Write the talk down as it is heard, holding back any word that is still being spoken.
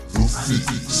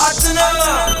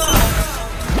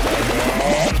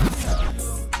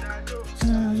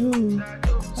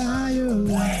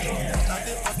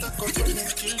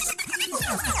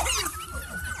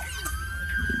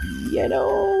You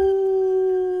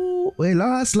know, we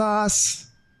lost.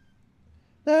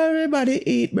 Everybody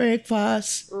eat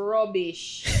breakfast.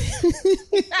 Rubbish.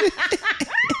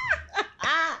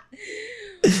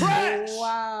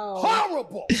 Wow.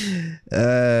 Horrible.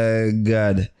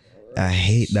 God, I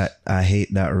hate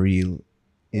that reel.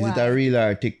 Is it Why? a reel or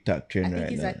a TikTok trend I think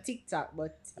right it's now? a TikTok,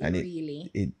 but And really,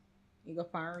 it you go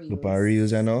for reels. go for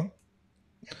reels, you know.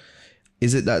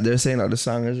 Is it that they're saying that the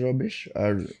song is rubbish,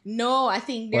 or No, I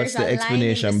think what's there's the a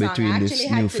explanation line in the song. between I this actually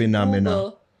had new to phenomena?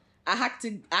 Google,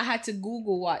 I had to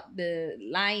Google what the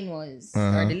line was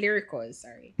Uh-huh. or the lyric was.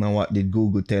 Sorry, Now, what did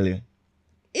Google tell you?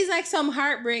 it's like some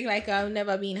heartbreak. Like I've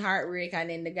never been heartbreak, and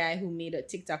then the guy who made a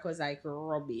TikTok was like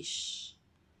rubbish.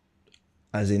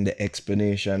 As in the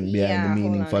explanation behind Yeah, the hold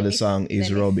meaning on, for let the me- song is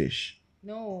let me- rubbish.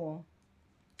 No,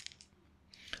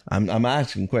 I'm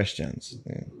asking questions.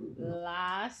 Yeah.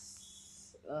 last.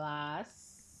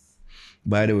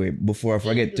 By the way, before I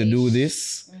forget to do English.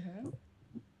 this, Mm-hmm.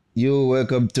 you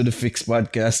welcome to the Fix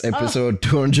Podcast Oh. episode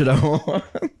 201.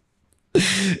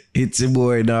 It's your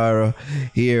boy Naro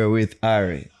here with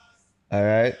Ari. All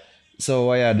right.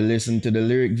 So I had to listen to the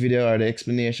lyric video or the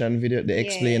explanation video, the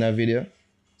explainer video.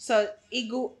 So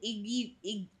Igbo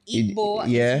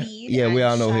yeah, is weed, yeah, we and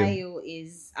all know him. Shayo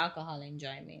is alcohol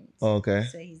enjoyment. Okay.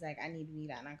 So he's like, I need weed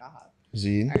and alcohol.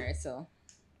 See? All right, so.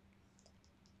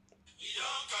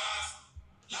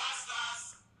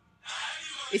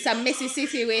 It's a messy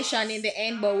situation in the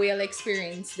end, but we'll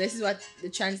experience. This is what the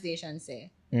translation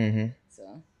say. Mm-hmm.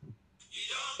 So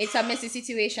it's a messy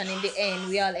situation in the end.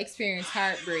 We all experience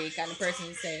heartbreak, and the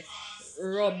person say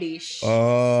rubbish.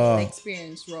 Oh. We'll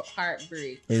experience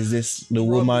heartbreak. Is this the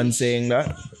woman Rubbish. saying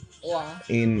that Wow.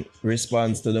 in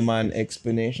response to the man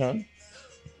explanation?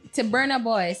 To Burna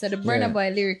Boy. So the Burna Yeah. Boy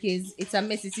lyric is, it's a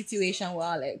messy situation we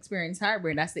all experience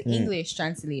heartbreak. That's the English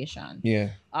translation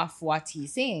Yeah. of what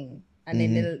he's saying. And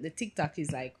then the TikTok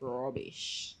is like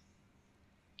rubbish.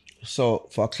 So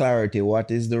for clarity,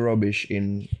 what is the rubbish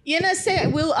in? You know, say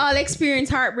we'll all experience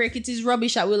heartbreak. It is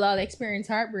rubbish that we'll all experience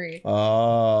heartbreak.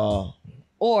 Oh.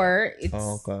 Or it's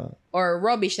Okay. or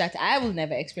rubbish that I will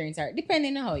never experience heart,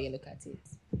 depending on how you look at it.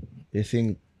 You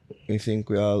think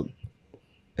we all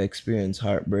experience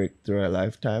heartbreak through our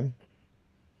lifetime?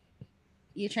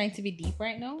 You're trying to be deep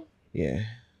right now? Yeah.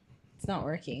 It's not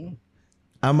working.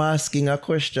 I'm asking a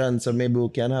question so maybe we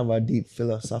can have a deep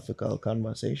philosophical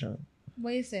conversation.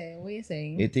 What you say? What you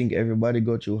saying? You think everybody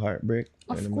go through heartbreak?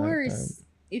 Of in the course, lifetime?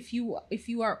 if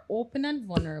you are open and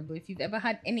vulnerable, if you've ever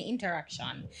had any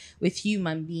interaction with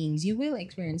human beings, you will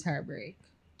experience heartbreak.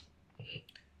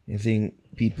 You think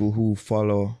people who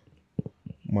follow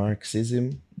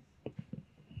Marxism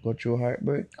go through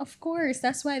heartbreak Of course,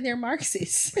 that's why they're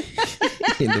Marxists.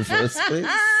 in the first place?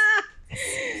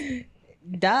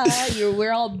 Duh,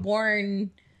 we're all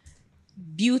born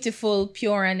beautiful,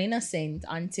 pure, and innocent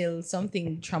until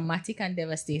something traumatic and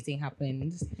devastating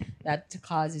happens that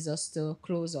causes us to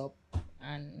close up.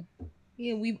 And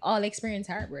yeah, we've all experienced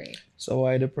heartbreak, So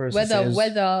why the person whether says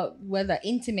whether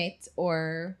intimate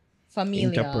or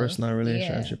familial, interpersonal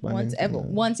relationship and intimate.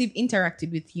 once you've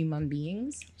interacted with human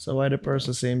beings. So why the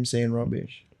person saying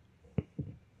rubbish?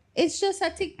 It's just a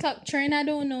TikTok trend. I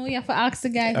don't know. You have to ask the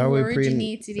guy Are who we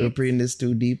originated we're it. preying this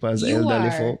too deep as You elderly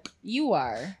are. folk? You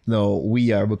are. No,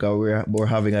 we are because we're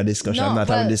having a discussion. I'm not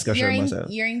having a discussion myself.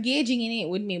 You're engaging in it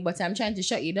with me, but I'm trying to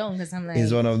shut you down because I'm like,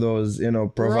 It's one of those,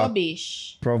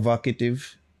 rubbish.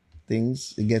 provocative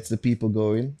things. It gets the people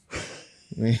going.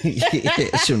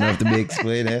 It shouldn't have to be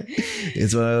explained. Eh?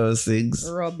 It's one of those things.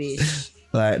 Rubbish.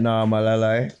 Like normal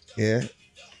lie. Yeah.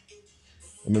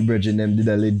 My brethren them did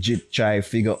a legit try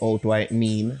figure out what it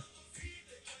mean.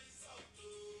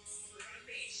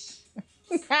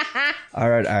 all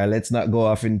right, let's not go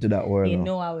off into that world. You now.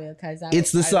 know I will, because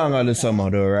It's the song of the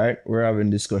summer though, right? We're having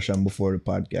discussion before the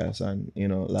podcast and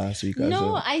last week as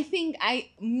No, well. I think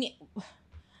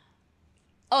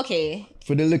okay.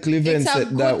 For the little events It's a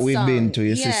that good we've been song. to,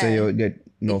 you Yeah. say you get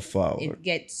no forward. It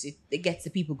gets the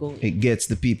people going. It gets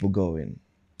the people going.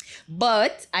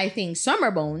 But I think Summer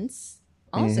Bones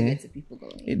also gets the people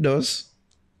going. It does.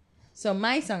 So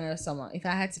my song of the summer, if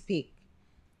I had to pick,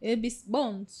 it'd be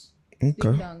Bones.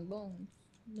 Okay. Big Bang Bones.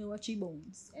 No watchy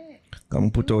Bones. Eh. Come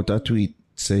put out a tweet.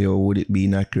 Say, would it be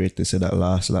inaccurate to say that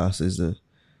Last is the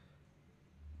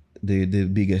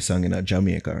biggest song in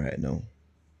Jamaica right now?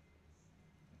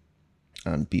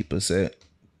 And people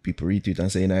retweet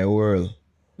and say in our world,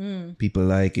 people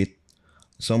like it.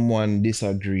 Someone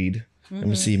disagreed Let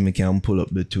me see if I can pull up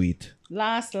the tweet.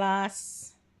 Last.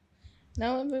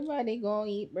 Now everybody go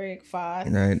eat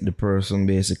breakfast. Right, the person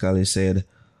basically said,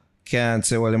 can't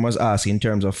say, well, he must ask in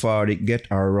terms of forward it get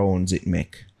or rounds it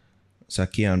make. So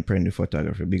can't print the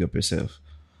photography, big up yourself.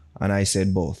 And I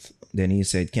said both. Then he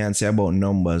said, can't say about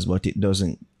numbers, but it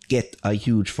doesn't get a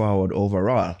huge forward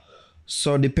overall.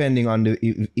 So depending on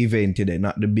the event today,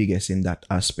 not the biggest in that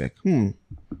aspect.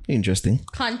 Interesting.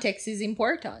 Context is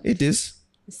important. It is.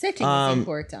 The setting is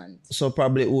important. So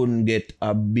probably wouldn't get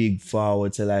a big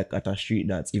forward to like at a street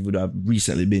dance. If you would have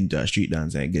recently been to a street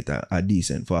dance and get a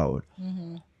decent forward.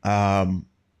 But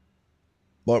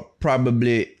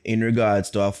probably in regards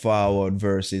to a forward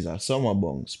versus a summer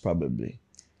bounce, probably.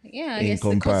 Yeah, I guess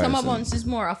the summer bounce is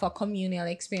more of a communal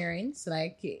experience.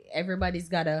 Like everybody's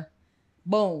got a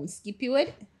bounce. Skip you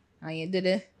it. And you do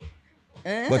the...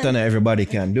 But then everybody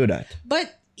can do that.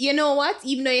 But you know what?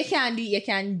 Even though you can do, you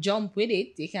can jump with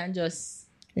it. You can just...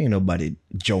 Ain't nobody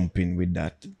jumping with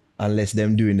that. Unless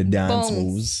them doing the dance Bounce.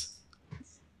 moves.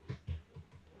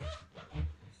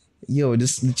 Yo,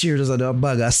 the cheer just had a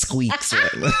bag of squeaks,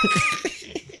 right?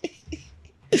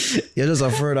 You're just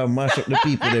afraid to mash up the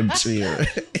people them cheer.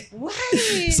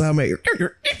 Why? So I'm like...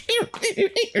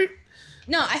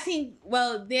 No, I think,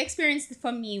 well, the experience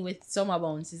for me with summer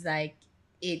bounce is like,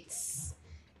 it's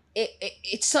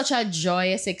such a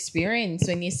joyous experience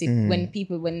when you see, when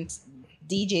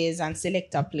DJs and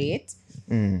selector play it.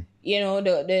 You know,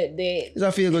 It's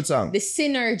a feel good song. The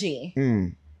synergy.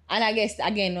 And I guess,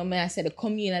 again, when I said the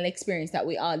communal experience that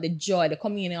the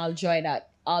communal joy that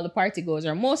all the party goers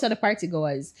or most of the party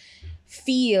goers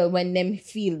feel when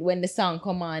the song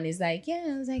come on is like,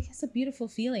 yeah, it's like, it's a beautiful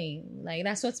feeling. Like,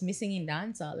 that's what's missing in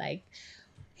dancehall. Like,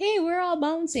 hey, we're all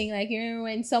bouncing. Like, you remember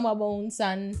when summer bounce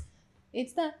and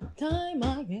it's that time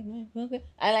I get my focus.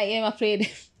 I like, I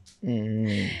played,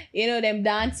 you know, them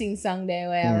dancing song there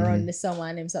where I run the summer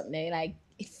and them something there. Like,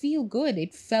 it feel good.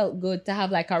 It felt good to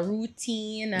have like a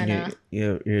routine and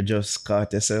you just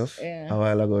caught yourself. Yeah. A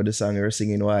while ago, the song you were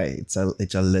singing, why? It's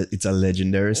a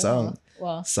legendary song.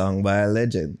 Well, Sung by a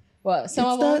legend. Well,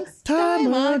 summer bounce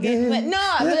time again. But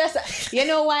no, but that's, you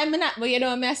know why I'm not, but you know,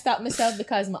 I stopped myself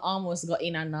because I almost got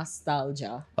in a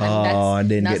nostalgia. And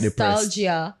then get depressed.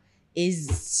 Nostalgia is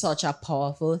such a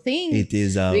powerful thing. It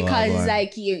is because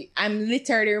like I'm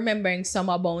literally remembering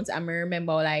summer bounce. I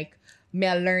remember like me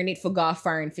I learn it for go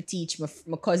foreign for teach my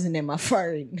cousin them a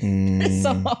foreign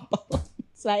summer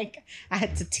bounce. Like I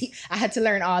had to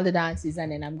learn all the dances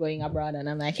and then I'm going abroad and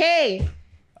I'm like, hey.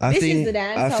 This is the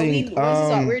dance. This is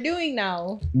what we're doing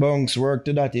now. Bounce work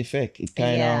to that effect. It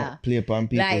kind of play upon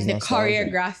people's like the nostalgia.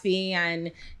 choreography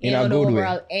and you know the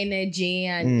overall energy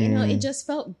and you know it just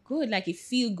felt good. Like it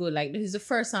feel good. Like this is the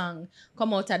first song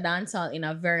come out of dancehall in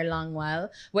a very long while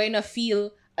where you don't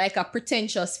feel like a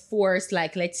pretentious force.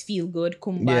 Like let's feel good,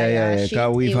 kumbaya. Yeah.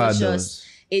 Cause we've had those.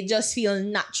 It just feel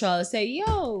natural. Say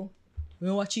yo,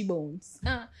 we watch your bones.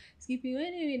 Keep you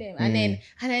in with them. And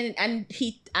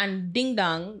then Ding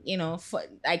Dong, you know,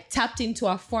 like tapped into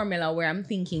a formula where I'm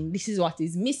thinking this is what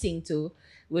is missing too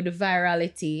with the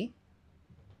virality,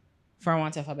 for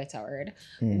want of a better word,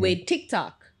 with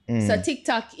TikTok. So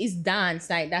TikTok is dance,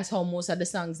 like that's how most of the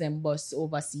songs them bust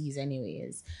overseas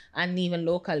anyways. And even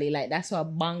locally, like that's how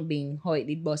Bang Bing, how it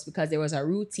did bust because there was a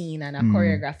routine and a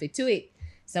choreography to it.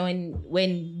 So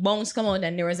when Bounce come out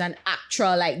and there was an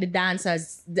actual, like the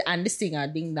dancers and the singer,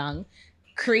 Ding Dong,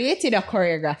 created a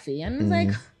choreography. And I was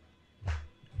like,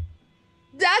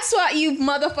 that's what you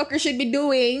motherfuckers should be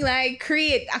doing. Like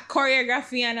create a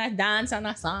choreography and a dance and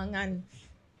a song and...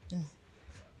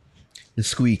 The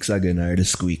squeaks again are the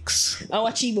squeaks. Oh,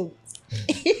 what Chibo.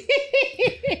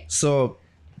 So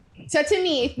to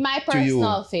me, my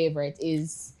personal favorite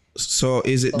is... So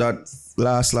is it Bounce.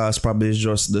 that last probably is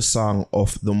just the song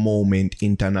of the moment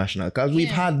international? Because we've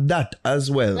had that as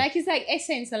well. Like it's like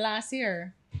Essence the last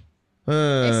year.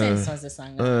 Essence was the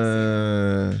song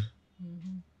last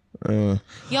year.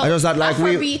 Yo, I just had like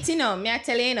Afrobeat, you know, me I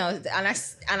tell you, on a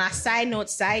side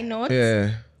note.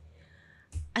 Yeah.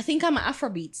 I think I'm an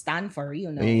Afrobeat stan for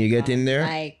real now. And you get in there?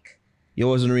 Like you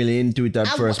wasn't really into it at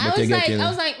first, but you get in. I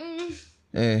was like,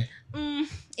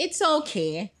 it's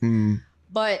okay.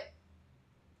 But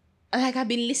like I've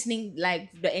been listening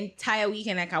like the entire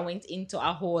weekend, like I went into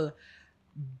a whole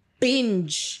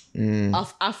binge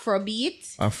of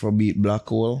Afrobeat black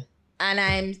hole. And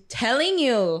I'm telling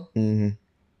you,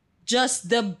 just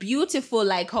the beautiful,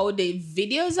 like how the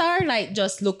videos are, like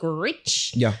just look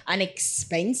rich and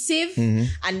expensive.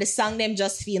 And the song them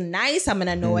just feel nice. I'm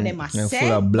gonna know what them are saying.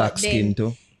 Full of black skin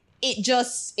too. It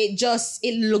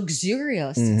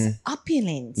luxurious. It's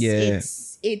opulent. Yeah.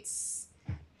 It's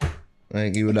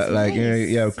Like you would It's like nice.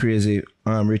 you have crazy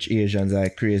rich Asians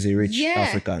like crazy rich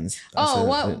Africans. That's Oh, a-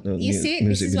 well, the you see,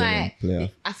 this music is video why play off.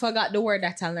 I forgot the word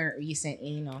that I learned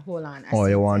recently. Hold on. Oh,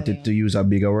 you wanted to use a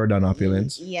bigger word than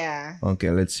opulence? Yeah. Okay,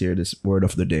 let's hear this word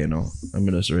of the day now. I'm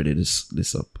just ready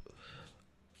this up.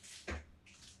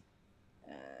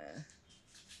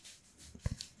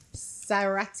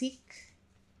 Saratic.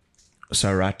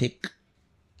 Saratic.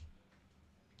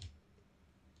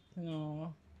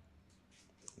 No.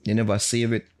 You never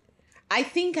save it. I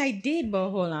think I did, but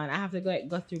hold on. I have to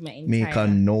go through my entire. Make a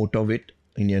note of it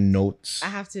in your notes. I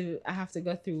have to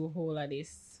go through a whole of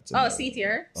this. Oh, see it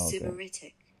here.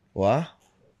 Sybaritic. What?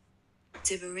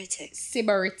 Sybaritic.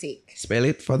 Sybaritic. Spell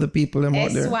it for the people them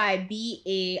out there.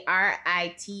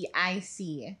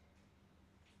 Sybaritic.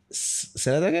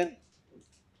 Say that again.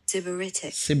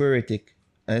 Sybaritic. Sybaritic.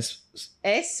 Sybaritic.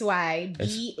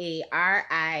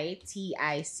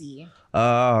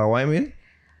 What I mean?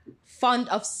 Fond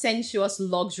of sensuous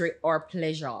luxury or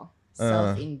pleasure.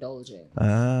 Self-indulgent.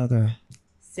 Okay.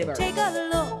 Sybaritic. Take a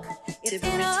look. It's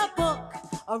in a book,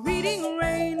 a reading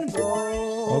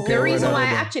rainbow. Okay, The reason why I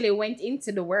whatever. actually went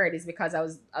into the word is because I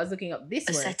was looking up this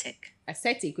word. Ascetic.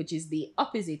 Ascetic, which is the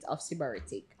opposite of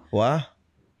sybaritic. What?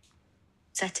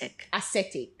 Ascetic.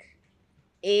 Ascetic.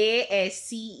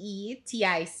 Ascetic.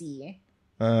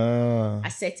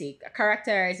 Ascetic,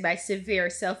 characterized by severe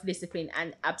self-discipline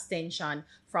and abstention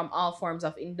from all forms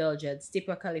of indulgence,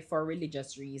 typically for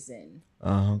religious reason.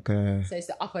 Okay. So it's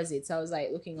the opposite. So I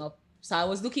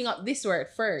was looking up this word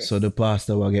first. So the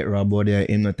pastor will get robbed or they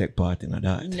him not take part in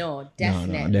that. No,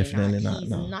 definitely, definitely not. not, He's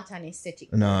no. not an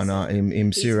aesthetic. No, person. no, him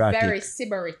He's very sybaritic.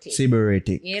 sybaritic.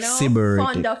 Sybaritic. You know, Sybaritic.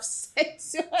 fond of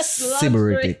sensuous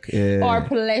Sybaritic. luxury Yeah. or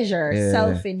pleasure, Yeah.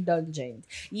 self-indulgent.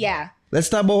 Yeah, Let's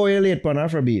talk about how you late on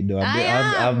Afrobeat though. I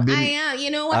am.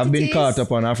 You know what? I've been it is? caught up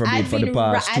on Afrobeat for the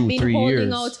past I've been 2-3 holding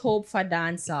years. out hope for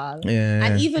dancehall. Yeah.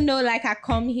 And even though like I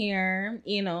come here,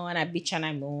 and I bitch and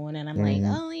I moan and I'm like,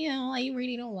 oh, I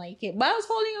really don't like it. But I was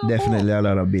holding out Definitely hope. a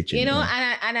lot of bitching. You know,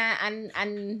 yeah.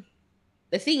 and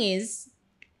the thing is,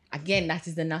 again, that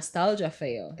is the nostalgia for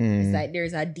you. Mm. It's like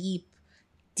there's a deep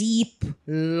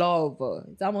love.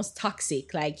 It's almost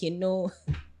toxic. Like, it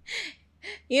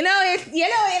ain't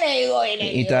going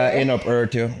anywhere. It end up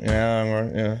hurt you.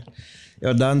 Yeah.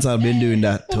 Your dance have been doing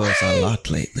that to us a lot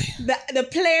lately. The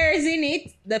players in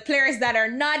it, the players that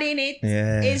are not in it,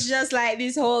 Yeah. it's just like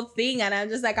this whole thing, and I'm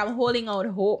just like, I'm holding out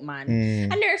hope, man.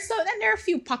 Mm. And there are a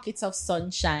few pockets of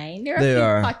sunshine. There are They a few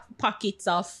are. pockets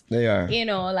of, They are.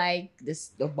 like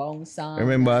the bong song.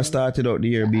 Remember, I and started out the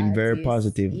year being very artists.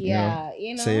 positive. Yeah,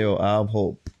 Say, yo, I have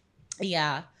hope.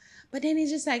 yeah. But then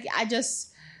it's just like I just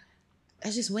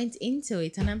went into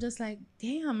it, and I'm just like,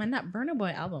 damn, and that Burna Boy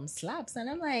album slaps, and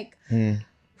I'm like, God.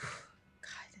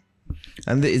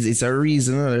 And it's a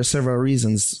reason. There are several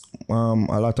reasons, a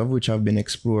lot of which have been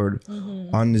explored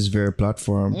on this very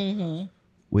platform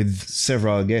with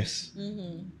several guests.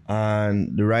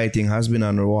 And the writing has been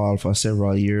on the wall for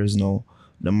several years now.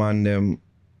 The man them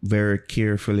very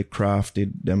carefully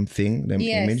crafted them thing, them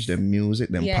Yes. image, them music,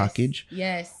 them Yes. package.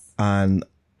 Yes. And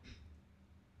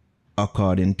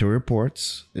according to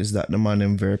reports, is that the man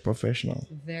them very professional.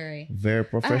 Very. Very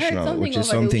professional, something which is over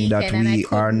the something that weekend and I we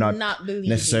could are not not believe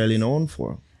necessarily it. known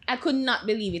for. I could not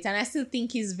believe it, and I still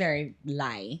think he's very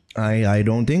lie. I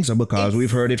don't think so because It's-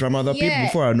 we've heard it from other people Yeah.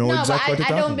 before. I know No, exactly but what I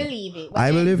you're don't talking believe it. about. But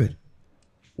I then- believe it.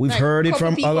 We've Like, heard it couple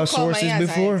from people other call my sources ass,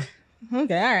 before.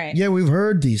 Okay, all right. Yeah, we've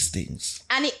heard these things.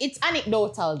 And it's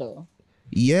anecdotal though.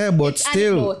 Yeah, but It's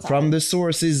still, anecdotal. from the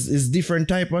sources, is different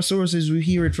type of sources we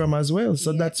hear it from as well.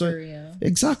 So Yeah, that's for what, real.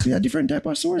 exactly a different type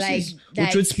of sources, Like-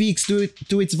 which would speaks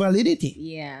to its validity.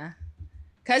 Yeah.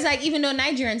 Because like even though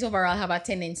Nigerians overall have a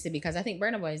tendency, because I think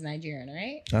Burna Boy is Nigerian,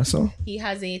 right? That's all. He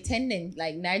has a tendency,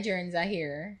 like Nigerians are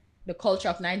here. The culture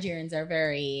of Nigerians are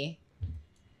very,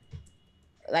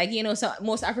 like, so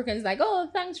most Africans like, oh,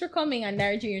 thanks for coming. And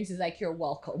Nigerians is like, you're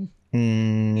welcome.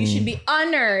 You should be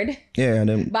honored. Yeah,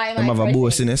 them By them my have a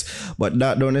presence. boastiness, but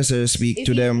that don't necessarily speak Is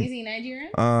to he, them. Is he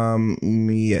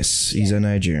Nigerian? Yes, he's a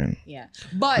Nigerian. Yeah.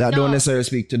 But That no, don't necessarily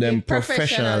speak to them the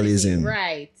professionalism.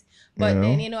 Right. But You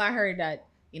know? then, I heard that,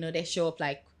 they show up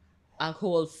like a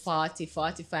whole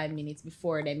 45 minutes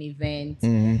before them event.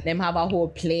 Them have a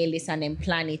whole playlist and them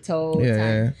plan it out. Mm-hmm. Yeah,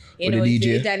 and, yeah. You With know, the if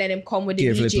DJ. they let them come with the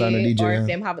Carefully DJ, plan the DJ, or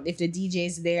yeah. if the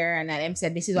DJ's there and them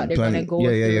said this is what they're Plan gonna it. go Yeah,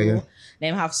 through. yeah, yeah.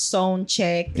 Them have sound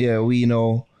check. Yeah, we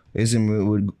know.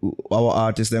 Our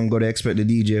artists them gotta expect the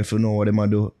DJ to know what them a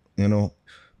do,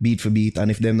 beat for beat. And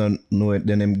if them don't know it,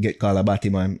 then them get called a batty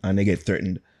man and they get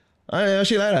threatened.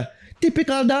 She like that.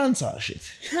 Typical dancer shit.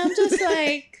 And I'm just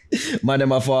like, Man,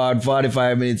 them are forward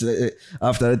 45 minutes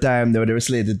after the time they were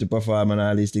slated to perform and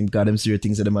all these things because them serious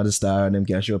things that them are the star and them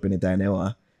can show up anytime they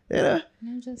want. You know?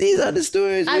 These are the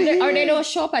stories. or they don't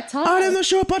show up at all. Or they don't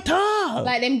show up at all.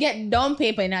 Like them get down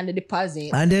paper in the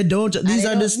deposit. And they don't. These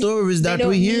are the stories that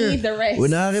we hear. Need the rest. We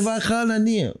not even call a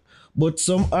name. But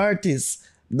some artists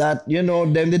that, you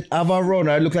know, them did have a run.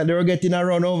 I look like they were getting a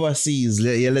run overseas.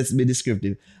 Yeah, let's be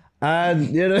descriptive.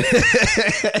 And, you know,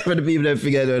 for the people that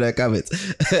figure out the comments.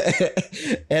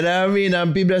 And I mean,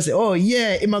 and people that say, oh,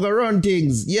 yeah, I'm going to run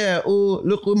things. Yeah, oh,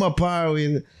 look who my power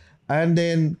with. And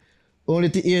then only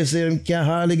to hear say them can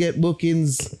hardly get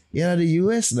bookings in the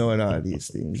US now and all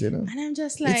these things, you know. And I'm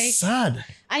just like... It's sad.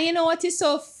 And you know what is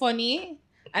so funny?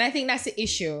 And I think that's the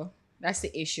issue. That's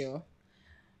the issue.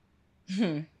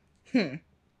 I'm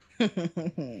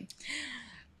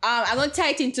going to tie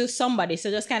it into somebody, so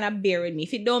just kind of bear with me.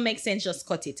 If it don't make sense, just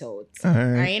cut it out. All right.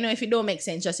 And you know, if it don't make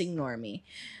sense, just ignore me.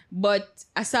 But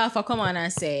Asafa come on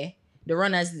and say, the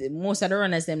runners, most of the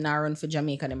runners, them now run for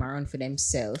Jamaica, them are run for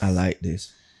themselves. I like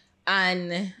this.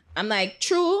 And I'm like,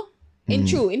 true,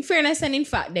 in fairness and in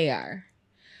fact, they are.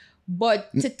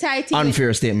 But to tie it in...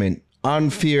 Unfair statement.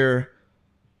 Unfair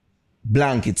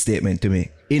blanket statement to me,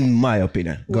 in my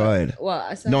opinion. Go ahead.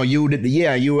 What? No, you did.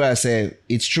 Yeah, you were saying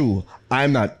it's true.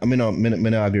 I'm not. I mean, no,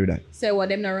 I agree with that. Say what,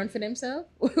 them not run for themselves?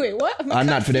 Wait, what? I'm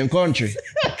not for them country.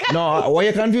 No, what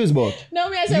you confused about? No,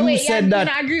 me I say, You wait, said you that-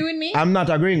 not agree with me? I'm not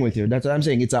agreeing with you. That's what I'm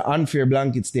saying. It's an unfair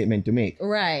blanket statement to make.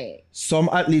 Right. Some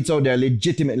athletes out there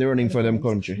legitimately running for them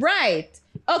country. Right.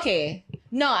 Okay.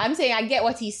 No, I'm saying I get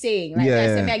what he's saying. Like, Yeah, I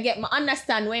say, yeah. me I get, I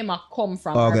understand where I come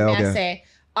from. Okay, or me okay. I say,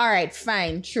 all right,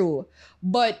 fine, true.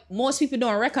 But most people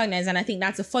don't recognize, and I think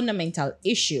that's a fundamental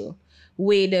issue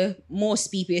with most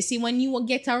people. You see, when you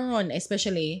get a run,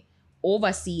 especially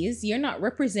overseas, you're not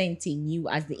representing you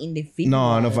as the individual.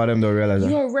 No, enough of them don't realize that.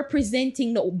 You're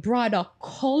representing the broader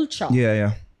culture. Yeah,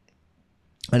 yeah.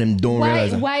 And them don't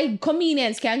realize that. Why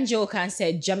comedians can joke and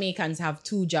say Jamaicans have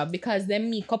 2 jobs? Because them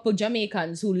meet couple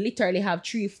Jamaicans who literally have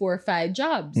 3, 4, 5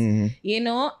 jobs. You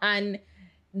know, and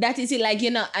that is it, like,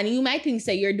 you know, and you might think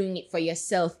say you're doing it for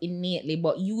yourself innately,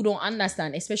 but you don't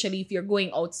understand, especially if you're going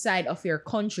outside of your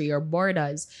country, your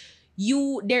borders.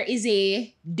 There is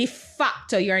a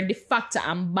you're a de facto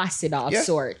ambassador of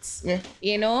sorts. Yeah.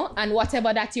 You know, and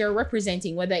whatever that you're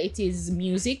representing, whether it is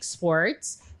music,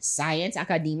 sports, science,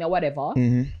 academia, whatever,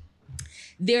 you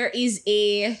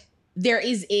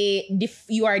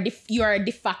are a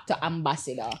de facto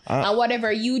ambassador. And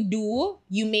whatever you do,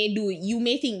 you may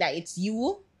think that it's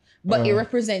you, but it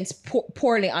represents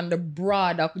poorly on the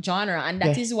broader genre, and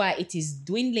that is why it is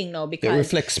dwindling now, because It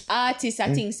reflects. artists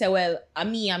I think say, well,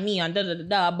 me and da da da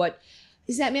da, but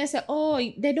it's like me I say, oh,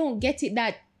 they don't get it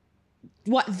that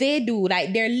what they do,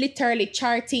 like they're literally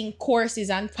charting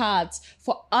courses and paths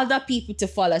for other people to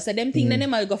follow. So them think that they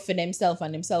might go for themselves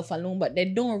and themselves alone, but they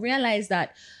don't realize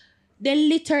that they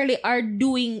literally are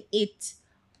doing it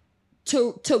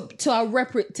to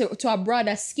a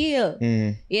broader scale.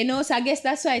 You know, so I guess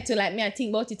that's why I think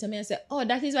about it to me and say, oh,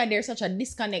 that is why there's such a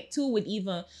disconnect too with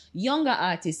even younger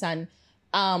artists and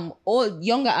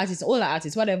older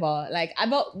artists, whatever. Like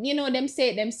about, you know, them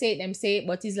say it,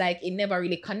 but it's like it never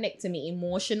really connect to me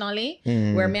emotionally.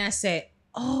 Where me I say,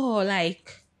 oh,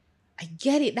 like I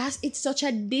get it. It's such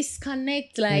a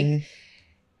disconnect. Like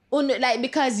like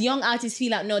because young artists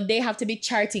feel like no, they have to be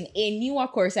charting a newer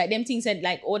course. Like them things said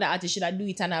like older artists should have do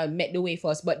it and I met the way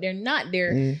for us, but they're not.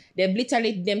 They've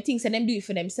literally them things and them do it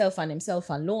for themselves and themselves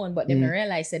alone. But them don't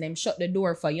realize that them shut the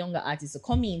door for younger artists to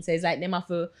come in. So it's like them have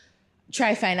to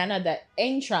try find another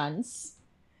entrance,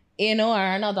 you know, or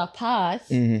another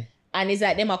path. And it's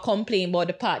like them are complain about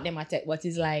the path them take. What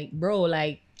is like, bro,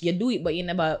 like you do it, but you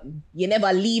never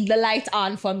leave the light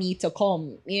on for me to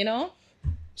come, you know?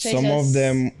 So Some of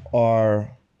them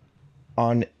are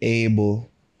unable,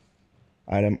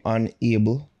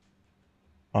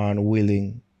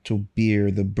 unwilling to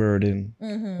bear the burden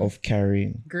of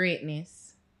carrying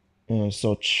greatness,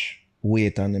 such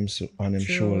weight on them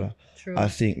shoulder. True. I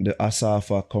think the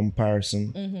Asafa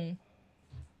comparison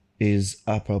is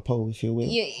apropos, if you will.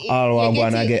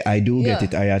 I do get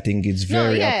it. I think it's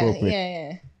very appropriate.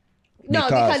 Yeah. No,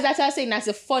 because that's what I'm saying. That's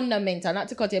a fundamental, not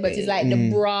to cut it, but it's like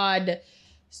the broad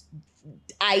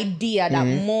idea that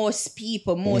most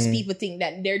people think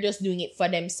that they're just doing it for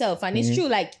themselves, and it's true.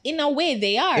 Like in a way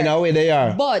they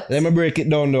are. But let me break it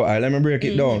down though. Let me break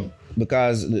it down,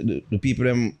 because the people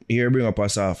them here bring up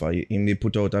Asafa. They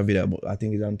put out a video, but I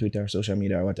think it's on Twitter, social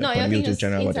media, or whatever, no, on I think YouTube it's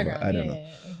channel, Instagram. whatever. I don't know.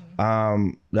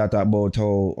 that about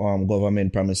how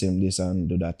government promised him this and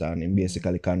do that, and him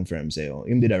basically confirmed say, oh,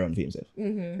 him did that run for himself.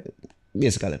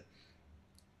 Basically.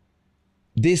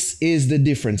 This is the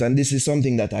difference, and this is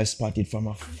something that I spotted from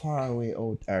a far way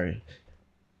out, Harry.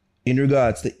 In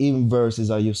regards to him versus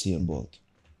a Usain Bolt.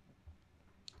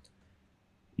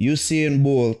 Usain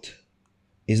Bolt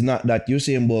is not that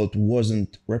Usain Bolt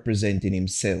wasn't representing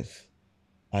himself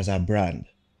as a brand.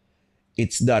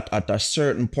 It's that at a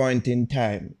certain point in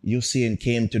time, Usain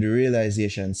came to the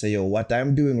realization, say, yo, what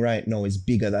I'm doing right now is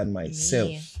bigger than myself.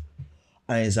 Yeah.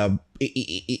 And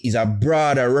is a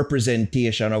broader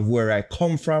representation of where I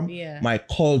come from, my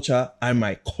culture, and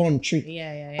my country.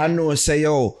 I know, say,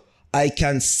 yo, I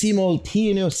can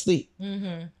simultaneously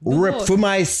rep for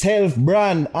myself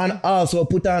brand and also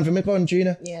put on for my country, you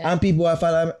know? And people are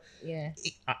following me.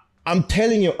 I'm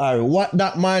telling you, Ari, what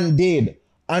that man did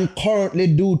and currently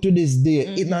do to this day,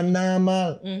 it's not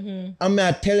normal. I mean,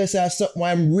 I tell you, say, something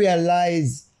I'm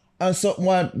realize and something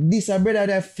what this a brother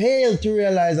that failed to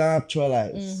realize and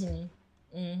actualize.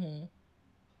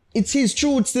 It's his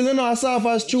truth still, you know, as soft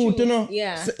as truth, you know.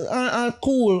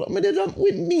 Cool. I mean, they don't,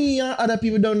 with me and other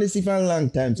people done this for a long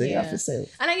time, so you have to say.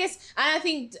 And I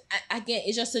think, again,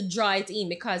 it's just to draw it in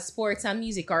because sports and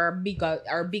music are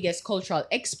our biggest cultural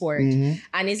export. And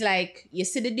it's like, you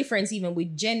see the difference even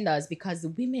with genders because the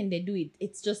women, they do it,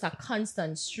 it's just a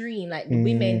constant stream. Like the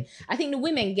women, I think the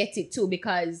women get it too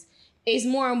because it's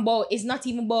more about, it's not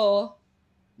even about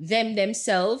them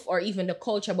themselves or even the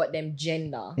culture, but them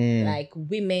gender. Like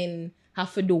women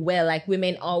have to do well. Like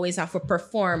women always have to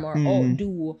perform or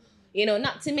outdo, you know,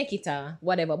 not to make it a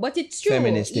whatever. But it's true.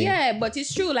 Feminist thing. Yeah, but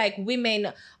it's true. Like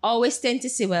women always tend to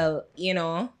say, well, you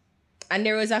know, and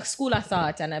there was a school of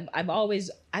thought, and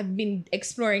I've been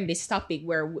exploring this topic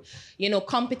where, you know,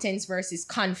 competence versus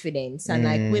confidence, and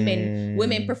like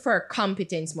women prefer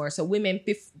competence more. So women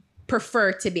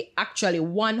prefer to be actually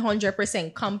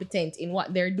 100% competent in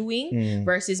what they're doing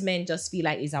versus men just feel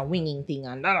like it's a winging thing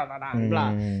and blah, blah, blah,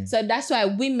 blah. So that's why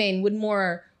women would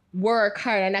more work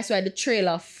hard, and that's why the trail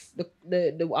of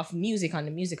the of music on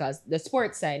the musicals, the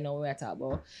sports side now we're talking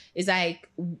about, is like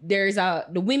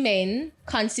the women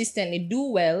consistently do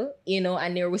well, you know,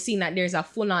 and we're seeing that there's a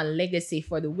full-on legacy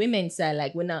for the women's side.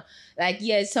 Like we're not like,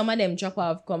 yeah, some of them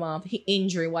come off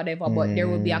injury, whatever, but there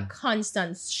will be a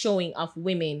constant showing of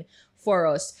women for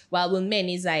us, while with men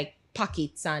is like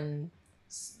pockets and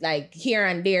like here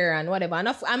and there and whatever. And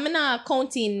I'm not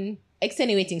counting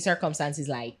extenuating circumstances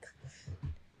like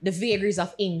the vagaries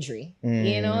of injury,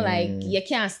 you know, like you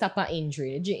can't stop an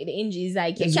injury. The injury is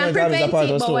like you can't prevent it,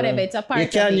 but whatever, it's a part of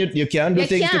it. You can do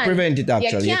things to prevent it.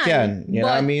 Actually, you can. You know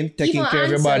what I mean? Taking care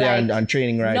of your body and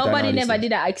training right. Nobody never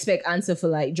did that. Expect answer for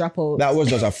like drop out. That was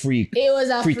just a freak. It was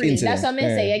a freak. Incident. That's what I'm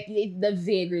saying. Like, the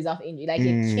vagaries of injury, like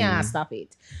you can't stop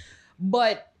it.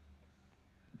 But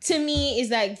to me,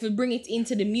 it's like to bring it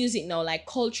into the music now, like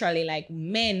culturally, like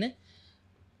men.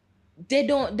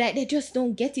 They just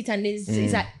don't get it, and it's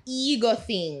an ego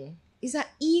thing. It's an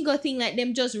ego thing. Like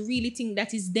them just really think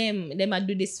that is them. Them I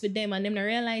do this for them, and them not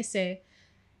realize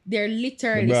they're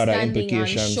literally standing on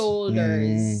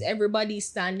shoulders. Everybody's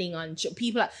standing on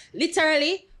people.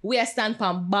 Literally, we are standing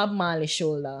on Bob Marley's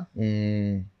shoulder.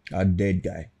 A dead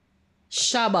guy.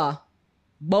 Shabba,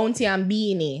 Bounty and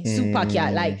Beanie, Super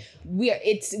Cat. Like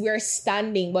we're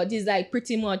standing, but it's like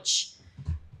pretty much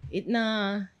it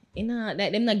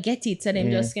like them not get it, so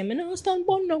them just came, stand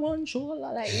on the one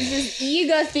shoulder. Like it's this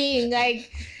ego thing.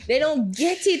 Like they don't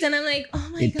get it, and I'm like, oh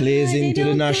my god. It plays into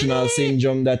the national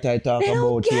syndrome that I talk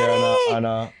about here on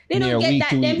a they don't get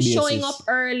that them basis. showing up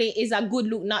early is a good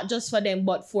look, not just for them,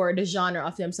 but for the genre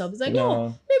of themselves. It's like, no,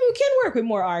 maybe we can work with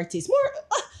more artists.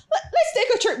 Let's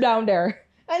take a trip down there.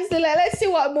 And so like, let's see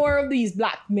what more of these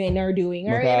black men are doing.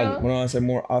 Or, I don't say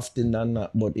more often than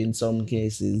not, but in some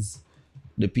cases,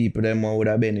 the people them who would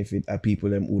have benefit are people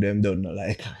them who them don't know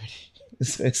like already.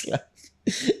 So it's like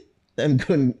they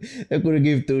couldn't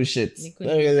give two shits. They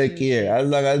don't really care. As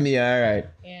long as me alright.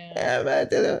 Yeah. But I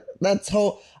tell you, that's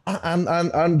how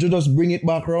and to just bring it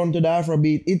back around to the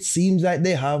Afrobeat, it seems like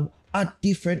they have a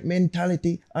different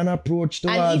mentality and approach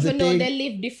towards and even the though thing. they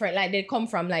live different, like they come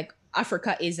from like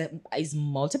Africa is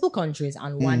multiple countries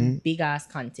on one big ass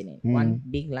continent, one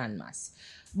big landmass.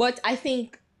 But I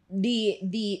think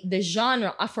the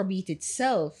genre Afrobeat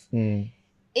itself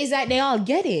is that they all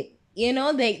get it. You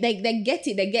know, they get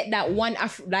it. They get that one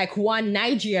one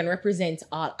Nigerian represents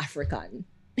all African.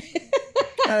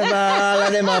 All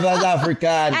of them are African.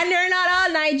 And they're not all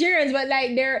all Nigerians, but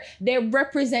like they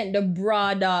represent the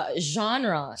broader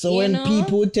genre. So when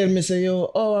people tell me, say,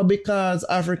 yo, oh, because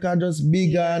Africa just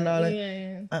bigger and all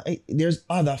that, there's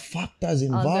other factors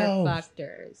involved.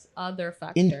 Other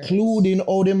factors. Including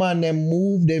how the man them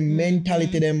move, their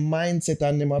mentality, their mindset,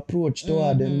 and them approach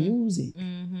toward the music.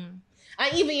 And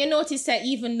even you notice that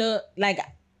even the, like,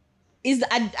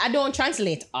 I don't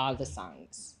translate all the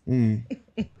songs.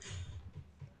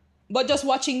 But just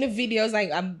watching the videos,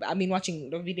 like, I've been watching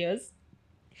the videos,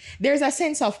 there's a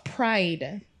sense of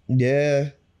pride. Yeah.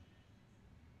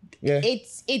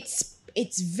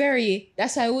 It's very,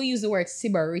 that's why we use the word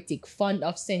sybaritic, fond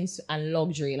of sense and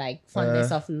luxury, like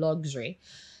fondness of luxury.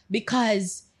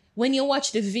 Because when you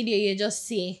watch the video, you just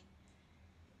see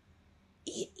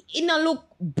it not look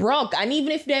broke. And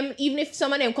even if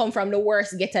some of them come from the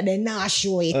worst getter, they not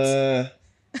show it.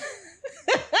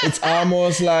 It's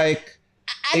almost like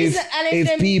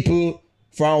if people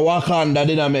from Wakanda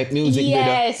didn't make music video,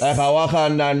 like a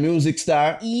Wakanda music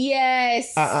star.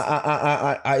 Yes.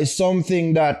 It's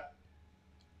something that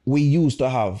we used to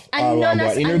have in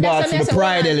regards to the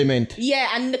pride element. Yeah,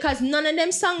 and because none of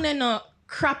them song they're not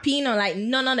crappy, you know, like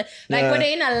none of them, like whether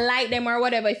you not like them or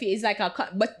whatever, if it's like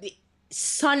but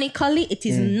sonically it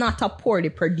is not a poorly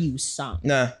produced song.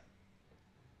 No.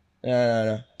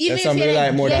 Even There's some we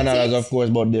like more than others, of course,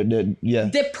 but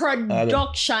the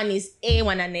production is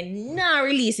A1 and then not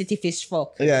release it if it's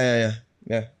fuck. Yeah.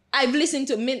 I've listened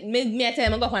to me I tell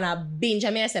them I go up on a binge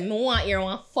and I say, I want to hear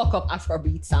one fuck up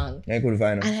Afrobeat song. I couldn't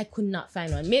find one. And I could not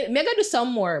find one. Maybe I do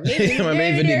some more.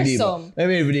 Maybe there's some.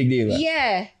 Maybe dig deeper.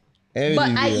 Yeah. But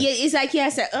it's like, I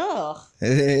said, oh.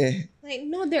 Like,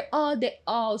 no, they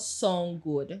all sound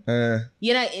good.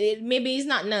 You know, maybe it's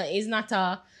not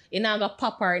a, you know, got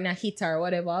pop or in a hit or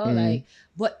whatever, like,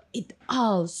 but it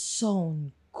all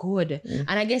sound good. And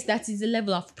I guess that is the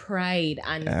level of pride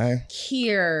and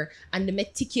care and the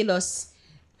meticulous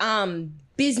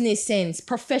business sense,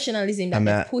 professionalism that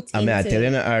they put into it. I'm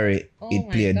telling you, Ari, it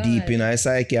play deep in our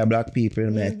psyche of black people.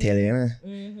 I'm telling you,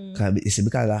 it's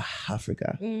because of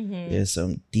Africa. There's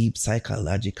some deep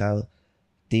psychological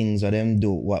things what them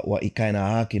do, what it kind of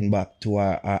harking back to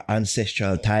our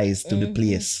ancestral ties to the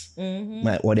place.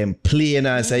 Like what them playing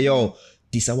and say, yo,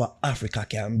 this is what Africa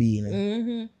can be. You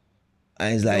know?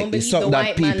 And it's like, it's something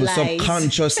that people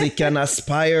subconsciously can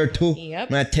aspire to.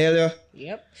 I tell you.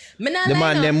 The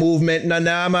man, the movement,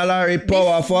 Larry,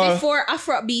 powerful. Before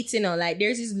Afrobeat, you know, like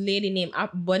there's this lady named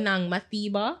Bonang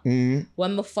Matiba.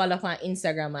 When I follow up on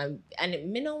Instagram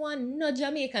and me no want no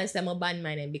Jamaican say my band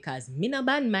my name because me no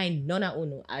band mine none of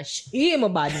uno. I shame my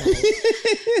band mine.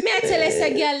 Me I tell us a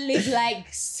girl live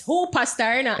like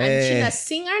superstar, you know, and she not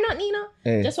sing or nothing, you know.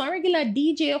 Just one regular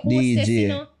DJ hostess, you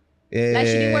know. Like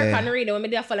she did work on the radio. When me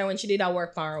did follow when she did that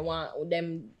work for one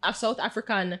them South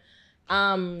African.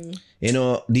 You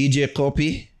know DJ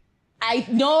Copy. I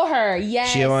know her.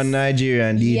 Yes, she was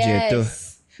Nigerian DJ too.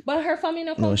 But her family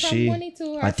no come from money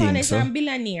too. Her father is a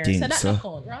billionaire, so that no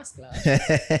count. Rascal.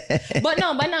 But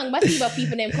no, but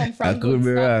people them come from. I could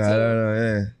be wrong. I don't know.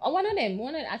 Yeah. One of them.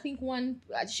 I think one.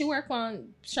 She work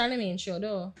on Charlemagne show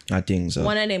though. I think so.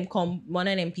 One of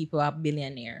them people are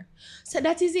billionaire. So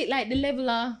that is it. Like the level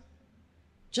of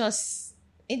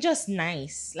it's just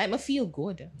nice. Like, I feel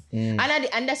good. And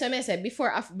that's what I said. Before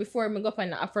I go up on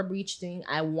the Afro-Breach thing,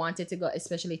 I wanted to go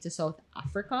especially to South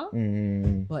Africa.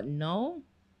 But no,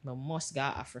 I must go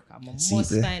to Africa. I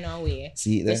must find a way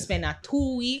to spend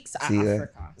 2 weeks at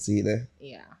Africa. See there?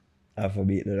 Yeah.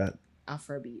 Afrobeat do that.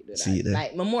 Afrobeat do that.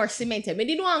 Like, I'm more cemented. I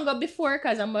didn't want to go before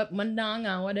because I'm a mandang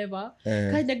and whatever.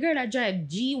 Because the girl that drive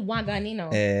G-Wagon, you know.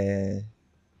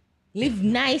 Live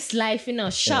nice life, you know.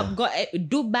 Shop, go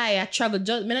Dubai, I travel.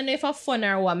 Just, I don't know if I fun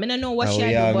or what. I don't know what she do.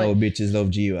 We all know bitches love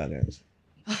G-Wagons.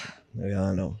 We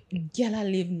all know. Girl, I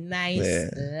live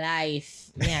nice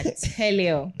life. Yeah, I tell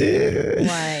you.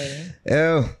 Why?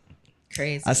 Oh.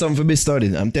 Crazy. That's something to be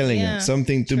studied. I'm telling you.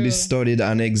 Something to be studied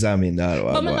and examined. But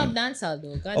I love dancehall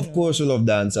though. God of knows. course we love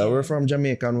dancehall. We're from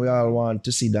Jamaica and we all want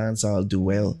to see dancehall do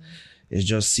well. It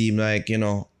just seemed like, you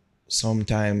know, some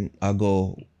time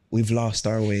ago, we've lost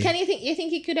our way. You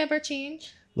think it could ever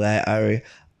change? Well,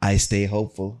 I stay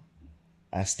hopeful.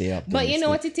 I stay optimistic. But you know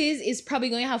what it is? It's probably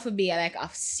going to have to be like a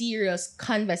serious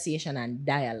conversation and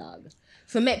dialogue.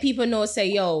 For make people know, say,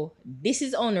 yo, this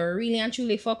is on a really and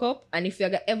truly fuck up. And if you're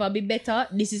going to ever be better,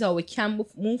 this is how we can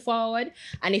move forward.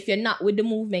 And if you're not with the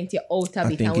movement, you're out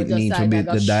of it. I think it needs to be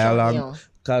the dialogue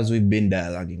because we've been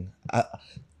dialoguing.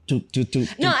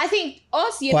 No, I think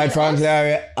us. Quite frankly,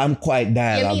 I'm quite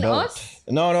dialogued. You mean out. us?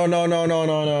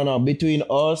 No. Between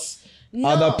us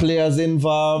other players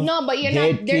involved. No, but you're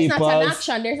not. There's not an gatekeepers.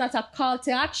 action. There's not a call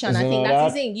to action. So I think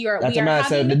that's the thing. We are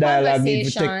having the the dialogue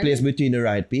needs to take conversation. place between the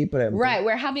right people. them. Right,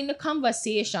 we're having the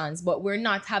conversations, but we're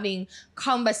not having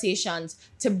conversations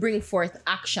to bring forth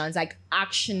actions, like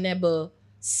actionable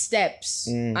steps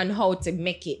on how to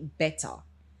make it better.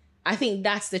 I think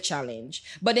that's the challenge.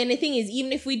 But then the thing is,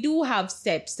 even if we do have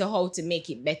steps to how to make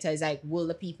it better, it's like, will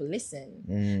the people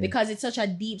listen? Because it's such a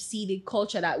deep-seated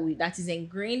culture that is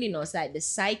ingrained in us, like the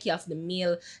psyche of the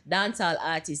male dancehall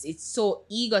artist. It's so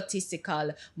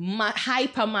egotistical,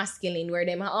 hyper-masculine, where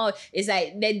them, it's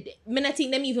like, I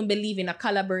think them even believe in a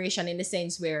collaboration in the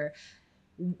sense where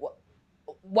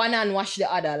one hand wash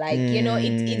the other. Like,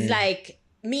 it's like,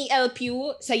 me help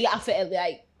you, so you have to help,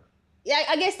 like, yeah,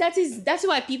 I guess that's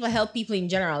why people help people in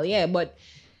general, yeah. But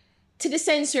to the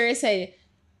sense where I say,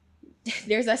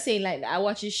 there's a saying like, I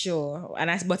watch a show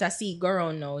but I see it go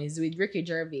around now is with Ricky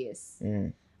Gervais,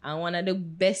 and one of the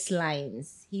best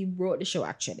lines he wrote the show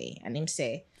actually, and him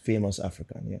say, famous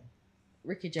African, yeah.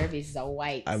 Ricky Gervais is a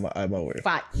white, I'm aware.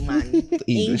 fat man,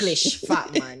 English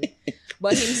fat man,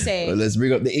 but him say, well, let's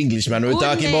bring up the English man. We're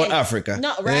talking about Africa,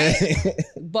 no, right?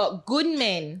 But good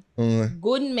men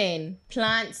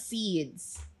plant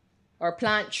seeds or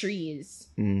plant trees,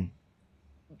 knowing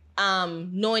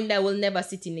that we'll never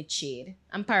sit in the shade.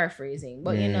 I'm paraphrasing,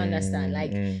 but you understand.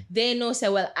 Like they know, say,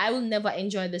 well, I will never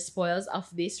enjoy the spoils of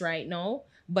this right now,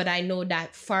 but I know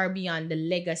that far beyond the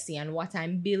legacy and what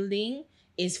I'm building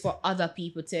is for other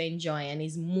people to enjoy and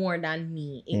is more than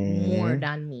me. It's more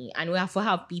than me. And we have to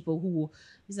have people who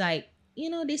is like,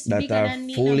 this that bigger are than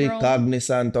me. fully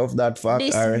cognizant of that fact.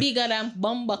 This Ari. bigger than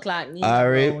Bumbleclot Nina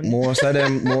Ari, Brown. most of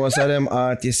them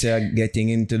artists are getting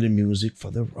into the music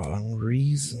for the wrong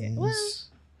reasons. Well,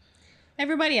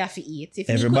 everybody have to eat. If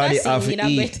Everybody me could have sing, to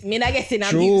eat. Me not getting a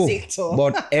True, music too.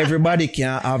 but everybody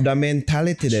can't have the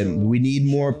mentality then. True. We need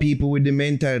more people with the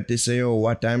mentality to say, oh,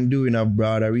 what I'm doing have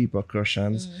broader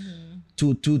repercussions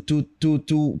to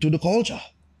the culture.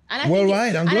 And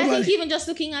Worldwide and I globally. think even just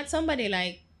looking at somebody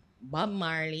like Bob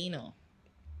Marley,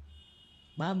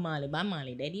 Bob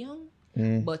Marley dead young.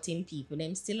 But him people,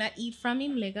 them still eat from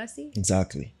him legacy.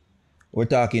 Exactly. We're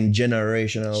talking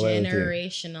generational wealth.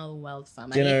 Generational wealth,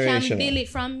 fam. And you can build it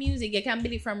from music. You can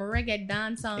build it from reggae,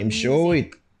 dancehall I'm music. show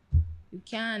it. You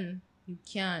can.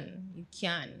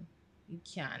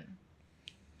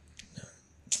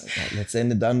 Let's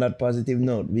end it on that positive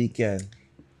note. We can.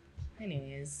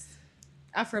 Anyways,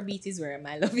 Afrobeat is where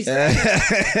my love is.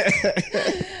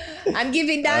 I'm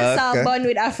giving dancehall bun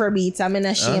with Afrobeat. I'm in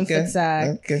a shame for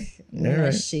talk. Okay. I'm in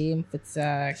a shame for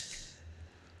talk.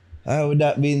 With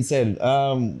that being said,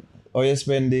 how you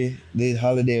spend the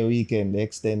holiday weekend, the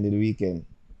extended weekend?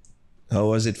 How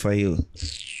was it for you?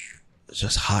 It's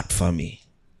just hot for me.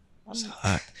 It's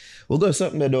hot. We'll go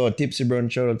something to do. Tipsy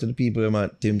Brunch. Shout out to the people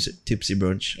at Tipsy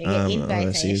Brunch. You get invite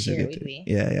and you share with me.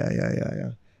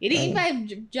 Yeah. You didn't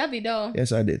invite Javi though.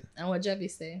 Yes, I did. And what Javi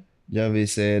say? Javi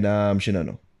said, she don't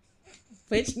know.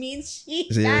 Which means she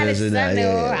Yeah, not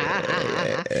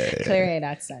yeah. Clear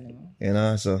that's animal.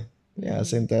 So I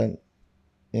sent that,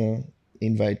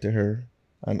 invite to her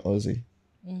and Ozzy,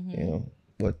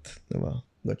 but never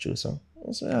got you so.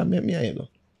 So yeah, me and you go.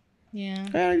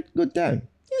 Yeah. Good time.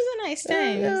 It was a nice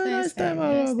time. Yeah, It was a nice time.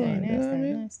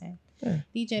 nice time. Yeah.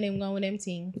 DJ them going with them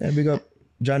thing. Yeah, big up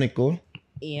Johnny Cole.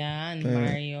 Yeah, and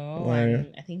Mario.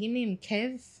 And I think his name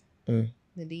Kev.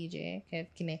 The DJ. Kev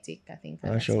Kinetic, I think.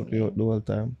 I shout you out the whole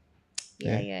time.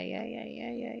 Yeah.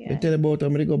 You tell about how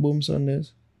many go boom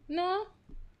Sundays? No.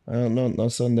 I don't know, no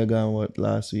Sunday gone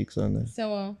last week Sunday.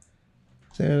 So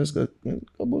So yeah, let's go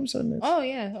boom Sundays. oh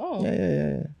yeah. Oh.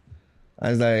 Yeah. I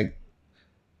was like,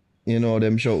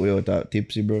 them shout we out at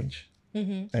Tipsy Brunch.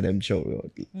 And them shout we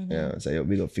out. So you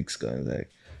big up fix guns like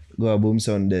go a boom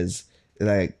Sundays.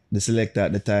 Like the selector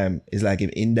at the time is like if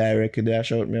indirectly they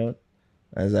shout me out.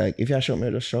 I was like, if you shout me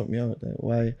out, just shout me out.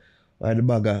 Like, why the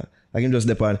bugger? Like him just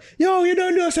depend. Yo, you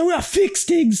don't know, so we are fix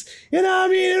things. You know what I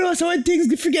mean? So when things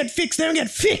get fixed, they don't get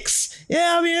fixed.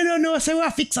 Yeah, I mean, you don't know, so we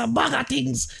are fix a bugger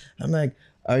things. I'm like,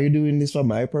 are you doing this for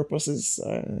my purposes?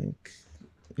 Like,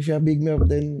 if you big me up,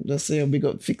 then just say big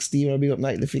up fix team or big up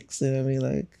nightly fix. You know what I mean?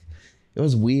 Like, it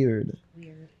was weird.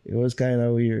 It was kind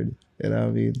of weird. You know what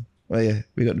I mean? Well, yeah,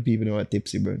 we got the people who at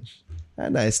Tipsy Brunch. A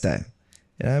nice time.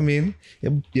 You know what I mean?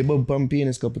 You bump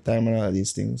penis a couple times and all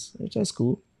these things. Which was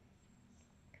cool.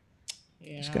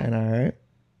 Yeah. It's kind of alright.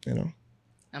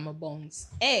 I'm a bones.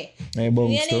 Hey. I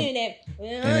bounce too.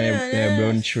 Yeah,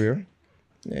 brunch here.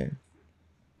 Yeah.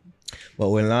 But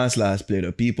when last played,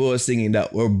 the people were singing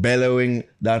that, were bellowing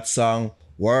that song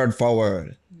word for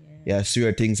word. Yeah,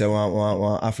 sure things I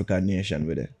want African nation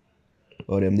with it.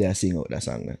 Or them there sing out that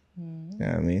song. You know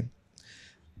what I mean?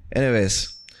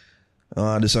 Anyways,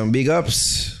 do some big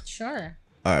ups. Sure.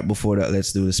 All right, before that,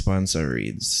 let's do the sponsor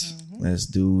reads. Let's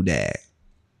do that.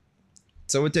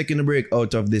 So we're taking a break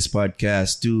out of this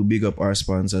podcast to big up our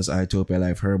sponsors, Itopia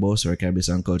Life Herbos, where cannabis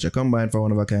and culture combined for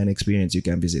one-of-a-kind experience. You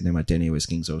can visit them at 10 West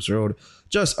Kings House Road,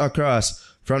 just across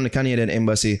from the Canadian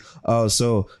Embassy.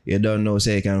 Also, you don't know,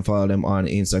 say you can follow them on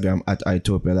Instagram at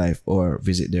Itopia Life or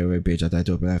visit their webpage at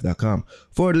itopialife.com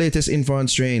for the latest info on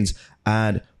strains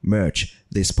and merch.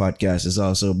 This podcast is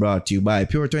also brought to you by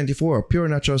Pure24, pure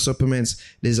natural supplements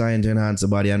designed to enhance the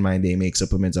body and mind. They make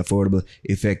supplements affordable,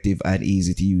 effective, and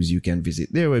easy to use. You can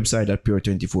visit their website at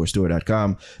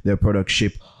pure24store.com. Their products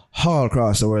ship all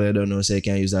across the world. I don't know, so you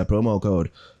can use that promo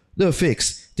code The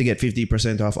Fix to get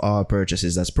 50% off all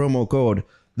purchases. That's promo code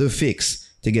The Fix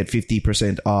to get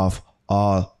 50% off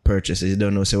all purchases. You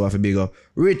don't know, so we have a big up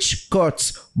Rich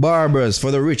Cuts Barbers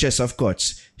for the richest of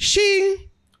cuts. Shing!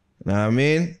 Know what I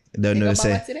mean? Don't know,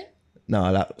 say. Today?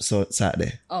 No, so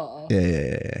Saturday. Oh.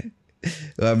 Yeah.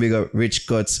 We have big up Rich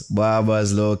Cuts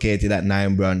Barbers located at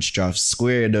 9 Branchtroff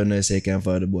Square. Don't know, say you can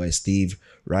follow the boy Steve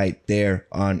right there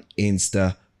on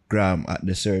Instagram at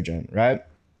the surgeon, right?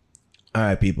 All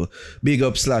right, people. Big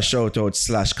up / shout out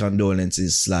 /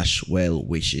 condolences / well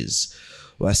wishes.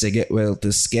 Well, I say get well to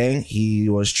Skeng. He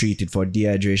was treated for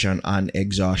dehydration and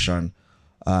exhaustion.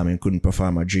 And couldn't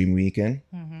perform a dream weekend.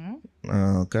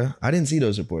 Okay. I didn't see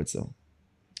those reports though.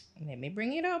 Let me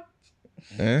bring it up.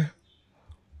 Eh?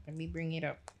 Let me bring it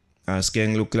up.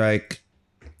 Skeng looked like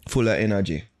full of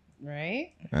energy.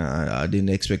 Right? I didn't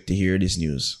expect to hear this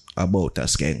news about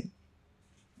Skeng.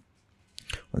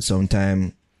 But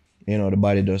sometimes, you know, the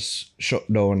body just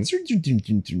shut down.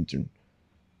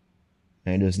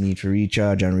 And just need to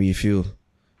recharge and refuel.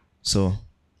 So,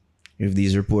 if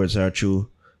these reports are true,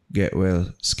 get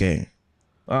well, Skeng.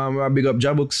 I big up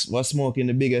Jabooks was smoking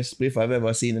the biggest spliff I've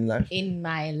ever seen in life. In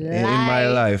my life. In my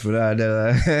life.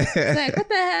 It's like, what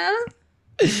the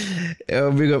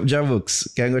hell? Big up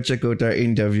Jabooks. Can go check out our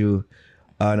interview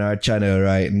on our channel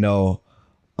right now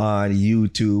on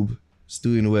YouTube. It's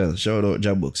doing well. Shout out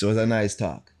Jabooks. It was a nice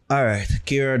talk. All right.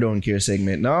 Care or don't care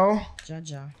segment now.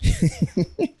 Jaja.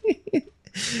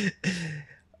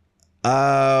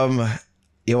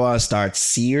 You want to start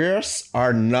serious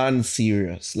or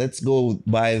non-serious? Let's go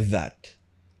by that.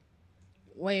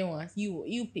 What you want?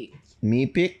 You pick. Me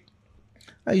pick?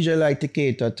 I usually like to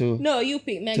cater to... No, you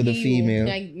pick. To the female.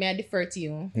 May I defer to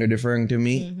you? You're deferring to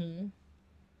me?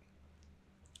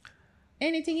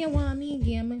 Anything you want me,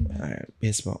 game. Alright,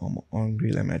 yes, but I'm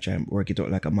hungry. Let me try and work it out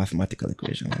like a mathematical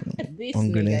equation. This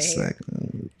Hungriness, nigga like,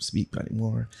 speak about it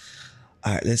more.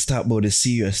 Alright, let's talk about the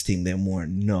serious thing then more.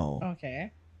 No.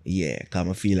 Okay. Yeah, because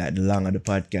I feel like the longer the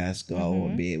podcast go, I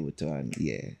won't be able to. And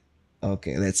yeah.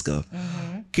 Okay, let's go.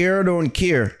 Care or don't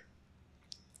care.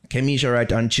 Kemisha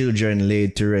Wright and children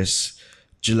laid to rest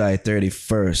July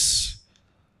 31st.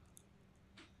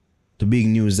 The big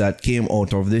news that came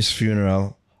out of this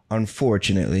funeral,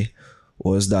 unfortunately,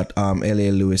 was that L.A.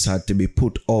 Lewis had to be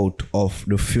put out of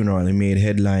the funeral. He made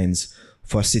headlines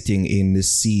for sitting in the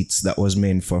seats that was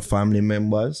meant for family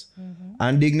members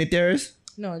and dignitaries.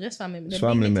 No, just family. The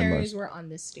family dignitaries members. were on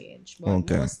the stage, but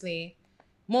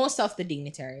most of the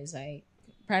dignitaries, like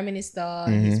Prime Minister,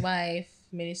 his wife,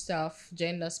 Minister of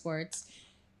Gender Sports,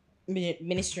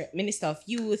 Minister of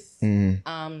Youth,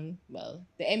 well,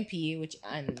 the MP,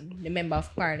 and the Member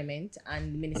of Parliament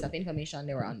and the Minister of Information,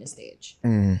 they were on the stage.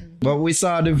 But we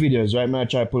saw the videos, right? May I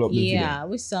try to pull up the video? Yeah,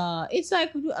 we saw. It's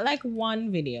like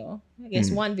one video. I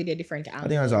guess one video, different angles. I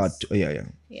think I saw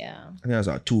Yeah. I think I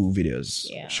saw 2 videos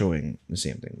Yeah. showing the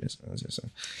same thing.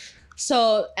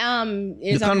 So,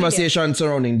 The conversation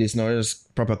surrounding this now is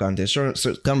proper context.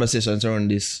 So conversation surrounding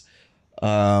this,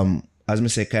 as me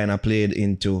say, kind of played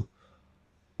into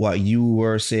what you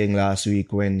were saying last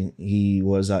week when he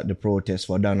was at the protest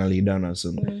for Donald Lee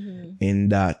Donaldson. In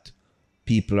that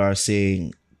people are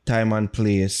saying time and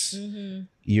place,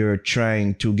 you're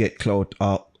trying to get clout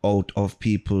out of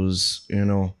people's, you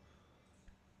know,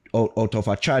 out of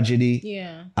a tragedy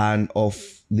and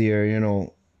of their, you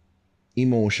know,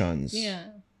 emotions. Yeah.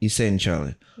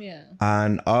 Essentially. Yeah.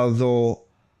 And although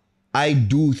I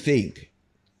do think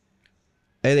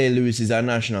L.A. Lewis is a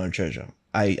national treasure,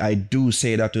 I do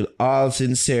say that with all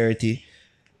sincerity.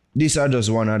 These are just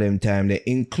one of them time, they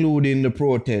including the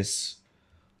protests,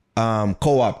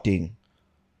 co-opting,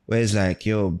 where it's like,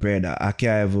 yo, brother, I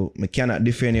cannot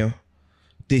defend you.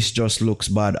 This just looks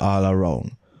bad all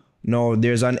around. Now,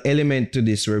 there's an element to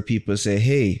this where people say,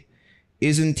 hey,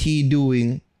 isn't he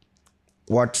doing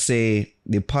what, say,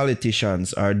 the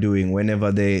politicians are doing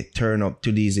whenever they turn up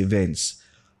to these events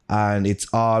and it's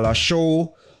all a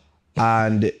show.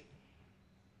 And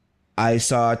I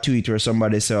saw a tweet where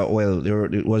somebody said, well,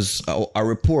 it was a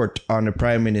report on the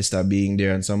prime minister being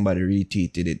there, and somebody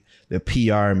retweeted it, the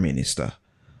PR minister,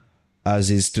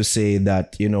 as is to say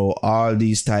that, you know, all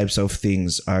these types of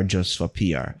things are just for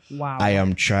PR. Wow. I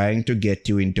am trying to get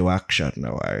you into action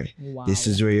now, Ari. Wow. This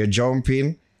is where you jump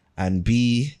in and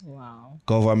be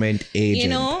government agent. You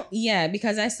know, yeah,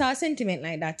 because I saw a sentiment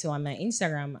like that too on my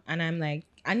Instagram, and I'm like,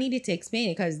 I needed to explain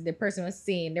it because the person was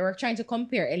saying they were trying to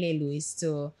compare L.A. Lewis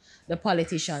to the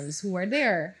politicians who were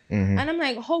there, and I'm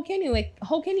like, how can you make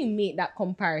that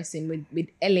comparison with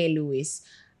L.A. Lewis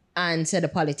and to the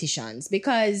politicians?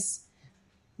 Because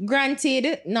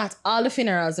granted, not all the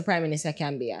funerals the prime minister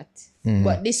can be at,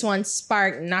 but this one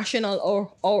sparked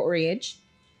national outrage.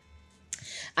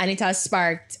 And it has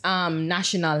sparked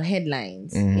national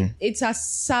headlines. It's a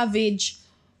savage,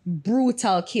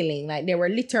 brutal killing. Like, they were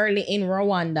literally in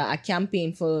Rwanda, a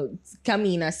campaign for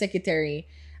Kamina Secretary,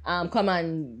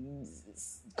 Commonwealth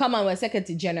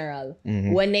Secretary General.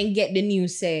 When they get the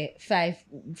news, say five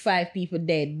people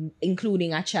dead,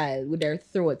 including a child with their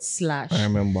throats slashed. I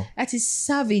remember. That is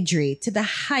savagery to the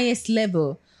highest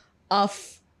level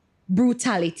of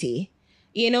brutality.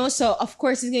 You know, so of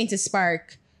course it's going to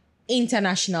spark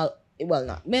international, well,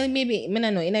 not maybe I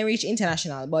don't know, it reach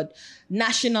international, but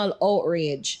national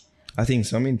outrage. I think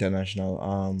some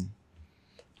international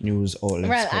news outlets.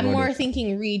 Well, I'm more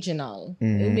thinking regional.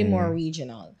 It would be more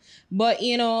regional. But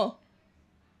you know,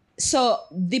 so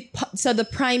the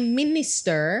prime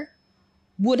minister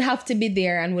would have to be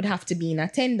there and would have to be in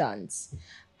attendance.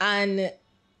 And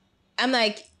I'm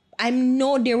like, I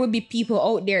know there would be people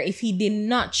out there, if he did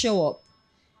not show up,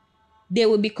 they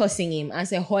would be cussing him and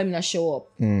say, how him not show up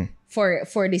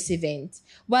for this event.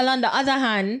 While on the other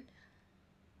hand,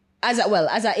 as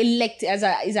an elected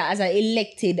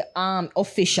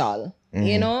official,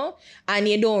 you know, and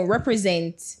you don't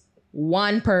represent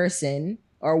one person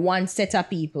or one set of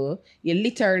people, you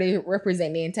literally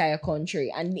represent the entire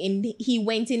country. And he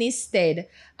went in his stead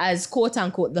as quote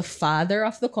unquote the father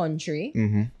of the country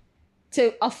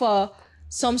to offer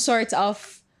some sort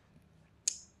of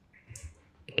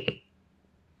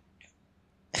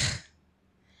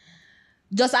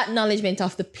just acknowledgement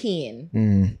of the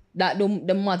pain that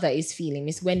the mother is feeling.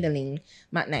 Miss Gwendolyn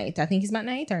McKnight. I think it's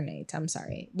McKnight or Knight. I'm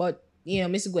sorry. But, you know,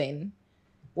 Miss Gwen,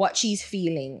 what she's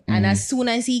feeling. And as soon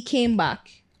as he came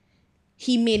back,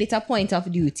 he made it a point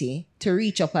of duty to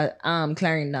reach up at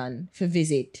Clarendon for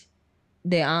visit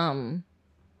the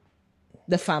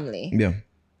family. Yeah.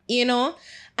 You know?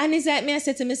 And it's like, me, I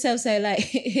said to myself, say,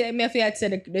 like, me, I feel like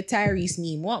said the Tyrese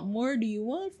meme, what more do you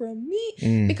want from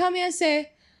me? Because me, I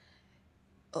say,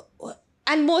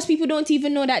 and most people don't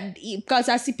even know that, because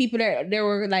I see people there, they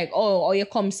were like, oh, you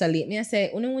come so late. Me, I say,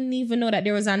 you wouldn't even know that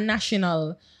there was a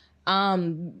national,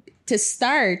 to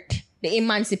start the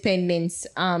Emancipendence,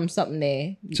 something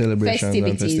there. Celebrations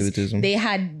and festivities. They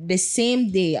had the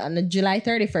same day on the July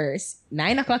 31st,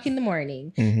 9:00 in the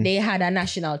morning, they had a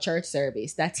national church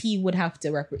service that he would have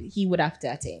to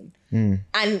attend. And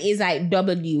it's like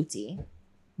double duty.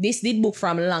 This did book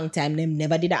from a long time. Them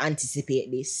never did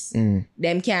anticipate this.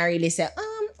 Them can't really say,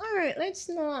 all right, let's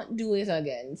not do it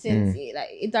again. Since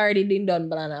it already been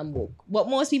done and book. But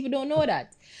most people don't know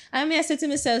that. I mean, I said to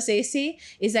myself, see,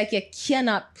 it's like you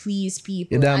cannot please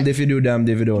people. You're damned if you do, damned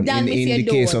if you don't. In the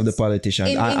case of the politician.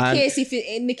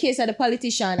 In the case of the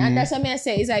politician. And that's what I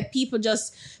say. It's like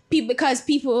because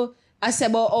people I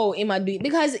said, oh, Emma do it.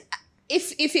 Because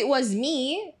if it was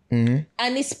me, and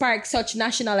it sparked such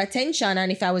national attention, and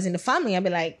if I was in the family, I'd be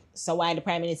like, so why the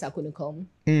prime minister couldn't come?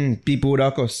 People would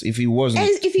have cussed if he wasn't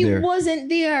there. If he wasn't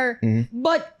there.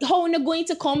 But how are you going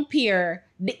to compare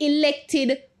the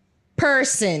elected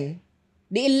person,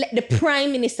 the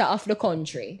prime minister of the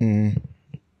country,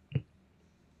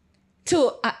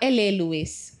 to L.A.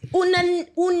 Lewis?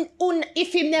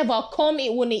 If he never come,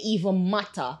 it wouldn't even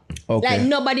matter. Okay. Like,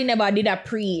 nobody never did a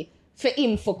pre for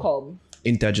him to come.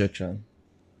 Interjection.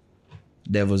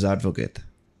 Devil's advocate.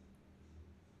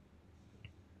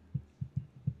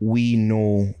 We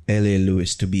know L.A.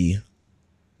 Lewis to be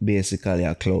basically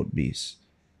a cloud beast.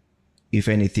 If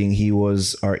anything, he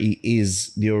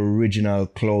is the original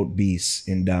cloud beast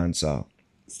in dancehall.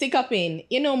 Stick up in.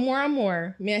 You know, more and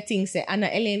more, me I think say, Anna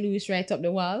Ellen Lewis right up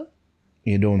the wall.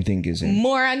 You don't think it's him?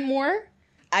 More and more,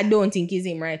 I don't think it's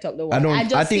him right up the wall.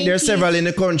 I think there's several in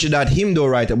the country that him do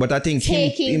right up, but I think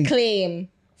taking claim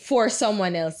for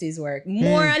someone else's work.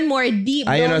 More and more deep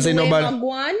down the way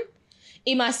Magwan,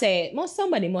 he must say,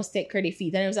 somebody must take credit for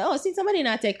it. And I was like, since somebody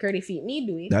not take credit for it, me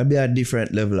do it. That'd be a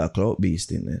different level of clout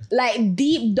beast in there. Like,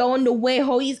 deep down the way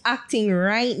how he's acting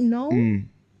right now,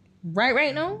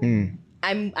 right now,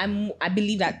 I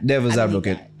believe that. Devil's I believe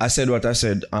advocate. that. I said what I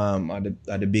said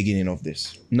at the beginning of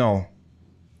this. No.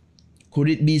 Could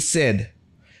it be said,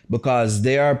 because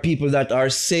there are people that are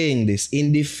saying this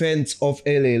in defense of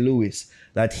L.A. Lewis,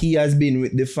 that he has been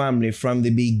with the family from the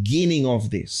beginning of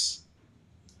this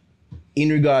in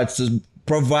regards to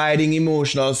providing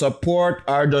emotional support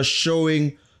or just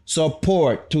showing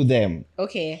support to them.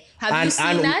 Okay. Have you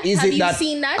seen that? Is Have it you that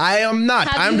seen that? I am not.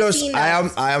 Have I'm you just seen I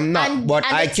that? am not. And- but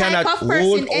and I the type cannot of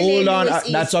person hold L.A. on. Lewis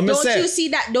is, That's what I'm don't saying. you see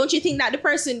that? Don't you think that the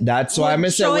person? That's why I'm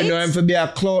would saying show we it? know him to be a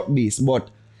clout beast. But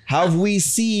have we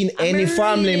seen any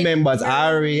family members?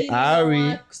 Ari,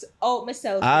 out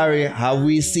myself. Ari, have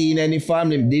we seen any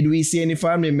family? Did we see any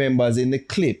family members in the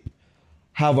clip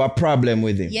have a problem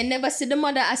with him? You never see the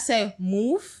mother I say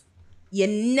move. You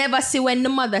never see when the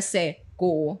mother say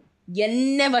go. You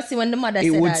never see when the mother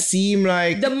It said would that. seem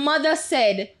like The mother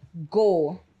said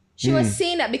go. She was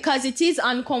saying that because it is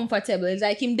uncomfortable. It's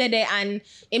like him dead there and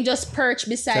him just perched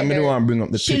beside Somebody her. want to bring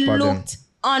up the She clip again. looked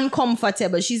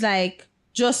uncomfortable. She's like,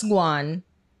 just go on.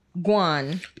 Go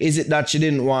on. Is it that she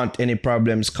didn't want any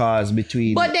problems caused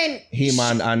between But then him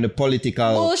and the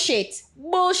political bullshit.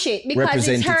 Because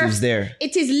representatives it's her, there?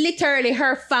 It is literally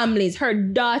her family's, her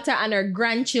daughter and her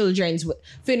grandchildren's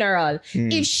funeral.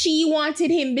 If she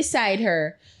wanted him beside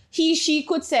her, she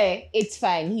could say, it's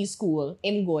fine, he's cool,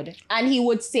 I'm good. And he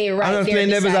would stay right I'm not there playing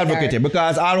devil's beside advocate her. here,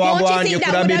 because all Don't I you want, think you that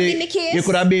could have would have been been the case? you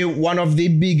could have been one of the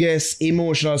biggest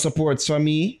emotional supports for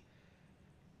me.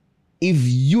 If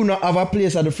you not have a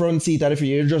place at the front seat, and if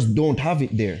you just don't have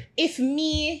it there. If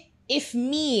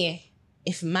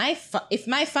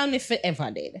my family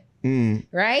ever did,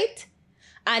 right?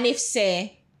 And if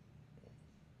say,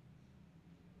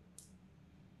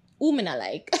 who me not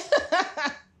like?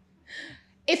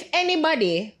 If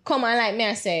anybody come and like me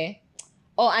and say,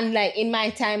 oh, and like in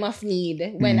my time of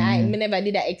need, when I never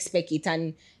did I expect it,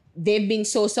 and they've been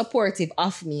so supportive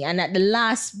of me, and at the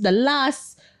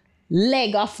last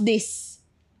leg of this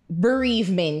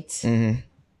bereavement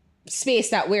space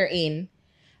that we're in,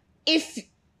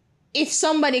 if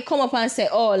somebody come up and say,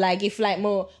 oh, like if like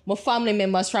my family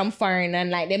members from foreign and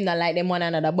like them not like them one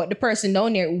another, but the person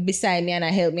down there who beside me and I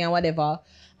help me and whatever,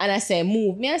 and I say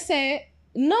move, me I say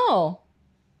no.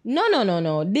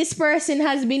 This person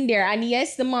has been there, and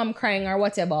yes, the mom crying or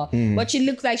whatever, but she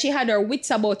looked like she had her wits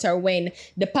about her when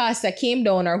the pastor came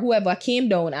down or whoever came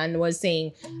down and was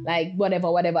saying like whatever.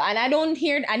 And I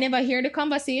never hear the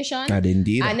conversation. I didn't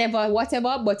either. I never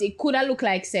whatever, but it could have looked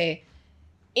like say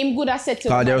him good have said to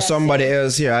Because her there's somebody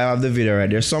else here. I have the video right.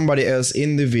 There's somebody else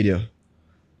in the video.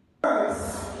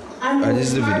 And this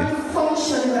is the video.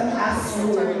 function in the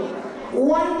classroom.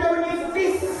 Wondering if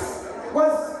this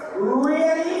was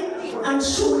really and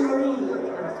truly real.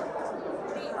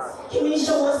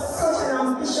 Kenisha was such an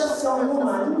ambitious young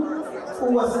woman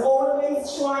who was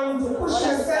always trying to push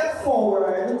herself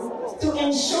forward to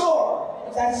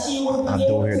ensure that she would I be don't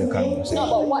able hear to the conversation. No,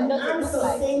 but what does it and look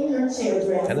like? sustain her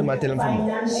children Tell them I tell them from-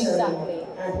 financially Exactly.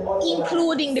 and otherwise.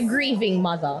 including the grieving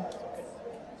mother.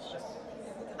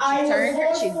 I Turned her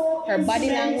was chin. also Her body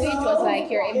language was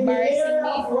like, you're in the area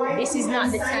embarrassing of me. writing This is not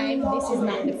and the time. signing This is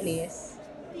not the documents. place.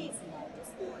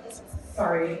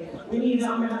 Sorry, we need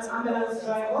an ambulance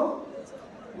driver.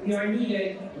 We are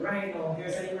needed right now.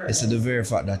 There's an emergency. It's the very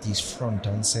fact that he's front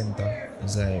and center.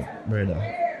 It's like,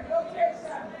 brother.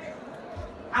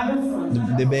 I'm in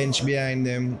front. The bench behind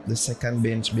them, the second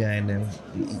bench behind them,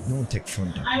 it don't take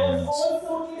front I was appearance.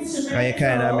 also instrumental And you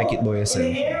kinda make it by yourself.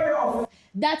 in the area of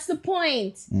That's the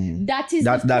point. That is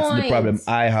That's the point. the problem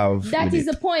I have That with is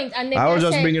it. the point. And then I was they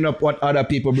just say- bringing up what other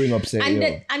people bring up, say,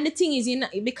 and the thing is,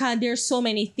 because there's so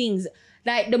many things.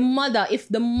 Like the mother, if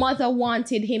the mother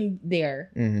wanted him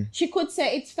there, she could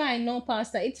say, it's fine, no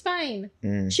pastor, it's fine.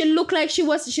 She looked like she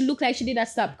did a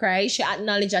stop cry. She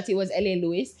acknowledged that it was L.A.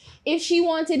 Lewis. If she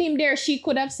wanted him there, she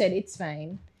could have said, it's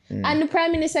fine. And the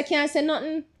prime minister can't say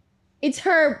nothing. It's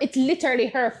literally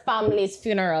her family's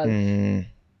funeral.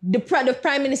 The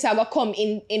prime minister will come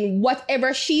in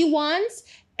whatever she wants.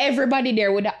 Everybody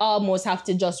there would almost have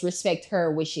to just respect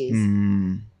her wishes.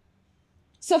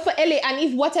 So for LA, and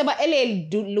if whatever L.A.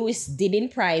 Lewis did in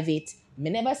private,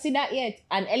 me never see that yet.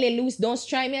 And L.A. Lewis don't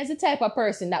strike me as the type of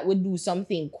person that would do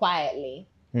something quietly.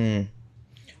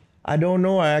 I don't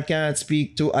know. I can't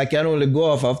speak to. I can only go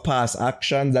off of past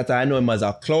actions that I know him as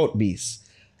a clout beast.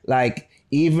 Like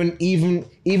even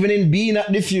in being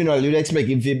at the funeral, you'd expect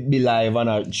him to be live and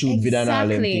a shoot video and all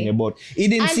them Exactly. thing. But it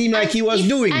didn't seem like he was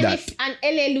doing that. If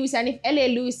L.A.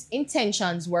 Lewis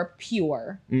intentions were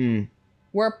pure, No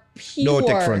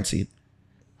take front seat.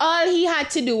 all he had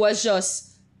to do was just,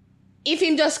 if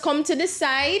him just come to the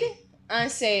side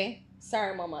and say,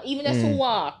 sorry, mama. Even just to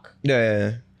walk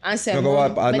Yeah. and say, You go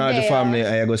Mom, up, not the family,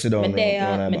 I go sit down.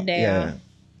 Yeah.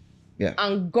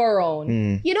 And go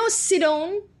around. You don't sit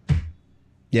down.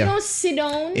 Yeah. You don't sit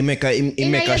down. He make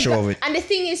a show of it. And the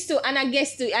thing is and I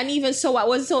guess and even so, what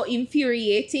was so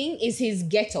infuriating is his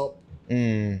get up.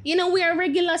 You know, wear a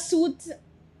regular suit,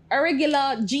 a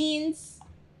regular jeans.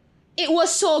 It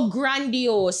was so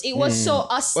grandiose. It was so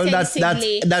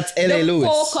ostensibly that's LA Lewis.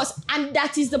 Focus, and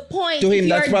that is the point. To him,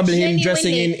 that's probably him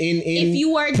dressing in if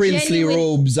you are princely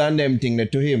robes and them thing.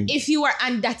 That to him. If you are,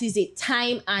 and that is it,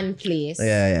 time and place.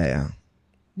 Yeah.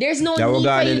 There's no need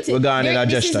for you to. We're going in a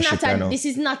gesture shit right now. This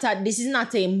is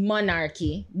not a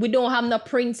monarchy. We don't have no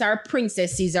prince or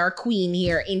princesses or queen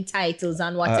here in titles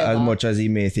and whatever. As much as he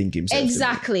may think himself.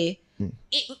 Exactly.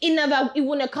 It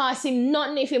wouldn't cost him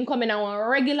nothing if him coming on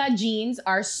regular jeans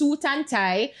or suit and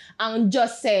tie and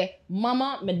just say,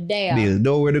 Mama, me there. Deal.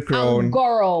 Don't wear the crown. And go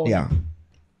around.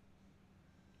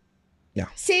 Yeah.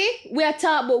 See, we are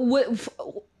talking about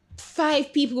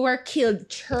 5 people were killed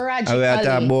tragically. And we are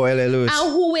talking about LA Lewis.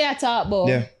 And who we are talking about?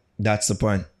 Yeah, that's the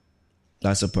point.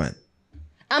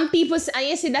 And people say, and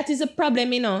you see, that is a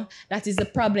problem, you know. That is the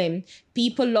problem.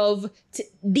 People love,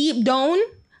 deep down,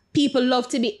 people love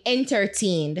to be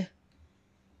entertained.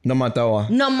 No matter what.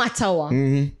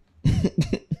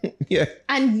 Yeah.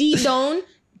 And deep down,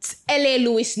 LA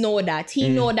Lewis know that. He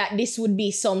know that this would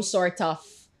be some sort of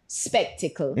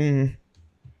spectacle.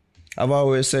 I've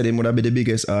always said he would have been the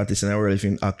biggest artist in the world if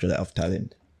he actually have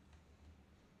talent.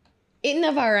 It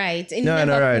never right. It No,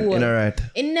 never it cool. ain't right.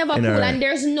 It never Ain't cool. right. And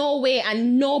there's no way,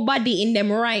 and nobody in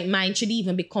them right mind should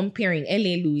even be comparing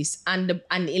LA Lewis and the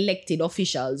elected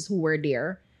officials who were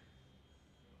there.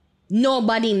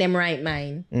 Nobody in them right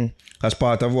mind. Because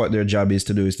part of what their job is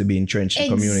to do is to be entrenched in the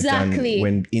community. Exactly. And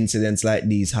when incidents like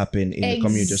these happen in the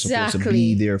community, you're supposed to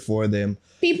be there for them.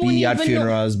 People be at wouldn't even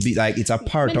funerals, be like, it's a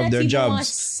part Me of not their even jobs. want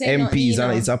say nothing, MPs, you know.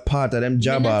 and it's a part of them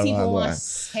job. not all even along. want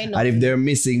say And nothing. if they're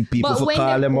missing people, But for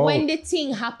call them out. when the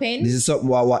thing happened, This is something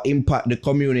what impact the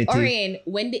community Orion,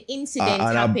 when the incident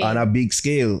happened, on a big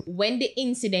scale. when the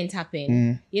incident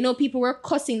happened, you know, people were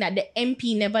cussing that the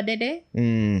MP never did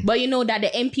it. But you know that the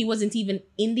MP wasn't even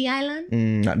in the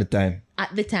island At the time.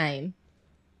 at the time.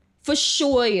 For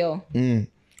sure, yo.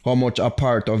 How much a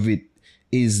part of it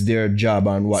is their job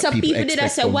and what Some people people expect did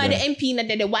that say, of why them. the MP not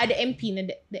did it? Why the MP not did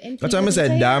it? The MP That's why I wasn't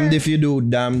said, there. damned if you do,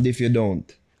 damned if you don't.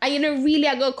 And you know, really,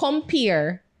 I go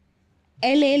compare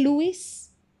LA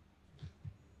Lewis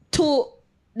to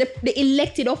the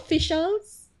elected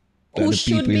officials That who the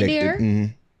should people be elected,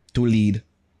 there. to lead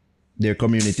their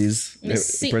communities, On their the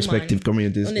sick, prospective man.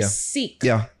 communities. On the sick.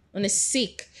 Yeah. On the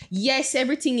sick. Yes,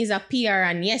 everything is a PR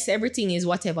and yes, everything is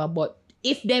whatever, but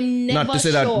if them never Not to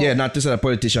say show, that, not to say that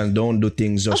politicians don't do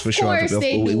things just for of show. course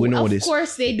they do. We know Of this.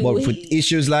 course they do. But for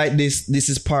issues like this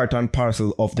is part and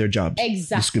parcel of their jobs.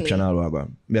 Exactly. Description all over.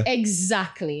 Yeah.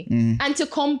 Exactly. And to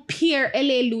compare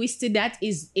LA Lewis to that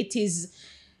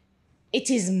it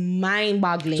is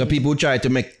mind-boggling. So people try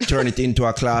to turn it into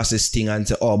a classist thing and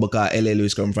say, oh, because LA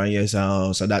Lewis come from here,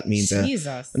 so that means...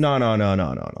 Jesus.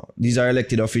 No. These are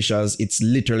elected officials. It's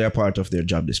literally a part of their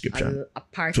job description. A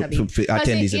part To- of it. to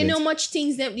attend these You know events. much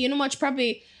things that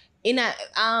probably in a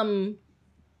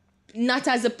not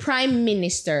as a prime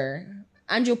minister.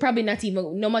 Andrew probably not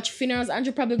even no much funerals.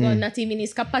 Andrew probably got not even in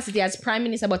his capacity as prime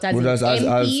minister, but as an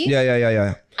MP.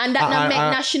 Yeah. And that not make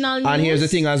national news. And here's the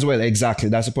thing as well, exactly.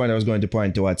 That's the point I was going to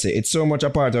point to. I'd say it's so much a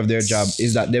part of their job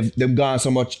is that they've gone so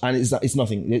much, and it's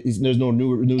nothing. There's no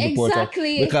news reporter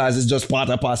Exactly. because it's just part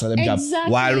and parcel of their job.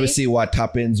 Exactly. While we see what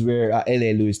happens where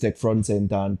LA Lewis take front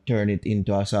center and turn it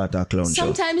into a sort of clown show.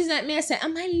 Sometimes that me I say,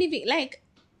 am I living in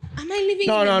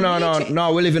No. a matrix?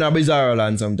 We live in a bizarre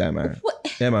land sometime, man. What?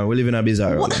 Yeah, man. We live in a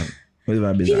bizarre land. We live in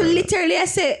a bizarre People land. literally I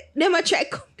say them a try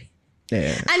compare.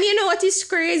 Yeah. And you know what is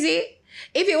crazy?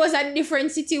 If it was a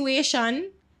different situation,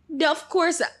 of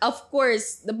course,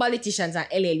 the politicians and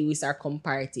LA Lewis are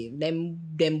comparative. Them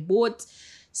both In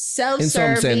some sense.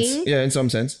 self-serving, Yeah, in some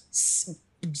sense.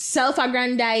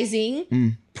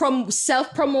 self-aggrandizing,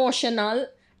 self-promotional,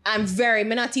 and me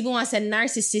not even want to say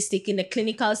narcissistic in the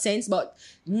clinical sense, but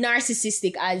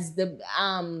narcissistic as the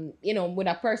with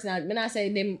a personality. Me not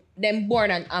say them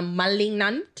born and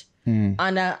malignant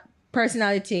and a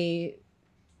personality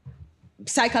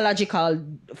psychological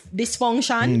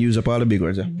dysfunction. Use up all the big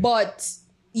words. Yeah. But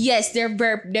yes, they're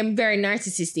very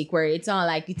narcissistic where it's all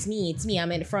like it's me,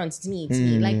 I'm in the front, it's me.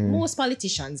 Like most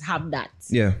politicians have that.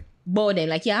 Yeah. But then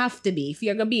like you have to be. If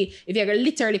you're gonna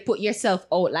literally put yourself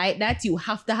out like that, you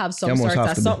have to have some You almost sort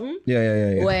have of to be. something.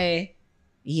 Yeah. Where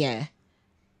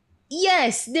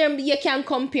yes, them you can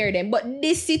compare them. But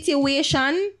this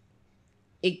situation,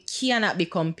 It cannot be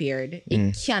compared.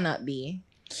 It cannot be.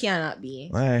 Cannot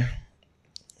be. All right.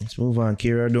 Let's move on.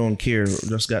 Kira don't care.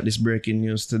 Just got this breaking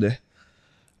news today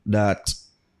that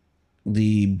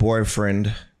the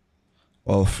boyfriend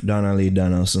of Donnelly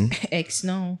Donaldson,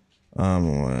 ex-boyfriend,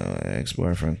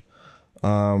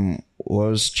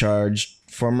 was charged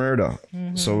for murder.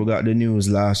 So we got the news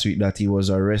last week that he was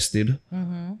arrested,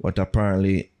 but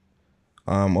apparently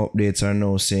updates are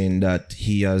now saying that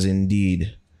he has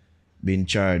indeed been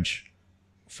charged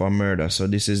for murder. So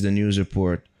this is the news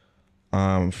report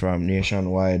from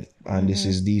Nationwide, and this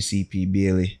is DCP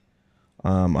Bailey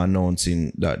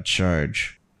announcing that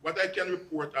charge. What I can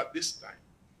report at this time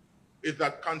is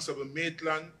that Constable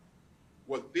Maitland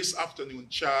was this afternoon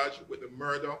charged with the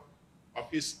murder of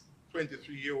his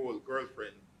 23-year-old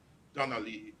girlfriend,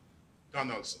 Donnelly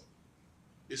Donaldson.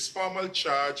 His formal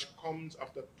charge comes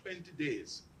after 20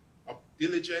 days of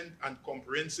diligent and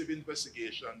comprehensive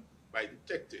investigation by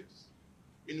detectives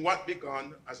in what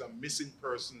began as a missing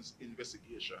persons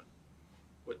investigation,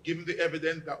 but given the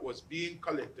evidence that was being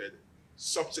collected,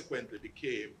 subsequently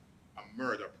became a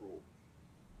murder probe.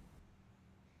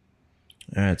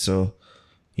 All right, so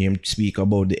him speak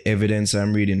about the evidence.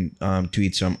 I'm reading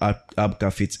tweets from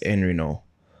Abka Fitzhenry now.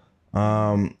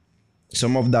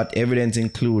 Some of that evidence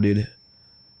included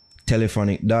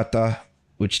telephonic data,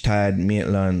 which tied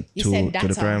Maitland to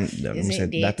the crime. Is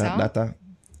it data? Data.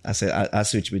 I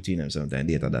switch between them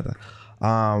sometimes. Data.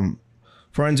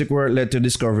 Forensic work led to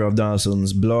discovery of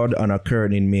Donaldson's blood and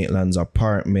occurred in Maitland's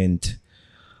apartment.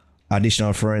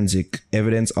 Additional forensic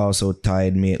evidence also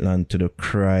tied Maitland to the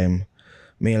crime.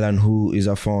 Maitland, who is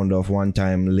a founder of One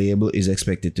Time label, is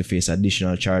expected to face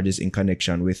additional charges in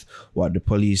connection with what the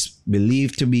police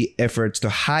believe to be efforts to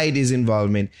hide his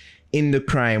involvement in the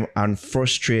crime and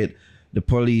frustrate the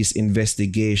police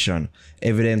investigation.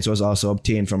 Evidence was also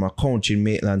obtained from a couch in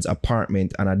Maitland's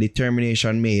apartment, and a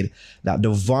determination made that the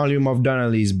volume of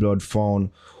Donnelly's blood found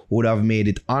would have made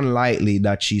it unlikely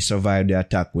that she survived the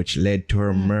attack, which led to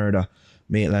her murder.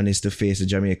 Maitland is to face the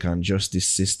Jamaican justice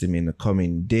system in the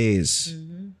coming days.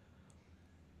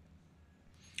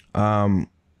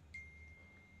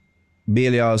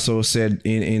 Bailey also said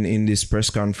in this press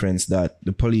conference that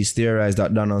the police theorized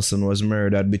that Donaldson was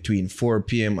murdered between 4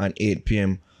 p.m. and 8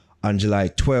 p.m. on July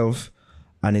 12th,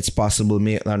 and it's possible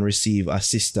Maitland received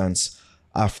assistance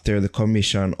after the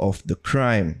commission of the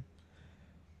crime.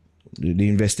 The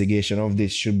investigation of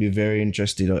this should be very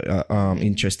interesting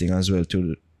as well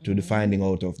to the finding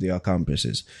out of the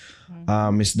accomplices.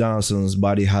 Miss Donaldson's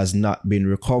body has not been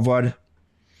recovered.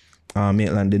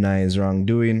 Maitland denies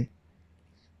wrongdoing.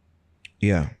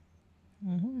 Yeah.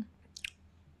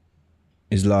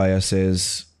 His lawyer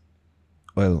says,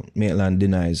 well, Maitland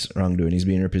denies wrongdoing. He's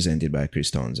being represented by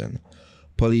Chris Townsend.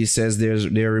 Police says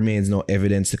there remains no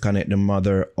evidence to connect the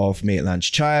mother of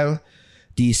Maitland's child,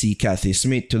 DC Kathy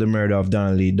Smith, to the murder of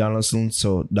Donnelly Donaldson.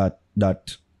 So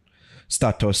that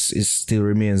status still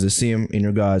remains the same in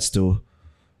regards to,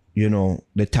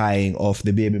 the tying of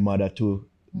the baby mother to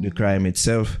the crime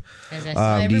itself.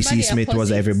 DC Smith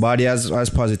was, everybody has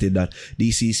posited that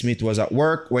DC Smith was at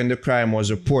work when the crime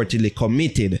was reportedly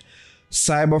committed.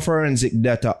 Cyber forensic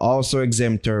data also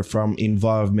exempt her from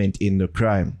involvement in the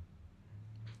crime.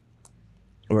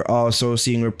 We're also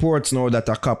seeing reports now that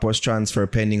a cop was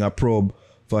transferred pending a probe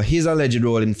for his alleged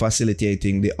role in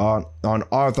facilitating the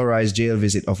unauthorized jail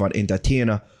visit of an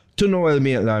entertainer to Noel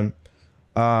Maitland,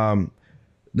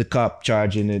 the cop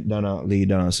charging the Donnelly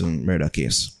Donaldson murder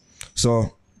case.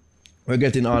 So we're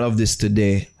getting all of this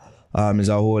today. Is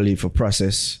a whole heap of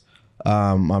process.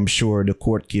 I'm sure the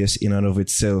court case in and of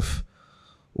itself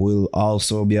will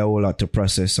also be a whole lot to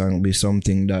process and be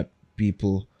something that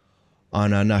people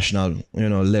on a national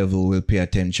level will pay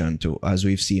attention to, as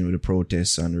we've seen with the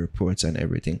protests and the reports and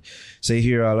everything. So you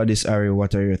hear all of this, Ari,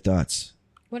 what are your thoughts?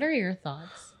 What are your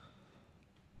thoughts?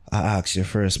 I asked you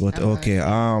first, but okay.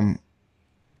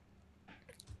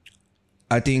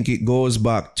 I think it goes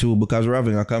back to, because we're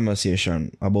having a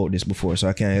conversation about this before, so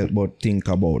I can't help but think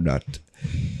about that.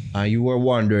 And you were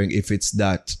wondering if it's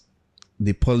that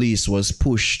the police was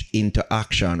pushed into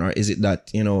action, or is it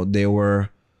that, they were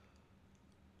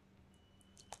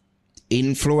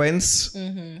influenced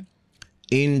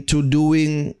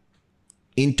into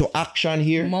action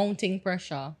here? Mounting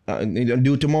pressure.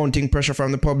 Due to mounting pressure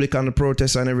from the public and the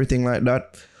protests and everything like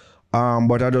that.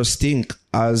 But I just think,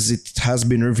 as it has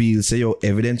been revealed,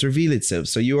 evidence reveal itself.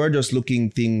 So you are just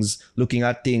looking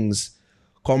at things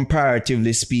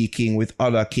comparatively speaking with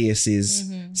other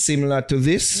cases similar to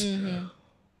this.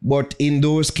 But in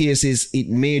those cases, it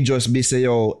may just be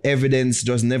evidence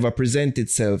just never present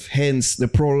itself. Hence the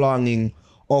prolonging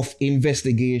of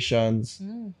investigations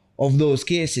of those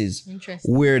cases.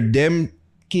 Interesting. Where them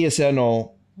case,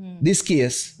 this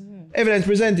case, evidence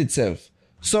present itself.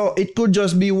 So it could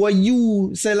just be what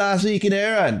you said last week in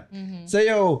Iran. Say,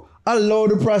 yo, allow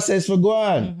the process for go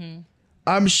on.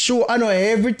 I'm sure I know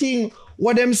everything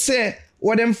what them say,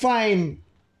 what them find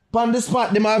on the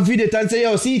spot, them have video it and say,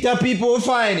 yo, see the people will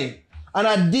find it. And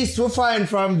at this will find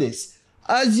from this.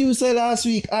 As you said last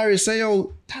week, Ari, say,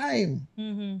 yo, time.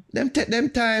 Them take them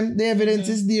time, the evidence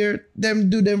is there, them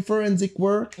do them forensic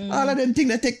work. All of them things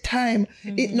that take time.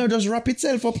 It not just wrap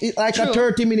itself up. It like a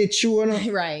 30-minute show,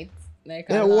 Right. Like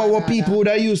what people would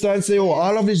have used to and say, oh,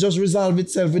 all of this just resolve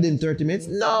itself within 30 minutes.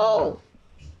 No.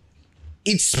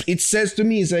 It says to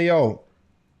me, say, yo,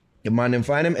 the man them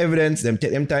find them evidence, them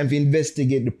take them time to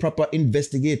investigate the proper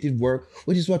investigative work,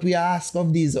 which is what we ask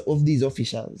of these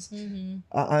officials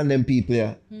and them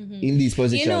people in these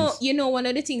positions. You know, one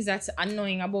of the things that's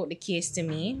annoying about the case to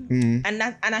me, and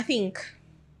I think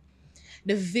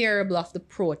the variable of the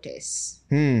protest.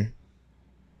 The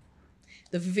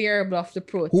variable of the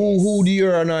protest. Who do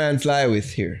your annoyance lie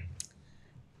with here?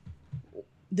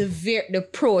 The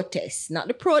protest, not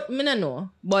the me no know,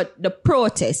 but the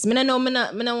protest. Me no know. Me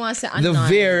no want to say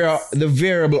annoyance. The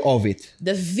variable of it.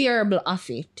 The variable of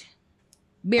it.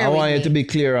 I want you to be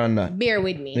clear on that. Bear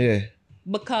with me. Yeah.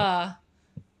 Because,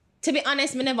 to be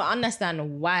honest, me never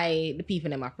understand why the people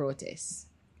them are protest.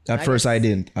 At first I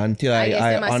didn't until I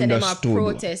understood. Them are understood.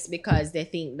 protest because they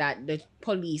think that the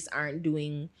police aren't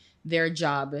doing their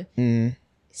job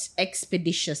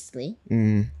expeditiously.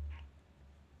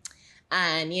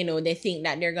 And, you know, they think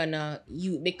that they're gonna,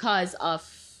 because of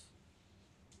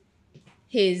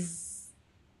his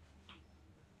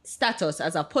status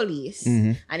as a police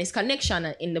and his connection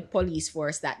in the police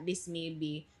force, that this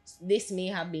may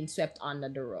have been swept under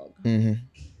the rug.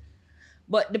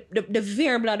 But the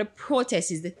variable of the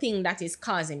protest is the thing that is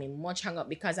causing me much hang up,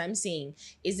 because I'm saying,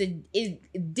 did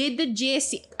the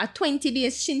JC a 20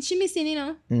 days since she missing, you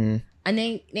know? And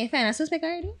they find a suspect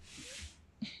already?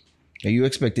 You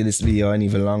expected this to be an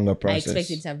even longer process. I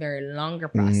expected it to be a very longer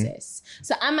process.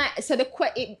 So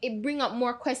it bring up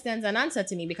more questions than answer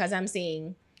to me, because I'm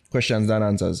saying questions than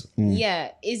answers.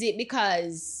 Yeah, is it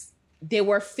because they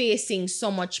were facing so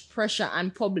much pressure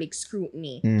and public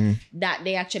scrutiny that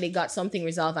they actually got something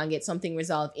resolved and get something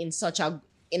resolved in such a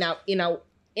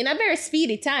very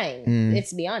speedy time?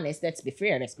 Let's be honest. Let's be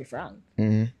fair. Let's be frank.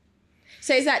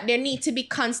 So is that there need to be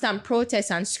constant protests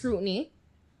and scrutiny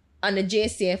on the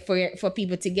JCF for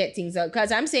people to get things out?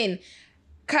 Because I'm saying,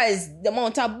 because the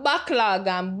amount of backlog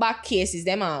and back cases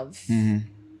them have.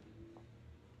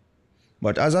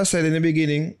 But as I said in the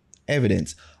beginning,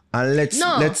 evidence. And let's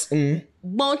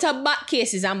amount of back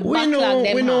cases and backlog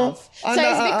them have.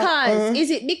 So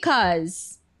is it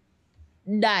because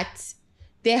that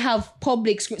they have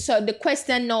public scrutiny? So the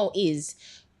question now is,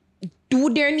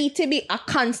 do there need to be a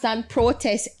constant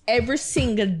protest every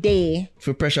single day?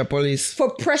 For pressure police.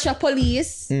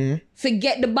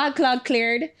 Forget the backlog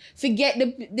cleared. Forget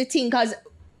the thing. Because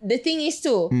the thing is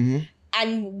too,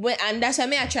 and that's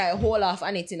why I try to hold off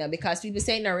on it, you know, because people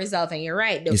say no resolve, and you're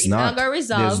right. It's not going to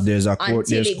resolve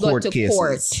until it goes to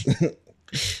court.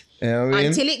 You know what I mean?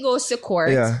 Until it goes to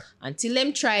court, until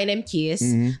them try them case,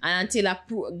 and until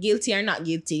guilty or not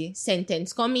guilty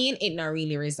sentence come in, it not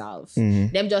really resolve.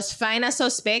 Them just find a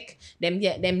suspect, them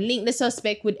link the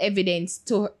suspect with evidence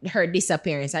to her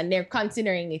disappearance, and they're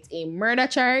considering it a murder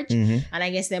charge. And I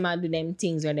guess them might do them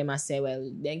things where they must say,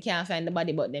 well, they can't find the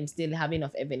body, but them still have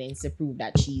enough evidence to prove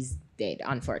that she's dead,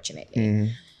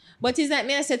 unfortunately. But is that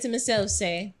me? I said to myself,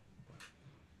 say,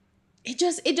 it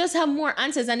just have more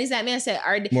answers, and is that me? I say,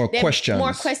 more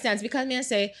questions, because me I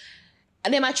say,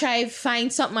 they might try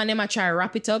find something and they might try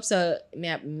wrap it up. So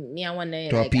me I wonder,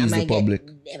 to appease the public.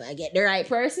 Am I get the right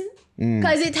person?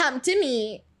 Because it happened to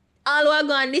me. All I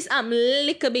go on this, I'm a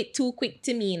little bit too quick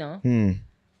to me, you know.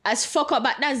 As fuck up,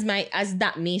 but as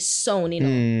that may sound, you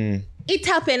know. It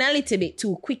happened a little bit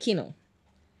too quick, you know.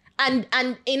 And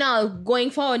you know, going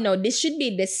forward now, this should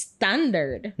be the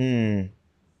standard.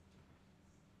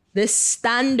 The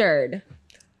standard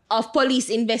of police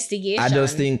investigation. I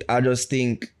just think.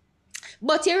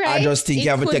 But you're right. I just think you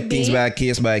have to take things by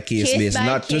case basis.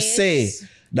 Not to say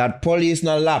that police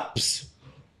not lapse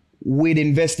with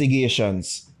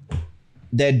investigations.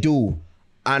 They do.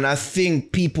 And I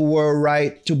think people were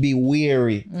right to be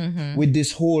wary with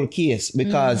this whole case,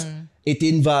 because it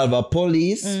involved a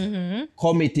police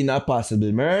committing a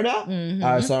possible murder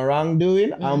or some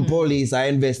wrongdoing, and police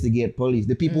investigate police.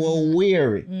 The people were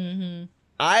wary.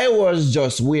 I was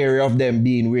just wary of them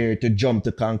being wary to jump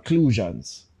to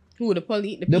conclusions. Who, the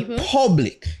police? The people? The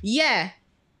public. Yeah.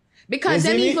 Because You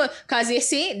them see me? even, because you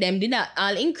see, them did not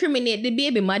all incriminate the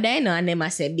baby mother, you know, and them I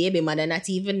say baby mother not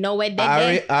even know where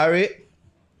they Ari,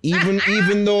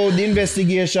 even though the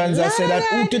investigations have said that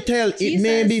who to tell,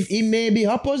 it may be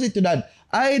opposite to that.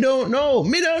 I don't know.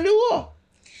 Me don't know.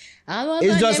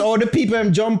 It's just all the people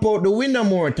them jump out the window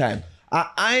more time.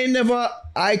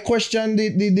 I questioned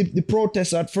the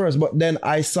protest at first, but then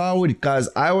I saw it because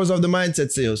I was of the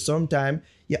mindset, say, sometimes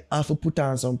you have to put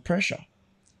on some pressure.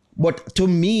 But to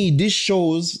me, this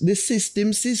shows the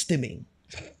systeming.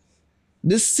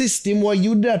 The system what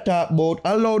you that talk about,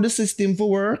 allow the system to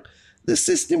work. The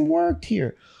system worked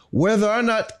here. Whether or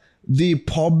not the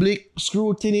public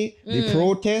scrutiny, the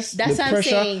protest, That's the what I'm pressure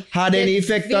saying. had any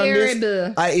effect on this,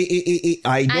 variable.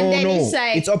 I don't know.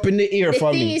 It's up in the air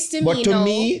for me. But to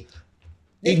me,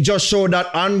 it just showed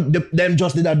that them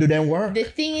just did not do them work. The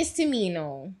thing is to me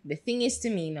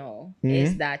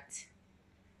is that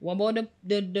what about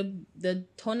the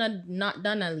ton of not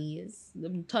Donnellys,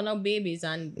 the ton of babies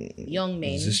and young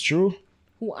men Is this true?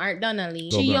 who aren't Donnelly?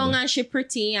 Go, She brother. young and she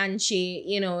pretty and she,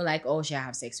 you know, like, oh, she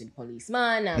have sex with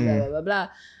policeman and blah, blah, blah, blah.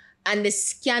 And the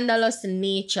scandalous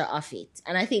nature of it.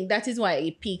 And I think that is why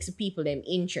it piques people them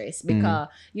interest. Because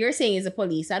you're saying it's a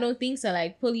police. I don't think so.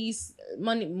 Like police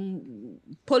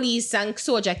and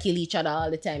soldier kill each other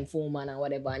all the time, foreman and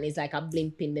whatever. And it's like a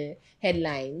blimp in the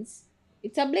headlines.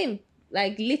 It's a blimp.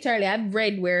 Like literally, I've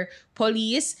read where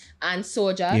police and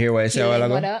soldier You hear what I said a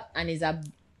while ago? and it's a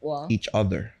well, Each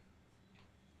other.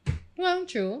 well,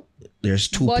 true. There's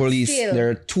two But police. still. There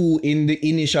are two in the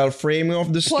initial framing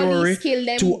of the story. Police kill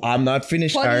them. Two, I'm not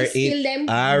finished. Police kill them.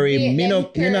 Ari, Wait, me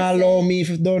them not allow person. me if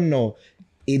you don't know.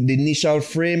 In the initial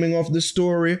framing of the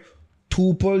story,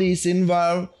 two police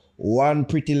involved, one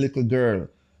pretty little girl.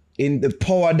 In the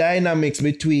power dynamics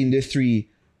between the three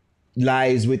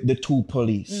lies with the two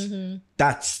police.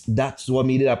 That's what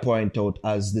me did I point out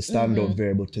as the standout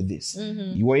variable to this.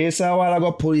 What you said a while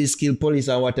ago, police kill police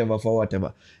and whatever for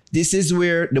whatever. This is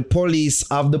where the police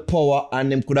have the power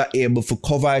and them could have able to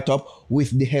cover it up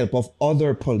with the help of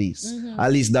other police.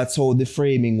 At least that's how the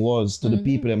framing was to the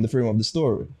people and the frame of the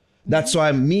story. That's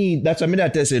why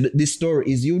that I said this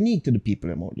story is unique to the people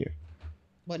them out there.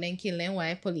 But then kill them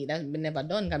wife, police. That's been never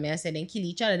done. Because I said then kill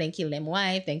each other, then kill them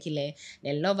wife, then kill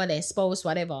their lover, their spouse,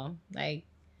 whatever. Like,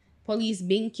 police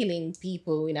been killing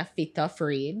people in a fit of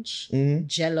rage,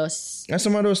 jealous, And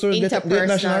some of those stories get national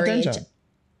interpersonal rage. attention.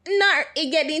 No,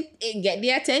 it get the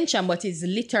attention, but it's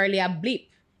literally a blip.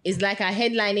 It's like a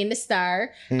headline in the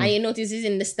Star, and you notice it's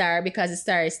in the Star because the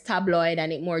Star is tabloid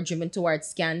and it more driven towards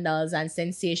scandals and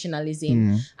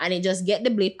sensationalism, and it just get the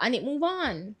blip and it move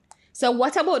on. So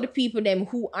what about the people them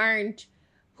who aren't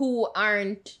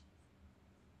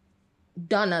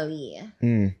Donnelly?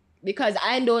 Because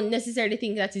I don't necessarily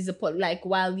think that is like,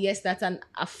 while yes, that's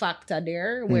a factor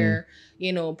there where,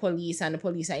 you know, police and the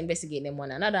police are investigating them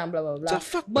one another and blah, blah, blah.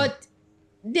 But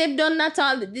they've done that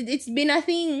all. It's been a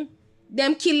thing.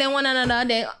 Them killing one another,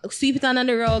 they sweep it under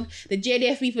the rug. The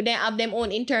JDF people, they have them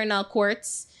own internal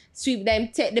courts. Sweep them,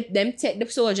 take the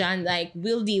soldier and like,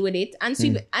 we'll deal with it. And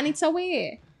sweep it, and it's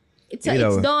away. It's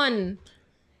done.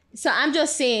 So I'm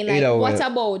just saying, like, what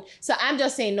about? So I'm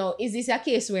just saying, no, is this a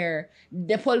case where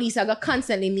the police are gonna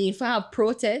constantly need to have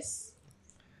protests?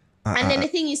 And then the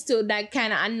thing is to like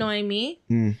kind of annoy me.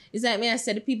 Is that me? I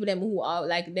said the people them who are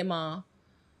like them are.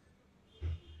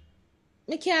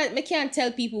 Me can't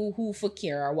tell people who for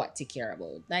care or what to care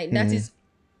about. Like that is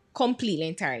completely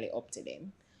entirely up to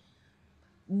them.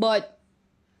 But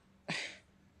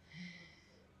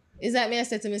is that me? I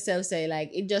said to myself, say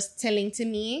like it just telling to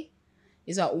me.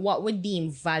 Is what we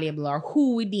deem valuable or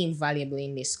who we deem valuable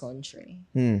in this country.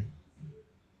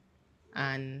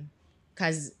 And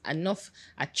because enough,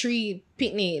 a 3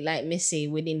 picnic, like me say,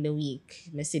 within the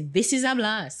week, me say, this is a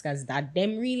blast. Because that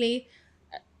them really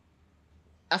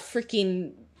a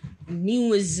freaking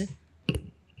news,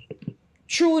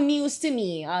 true news to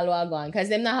me, all over gone. Because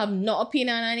them not have no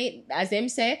opinion on it. As them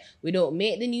say, we don't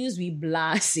make the news, we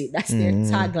blast it. That's their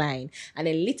tagline. And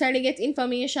they literally get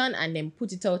information and then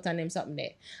put it out on them something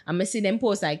there. And I see them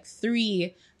post like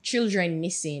 3 children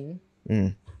missing.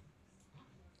 3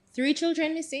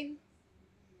 children missing.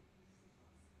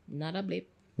 Not a blip.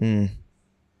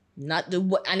 Not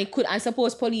the and it could, I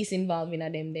suppose police involved in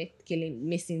them they killing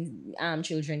missing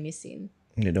children missing.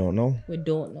 They don't know. We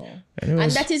don't know. Anyways.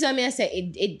 And that is why I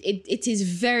say it is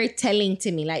very telling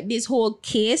to me. Like this whole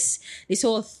case, this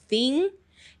whole thing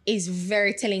is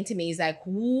very telling to me. It's like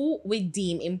who we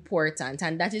deem important.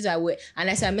 And that is why and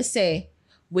that's why I must say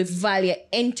we value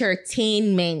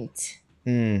entertainment.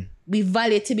 We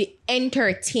value to be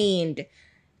entertained.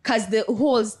 Cause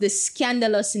the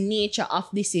scandalous nature of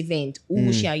this event.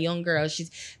 She a young girl.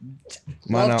 She's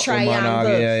love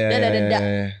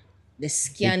triangle. The It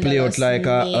scandalous play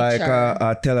out like nature.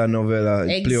 a telenovela.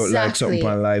 It play out like something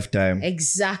Exactly. on Lifetime.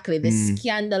 Exactly, the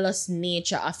scandalous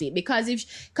nature of it. Because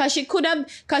she could have,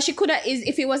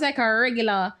 if it was like a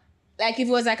regular, like if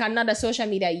it was like another social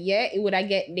media, it would have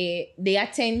get the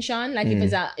attention. Like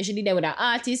if it's she did that with an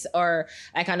artist or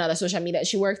like another social media.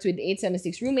 She worked with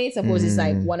 876 roommates. Suppose it's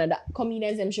like one of the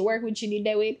comedians them she worked with. She did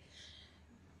that with,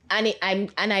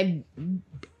 and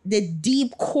the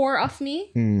deep core of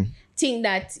me think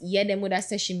that them would have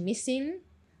said she missing,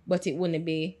 but it wouldn't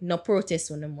be no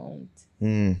protest on the mount.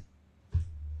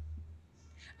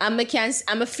 I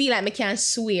feel like I can't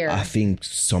swear. I think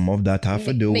some of that have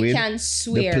to do with can't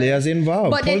swear. the players involved.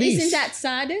 But then police. isn't that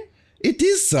sad? It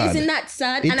is sad. Isn't that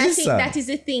sad? It And I is think sad. that is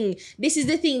the thing. This is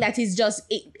the thing that is just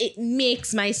it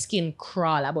makes my skin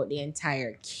crawl about the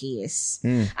entire case.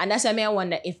 And that's why I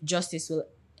wonder if justice will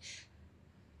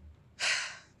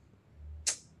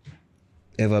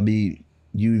ever be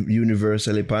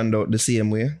universally panned out the same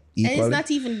way. Equally. And it's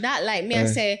not even that. Like me, I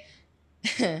say,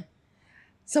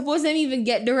 suppose them even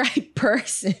get the right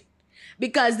person,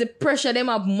 because the pressure them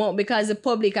up more, because the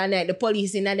public and the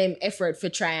police in them effort for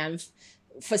try and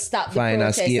for stop the Find a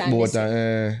protest. skateboard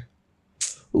and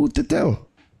who to tell?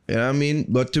 You know what I mean?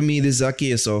 But to me, this is a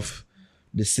case of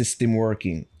the system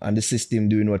working and the system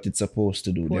doing what it's supposed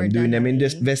to do. Poor Them doing them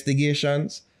Donnelly.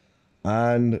 investigations,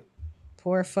 and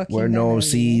Poor fucking we're now Donnelly.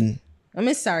 seeing.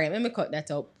 I'm sorry, let me cut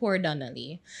that out. Poor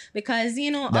Donnelly. Because,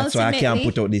 That's why I can't ultimately,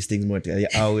 put out these things more. You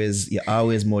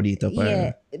always muddy it up.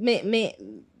 yeah,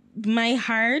 my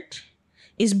heart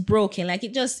is broken. Like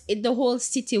the whole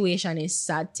situation is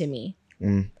sad to me.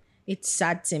 It's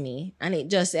sad to me. And it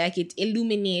just like it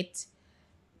illuminates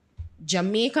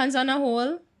Jamaicans on a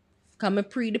whole. Come and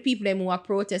pray the people them who are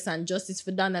protest and justice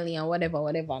for Donnelly and whatever.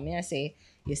 May I say,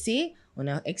 you see, when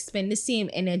I expend the same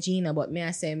energy in, but may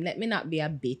I say, let me not be a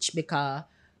bitch, because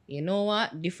you know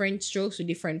what? Different strokes with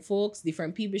different folks,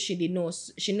 different people. She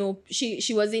was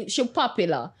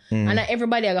popular, and not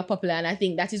everybody got popular. And I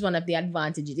think that is one of the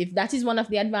advantages. If that is one of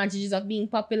the advantages of being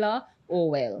popular, oh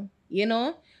well,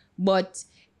 But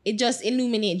it just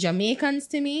illuminate Jamaicans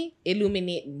to me.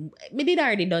 Me did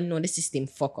already don't know the system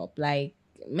fuck up. Like,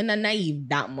 I'm not naive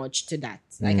that much to that.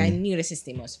 Like, I knew the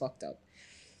system was fucked up.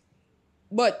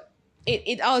 But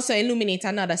it also illuminates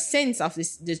another sense of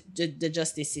the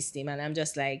justice system. And I'm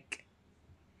just like...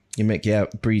 You make your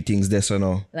pre-things this or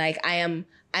no. Like,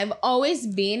 I've always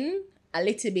been a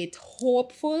little bit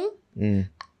hopeful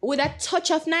with a touch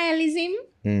of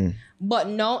nihilism. But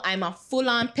now I'm a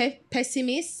full-on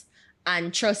pessimist.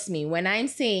 And trust me, when I'm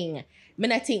saying...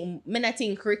 I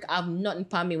think Rick have nothing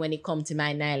for me when it comes to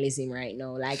my nihilism right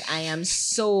now. Like, I am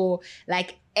so...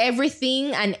 Like,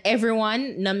 everything and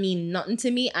everyone not mean nothing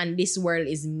to me, and this world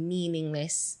is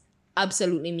meaningless.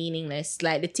 Absolutely meaningless.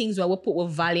 Like, the things where we put with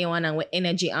value on and with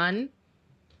energy on.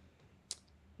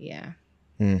 Yeah.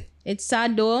 It's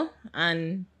sad though.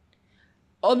 And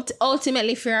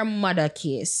ultimately for our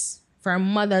mother's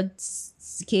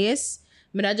case,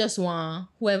 I just want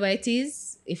whoever it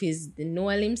is, if it's the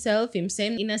Noel himself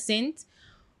innocent,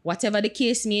 whatever the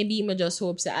case may be, I just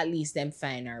hope that at least them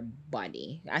find her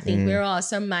body. I think we're all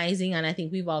surmising, and I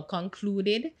think we've all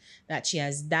concluded that she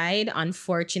has died.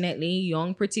 Unfortunately,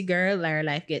 young pretty girl, her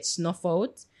life gets snuffed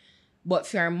out. But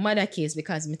for her mother case,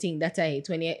 because I think that's it,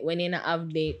 when you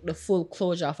have the full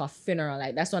closure of a funeral,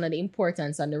 like that's one of the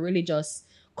importance and the religious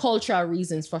cultural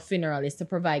reasons for funeral is to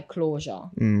provide closure,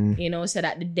 so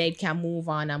that the dead can move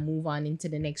on into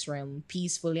the next realm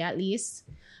peacefully at least.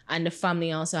 And the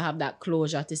family also have that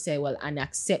closure to say, well, and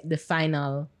accept the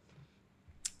finality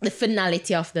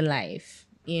of the life,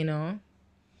 And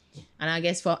I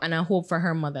guess I hope for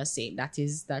her mother's sake, that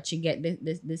she get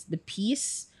the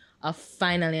peace of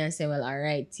finally and say, well, all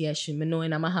right, yeah, me know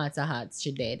in my heart of hearts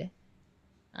she dead.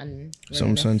 And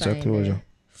some sense of closure.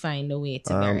 Find a way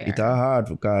to bury her. It's hard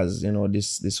because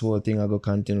this whole thing I go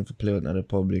continue to play out in the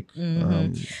public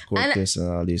court case and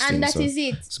all these things. And that is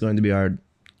it. It's going to be hard.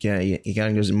 You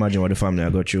can't just imagine what the family I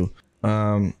go through.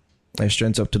 I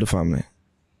strength up to the family.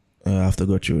 I have to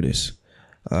go through this.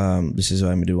 This is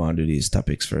why I do want to do these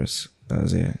topics first.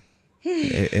 That's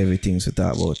everything's to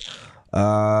talk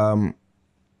about.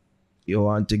 You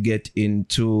want to get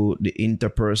into the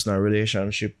interpersonal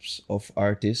relationships of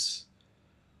artists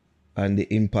and the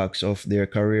impacts of their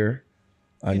career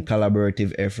and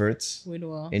collaborative efforts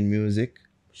in music.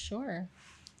 Sure.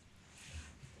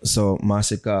 So,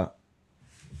 Massacre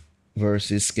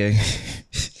versus Skeng.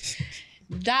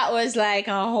 That was like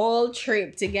a whole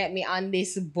trip to get me on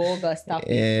this bogus topic.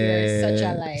 You're such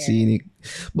a liar. Scenic.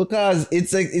 Because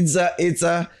it's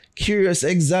a curious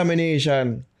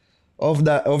examination of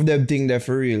them thing there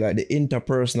for real, like the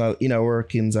interpersonal inner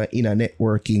workings and inner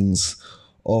networkings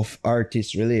of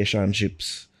artist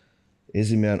relationships. You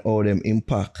see me, and how them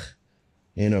impact,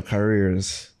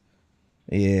 careers.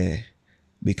 Yeah.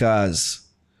 Because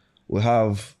we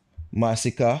have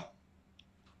Massacre,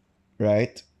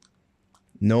 right?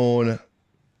 Known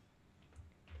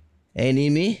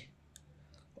enemy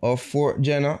of Fort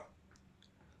Jenner,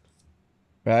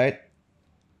 right?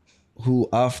 Who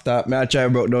after me I try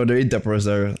broke down the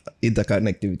interpersonal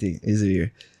interconnectivity is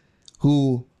here.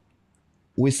 Who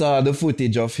we saw the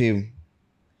footage of him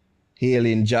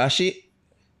hailing Jashi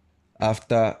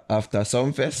after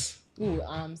Sumfest. Ooh,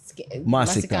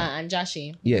 Massacre and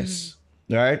Jashi. Yes.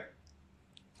 Right?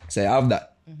 So I have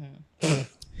that.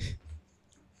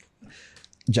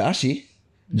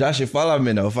 Jashi, follow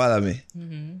me now, follow me.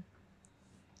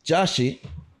 Jashi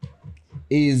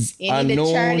is You a need the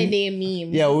known... Charlie Day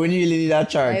meme. Yeah, we really need that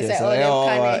chart. It's like,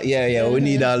 So, we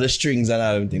need all the strings and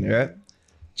everything, right?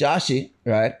 Jashi,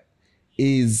 right,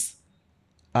 is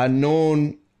a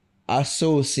known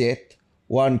associate,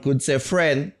 one could say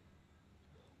friend,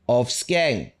 of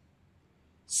Skeng.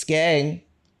 Skeng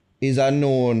is a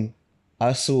known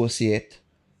associate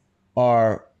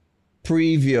or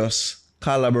previous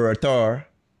collaborator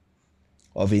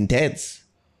of Intense,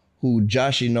 who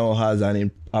Jashi now has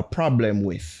a problem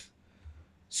with.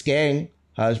 Skeng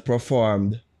has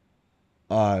performed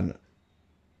on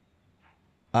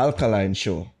Alkaline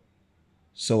Show.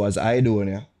 So as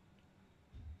Idonia.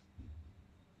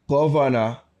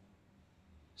 Governor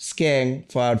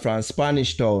Skeng forward from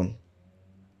Spanish Town.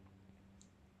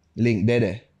 Link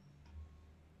Dede.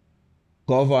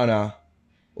 Governor,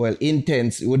 well,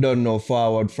 Intense, we don't know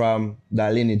forward from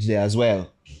that lineage there as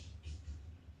well.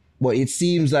 But it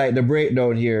seems like the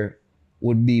breakdown here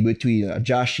would be between a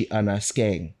Jashi and a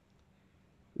Skeng.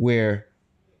 Where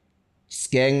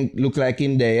Skeng look like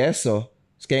in there, yes? So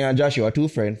Skeng and Jashi are two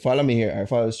friends. Follow me here, I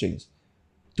follow the strings.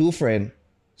 Two friends,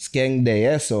 Skeng there,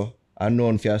 yes? So are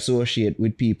known for associate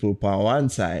with people on one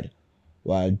side,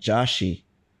 while Jashi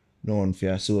known for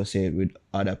associate with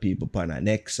other people on the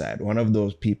next side. One of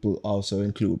those people also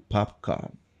include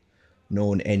Popcorn,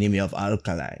 known enemy of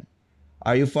Alkaline.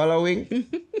 Are you following?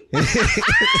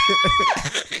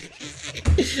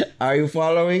 Are you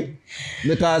following?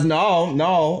 Because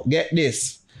now, get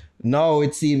this. Now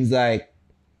it seems like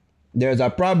there's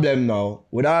a problem now.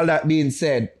 With all that being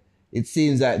said, it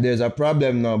seems like there's a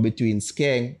problem now between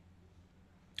Skeng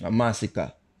and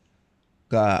Massacre.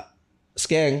 Because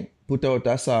Skeng put out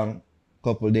a song a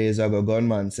couple days ago,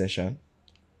 Gunman Session.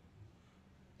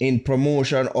 In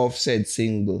promotion of said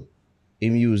single,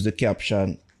 him used the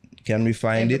caption, can we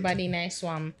find Everybody nice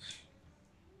swamp.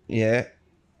 Yeah.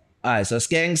 Alright, so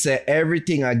Skeng said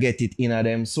everything I get it in a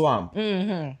them swamp.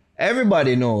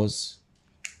 Everybody knows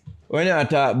when you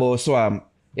talk about swamp,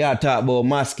 you talk about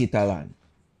Masquitaland.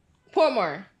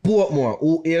 Portmore. Portmore.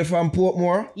 Who hail from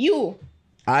Portmore? You.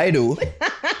 I do.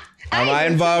 Am I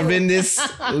involved in this?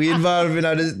 We involved in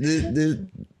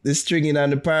the stringing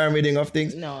and the pyramiding of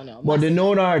things? No. But the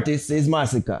known artist is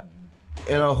Massacre.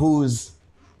 Whose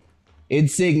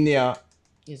insignia,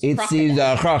 it seems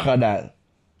a crocodile.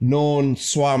 Known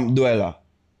swamp dweller.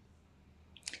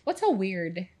 What's a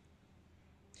weird?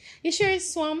 You sure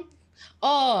it's swamp?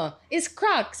 Oh, it's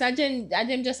crocs. I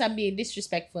didn't just be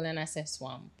disrespectful and I said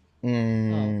swamp. Oh,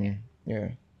 okay. Yeah.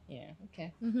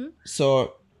 Okay.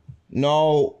 So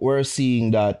now we're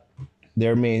seeing that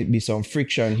there may be some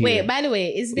friction here. Wait, by the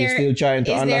way, is there... You're still trying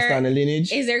to understand the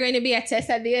lineage? Is there going to be a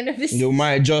test at the end of this? You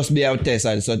might just be a test,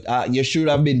 so you should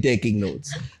have been taking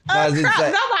notes. Oh, it's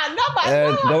crap.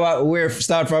 Like, where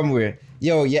start from where?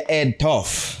 Yo, your head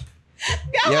tough.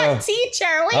 I'm a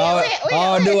teacher. Wait.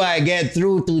 How do I get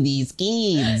through to these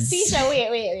kids? Teacher,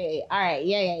 wait. All right,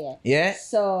 yeah. Yeah?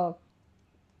 So,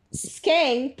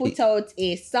 Skeng put out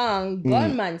a song,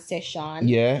 Gunman Session.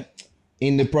 Yeah.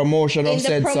 In the promotion of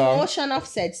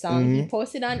said song. He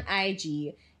posted on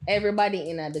IG,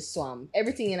 everybody in the swamp.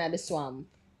 Everything in the swamp.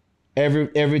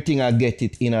 Everything I get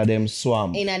it in a them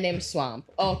swamp. In a them swamp.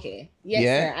 Okay. Yes,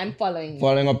 sir. I'm following.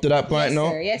 Following up to that point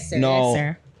now? Yes, sir. Now, Yes,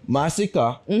 sir.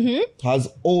 Massacre has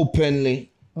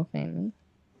openly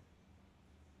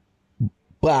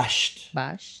bashed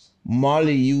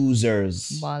Molly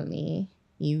users.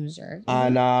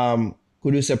 And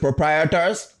could you say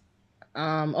proprietors?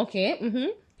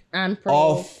 Okay. And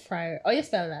prior. Oh, you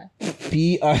spell that.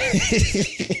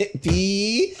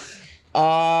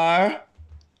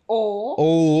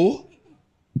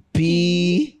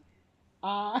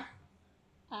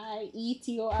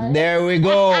 R-I-E-T-O-R. There we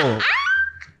go.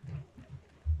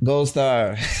 Go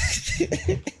Star.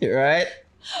 Right?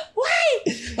 Why?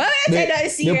 Why would I say that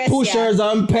is The serious? pushers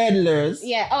and peddlers.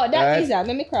 Yeah. Oh, that Right? is that.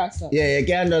 Let me cross up. Yeah, you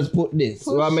can just put this.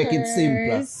 We'll make it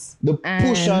simpler. Pushers The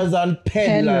pushers and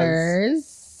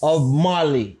peddlers of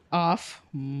Mali. Of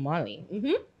Molly.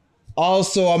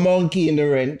 Also a monkey in the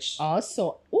wrench.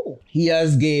 Also, oh. He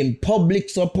has gained public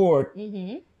support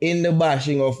Mm-hmm. in the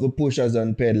bashing of the pushers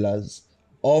and peddlers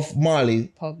of Mali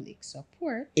Public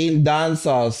support. in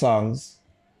dancehall songs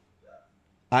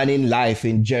and in life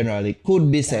in general. It could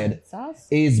be said Sauce.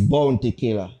 is bounty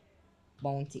killer.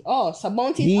 Bounty. Oh, so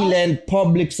Bounty. He lent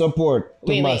public support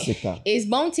to Massacre. Is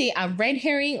Bounty a red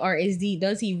herring or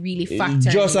does he really factor?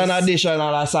 Just in an this?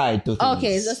 additional aside to things.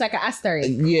 Okay, it's just like an asterisk.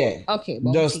 Yeah. Okay,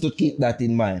 Bounty Just to keep that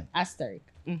in mind. asterisk.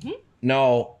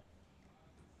 Now,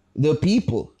 the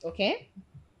people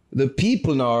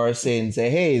now are saying,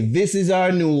 hey, this is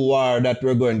our new war that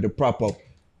we're going to prop up.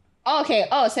 Okay.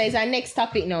 Oh, so it's our next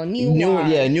topic now. New war.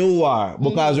 Yeah, new war.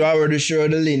 Because we already showed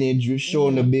the lineage, we've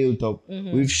shown the build-up.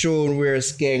 We've shown where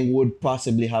Skeng would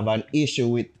possibly have an issue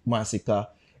with Massacre,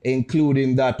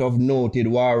 including that of noted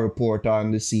war reporter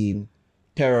on the scene,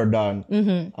 Terror Don,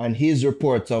 and his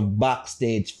reports of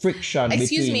backstage friction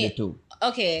Excuse between me. the two.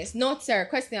 Okay, note, sir.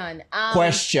 Question.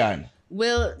 Question.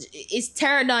 Is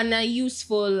Pterodon a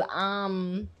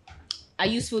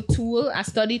useful tool, a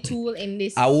study tool in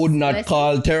this? I would not lesson?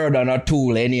 call Pterodon a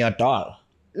tool any at all.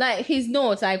 Like his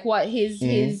notes, like what his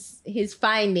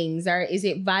findings are. Is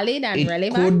it valid and It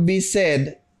relevant? could be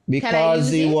said because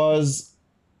use he it? was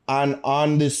an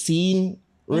on-the-scene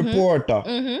reporter,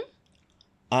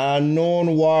 a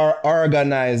known war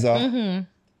organizer,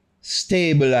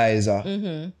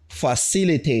 stabilizer,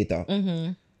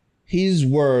 facilitator. His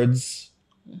words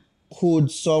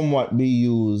could somewhat be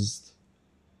used.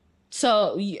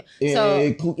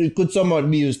 It could somewhat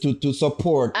be used to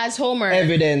support as homework,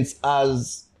 evidence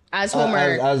as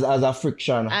homework, as a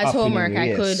friction. as happening. homework.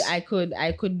 Yes. I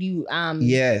could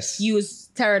Yes. use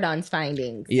Pterodon's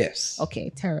findings. Yes. Okay,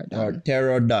 Or Pterodon.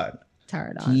 Pterodon.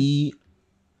 Pterodon.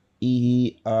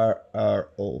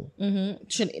 T-E-R-R-O.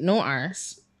 Should no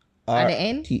R's at the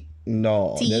end?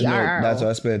 No. there's no- T-E-R-R-O. That's what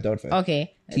I spelled it out for.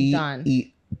 Okay, Don.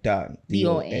 Don.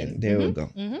 D-O-N. There we go.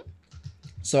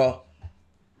 So,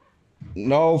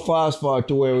 now fast forward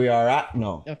to where we are at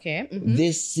now. Okay.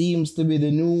 This seems to be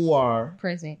the new war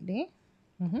Present day.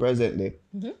 presently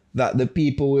that the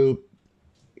people will,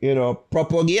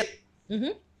 propagate.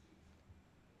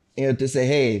 To say,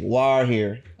 hey, war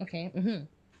here. Okay.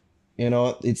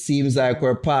 It seems like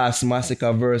we're past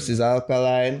Massacre versus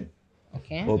Alkaline.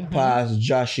 Okay. Or past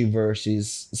Joshi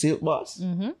versus Silk Boss.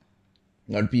 Now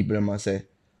the people must say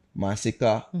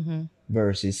Massacre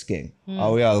versus King.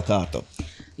 Are we all caught up?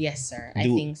 Yes, sir. I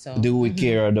think so. Do we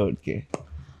care or don't care?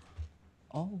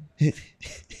 Oh. Is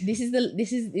this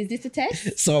the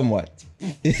test? Somewhat.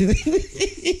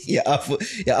 you have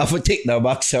to take the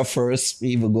boxer first,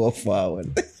 even go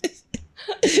forward.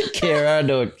 Care or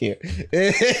don't care?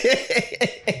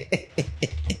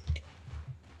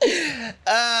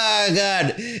 Ah,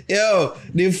 God. Yo,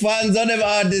 the fans of them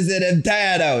artists say them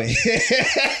tired of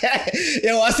it.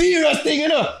 Yo, a serious thing,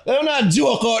 They're not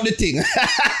joke out the thing.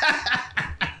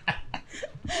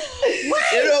 What?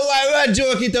 You know why we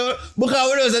joke it out?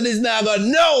 Because we know that this not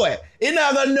going nowhere. It's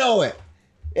not going nowhere.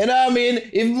 You know what I mean?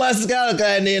 If Massacre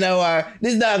Alkaline in a war,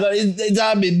 this not going, it's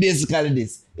all be basically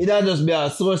this. It don't just be on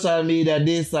social media,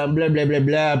 this and blah, blah, blah,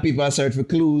 blah. People search for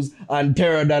clues and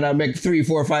terror that I make 3,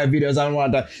 4, 5 videos and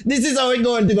want that. This is how it's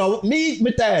going to go. Me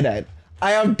tired of it.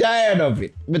 I am tired of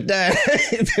it. But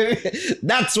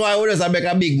that's why we just make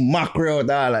a big macro out of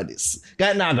all of this.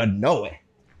 Because not going nowhere.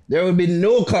 There will be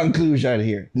no conclusion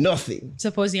here. Nothing.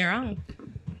 Suppose you're wrong.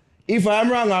 If I'm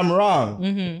wrong, I'm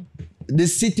wrong. The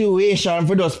situation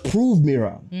for just prove me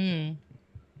wrong.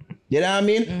 You know what I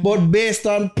mean? But based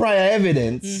on prior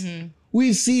evidence,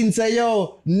 we've seen say,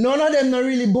 none of them are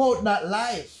really about that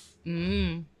life.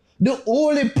 The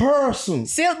only person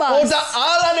Silk out Boss. of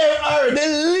all of them are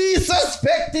the least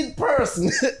suspected person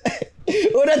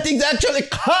who the things actually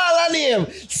call on him.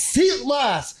 Silk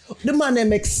Boss. The man that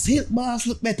makes Silk Boss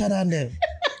look better than them.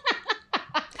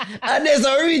 And there's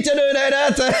a reach to do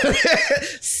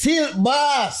that. Silk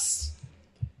Boss.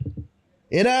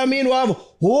 You know what I mean? We have a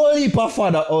whole heap of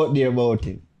father out there about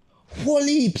him. Whole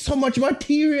heap, so much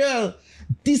material.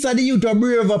 These are the youth who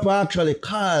brave up and actually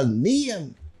call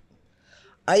name.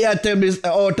 I tell this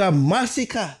out of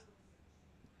Massacre.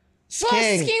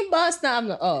 Skeng. Skin Boss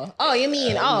now. Oh, you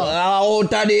mean Out of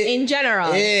the... in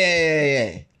general.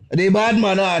 Yeah. The bad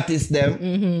man artist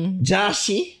them.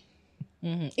 Joshi.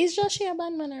 Is Joshi a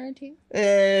bad minority?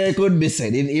 It could be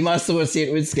said. He must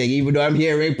associate with Skeg, even though I'm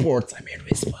hearing reports. I'm hearing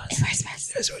whispers.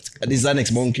 This is the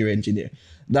next monkey wrench in there.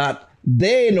 That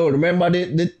they know, remember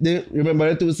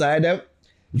the two sides of them?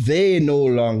 They no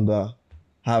longer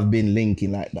have been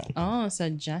linking like that. Oh, so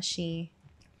Joshi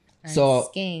and So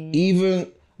Skeng.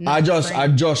 even I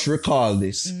just recall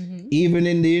this. Even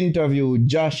in the interview with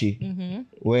Joshi,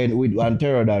 when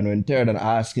Terodan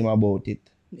asked him about it,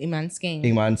 Iman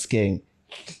Skeng.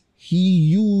 he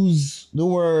used the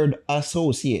word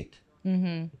associate.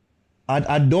 I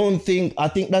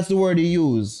think that's the word he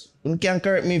used. You can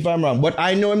correct me if I'm wrong, but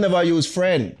I know him never use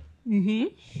friend. Him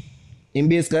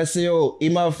basically say, oh,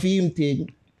 him have him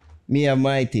thing, me have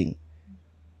my thing.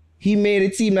 He made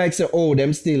it seem like, say, oh,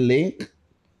 them still link.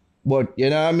 But, you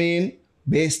know what I mean?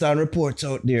 Based on reports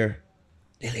out there,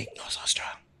 the link not so strong.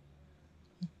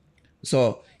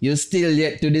 So, you still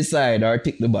yet to decide or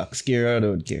tick the box, care or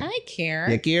don't care? I care.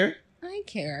 You care? I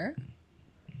care.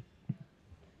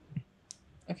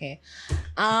 Okay.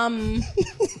 Why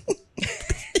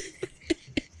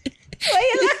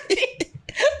you laughing?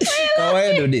 Why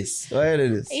you do this? You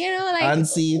know, like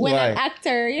Unseen, when why? an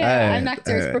actor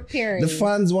is preparing. The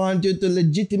fans want you to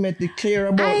legitimately care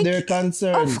about their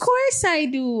concerns. Of course I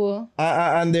do.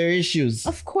 And their issues.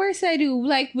 Of course I do.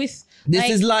 Like with This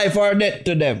is life or death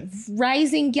to them.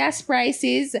 rising gas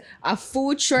prices, a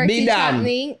food shortage Be damned.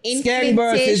 happening, Skeng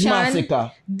versus inflation.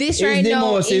 Massacre. This is right the now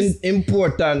most is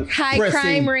important high pressing.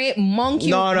 crime rate,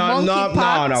 monkey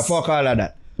pox. Fuck all of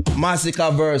that.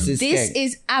 Massacre versus This Skeng.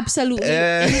 is absolutely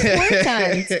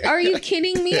important. Are you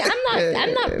kidding me?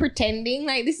 I'm not pretending.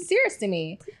 Like, this is serious to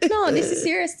me. No, this is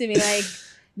serious to me. Like,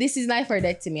 this is life or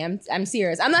death to me. I'm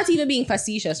serious. I'm not even being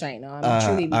facetious right now. I'm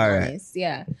truly being honest.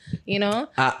 Yeah. You know?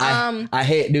 I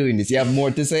hate doing this. You have more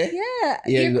to say? Yeah.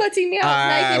 You're cutting me off.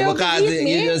 Like, you don't because believe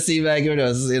me. you just seem like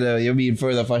you're being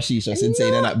further facetious and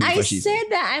saying you're not being I facetious. said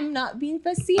that I'm not being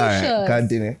facetious. All right,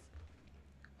 continue.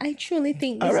 I truly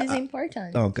think this is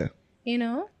important. Okay. You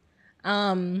know?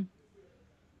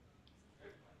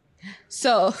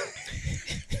 So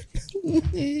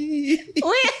wait,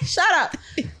 shut up.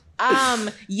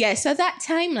 So that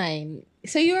timeline.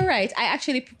 So you were right. I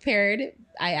actually prepared.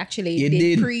 I actually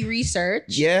did pre-research.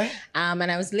 Yeah.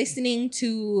 And I was listening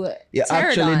to You Pterodon.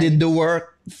 actually did the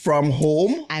work from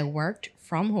home. I worked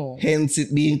from home. Hence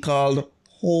it being called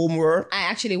homework. I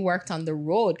actually worked on the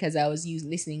road because I was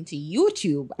listening to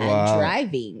YouTube and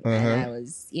driving, and I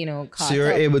was, caught So you're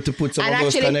up. able to put some And of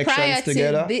those actually, connections prior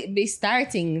together. to be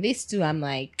starting this too, I'm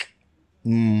like,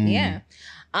 yeah.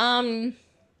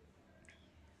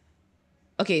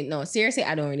 Okay, no, seriously,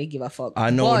 I don't really give a fuck.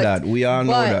 I know that. We all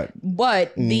know that.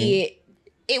 But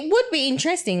it would be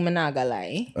interesting, I'm not gonna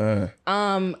lie.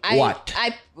 What?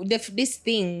 This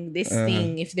thing,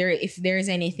 if there's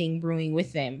anything brewing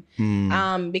with them,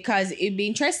 because it'd be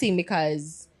interesting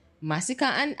because Massacre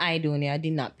and Idonia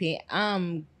did not pay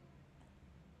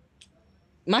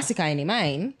Massacre any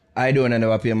mind. I don't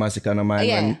never pay Massacre no mind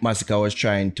when Massacre was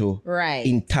trying to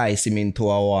entice him into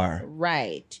a war.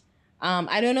 Right.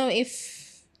 I don't know if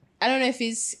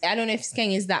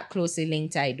Skeng is that closely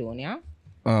linked to Idonia.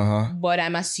 But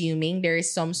I'm assuming there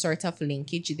is some sort of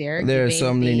linkage there. There's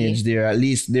some lineage there. At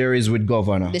least there is with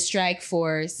Governor. The Strike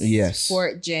Force. Yes.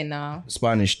 Fort Jenna.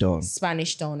 Spanish Town.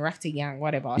 Rafting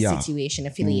whatever situation,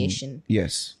 affiliation.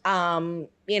 Yes. I'm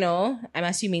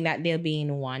assuming that they'll be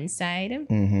in one side.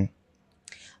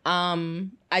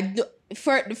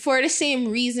 For the same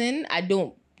reason, I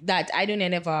don't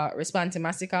ever respond to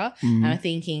Massacre. I'm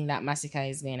thinking that Massacre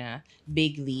is gonna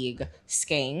big league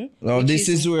Skeng. Now this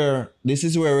is where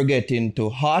we're getting to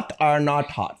hot or not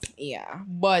hot. Yeah,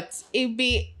 but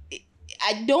I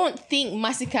don't think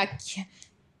Massacre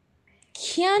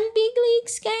can big league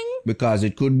Skeng. Because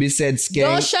it could be said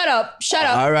Skeng. No, shut up.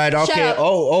 All right, okay. Shut up.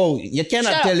 Oh, you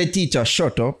cannot Shut tell up. the teacher,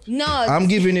 shut up. No. I'm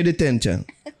giving you detention.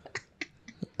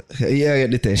 Yeah, I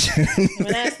get detention. I'm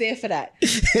gonna stay for that.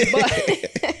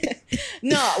 But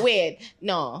no, wait,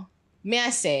 no. May I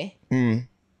say,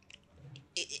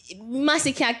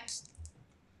 Massacre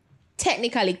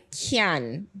technically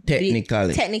can big league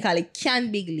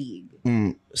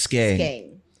Skeng.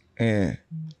 Skeng, Yeah.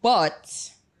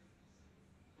 but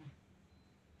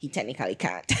he technically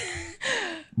can't.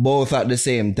 Both at the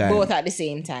same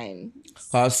time.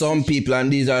 Because some people,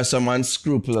 and these are some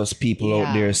unscrupulous people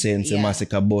out there saying the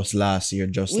Massacre boss last year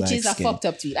just which like is a Skeng. fucked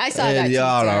up tweet. I saw that tweet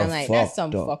and I'm like, that's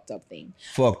some fucked up thing.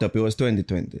 Fucked up. It was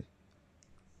 2020.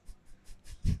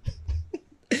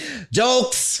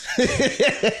 Jokes.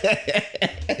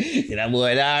 You know,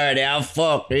 boy, already have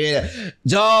fuck. Yeah.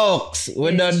 Jokes.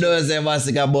 We done those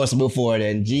massacre bus before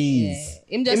then. Jeez.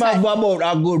 Him Him just have had-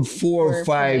 about a good 4 or 5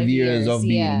 4 or 5 years of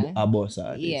being yeah. a boss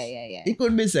artist. Yeah. It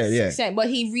could be said, yeah. But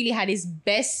he really had his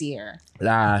best year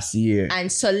Last year. and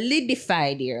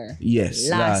solidified year. Yes,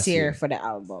 Last year for the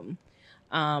album.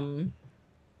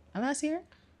 Last year?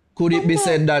 Could it be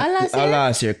said that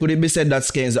last year? Could it be said that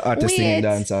Skeng is the artist in Wait.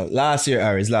 dancehall? Last year,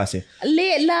 Aris, last year.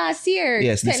 Late last year.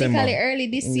 Yes, Technically December. early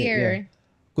this year. Yeah.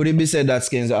 Could it be said that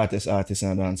Skeng is the artist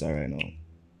in dancehall right now?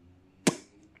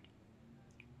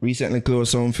 Recently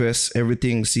closed Soundfest,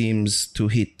 everything seems to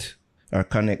hit or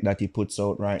connect that he puts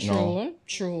out right now.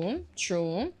 True.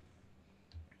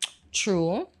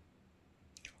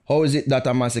 How is it that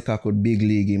a massacre could big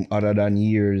league him other than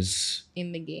years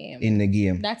In the game. in the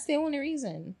game? That's the only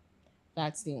reason.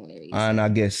 And I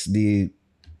guess the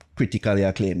critically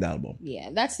acclaimed album. Yeah,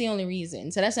 that's the only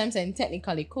reason. So that's what I'm saying.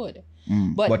 Technically could,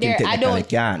 But he there I technically don't.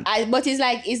 can't. But it's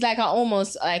like an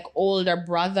almost like older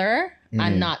brother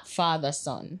and not father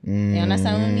son. You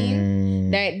understand what I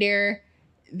mean?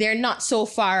 They're not so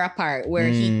far apart where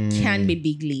he can be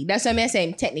big league. That's what I'm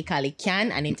saying. Technically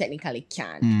can and he technically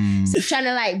can. So trying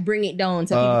to like bring it down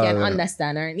so people can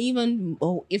understand her, and even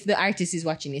if the artist is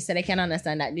watching this, so they can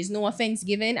understand that there's no offense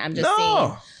given. I'm just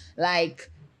saying,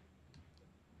 like.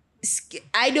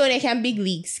 I don't know can big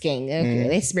league Skeng. Okay,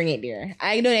 let's bring it there.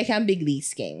 I don't know can big league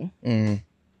Skeng.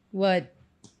 What?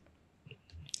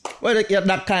 Well,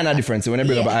 that kind of difference when I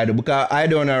bring up Idol, because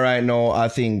Idol right now, I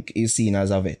think, is seen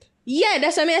as a vet. Yeah,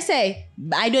 that's what I say.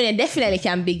 I don't know definitely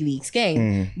can big league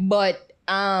Skeng. But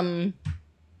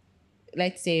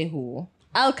let's say who?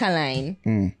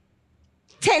 Alkaline.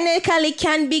 Technically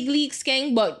can big league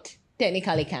Skeng, but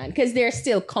technically can because they're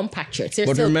still compatriots. They're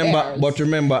still pairs. But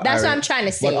remember, that's what I'm trying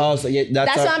to say. But also,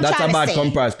 that's a bad say.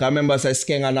 comparison. Because remember, say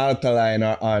Skeng and Alkaline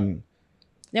are on.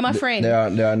 They're my friend.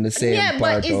 They're on the same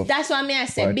part of that's what I mean. I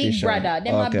said partition. big brother.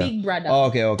 They're my big brother.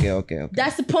 Okay.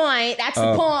 That's the point. That's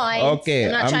the point. Okay,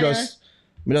 I'm just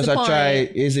try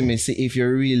see if you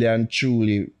really and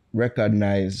truly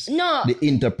recognize the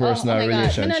interpersonal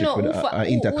relationship with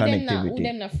interconnectivity. Who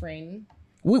them not friend?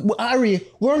 Ari,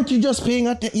 weren't you just paying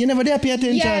attention? You never did pay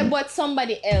attention. Yeah, but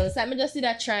somebody else. Let me just see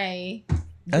that try.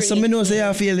 And somebody knows say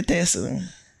I feel the test.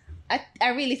 I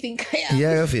really think I am.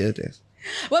 Yeah, I feel the test.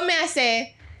 What may I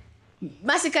say?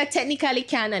 Massacre technically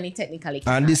can and it technically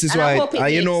can. And this is and why,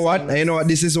 you know what?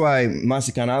 This is why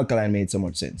Massacre and Alkaline made so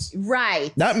much sense.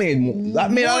 Right. That made a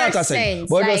lot of sense.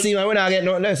 But just see, when I get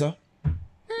nothing less,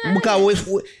 because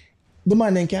the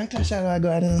man then can't clash out.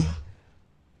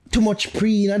 Too much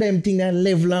pre, them thing that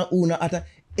level and una at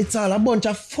it's all a bunch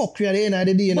of fuckery at the end of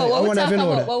the day. But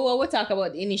what we talk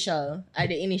about the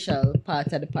initial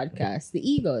part of the podcast, the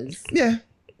egos. Yeah.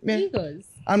 Egos.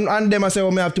 And them I say,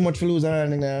 we have too much to lose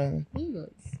and Egos.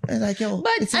 It's like, yo,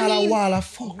 But it's all a wall of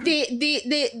fuck.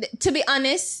 To be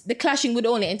honest, the clashing would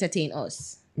only entertain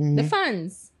us. The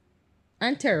fans.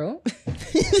 And Tero.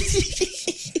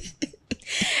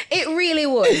 It really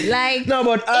would. Like no,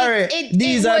 but Ari,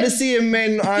 these are the same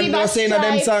men and they're saying that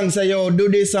them songs say, yo, do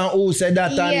this and who said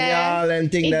that and all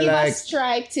and things like give a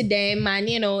stripe to them, and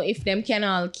if them can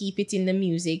all keep it in the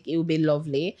music, it would be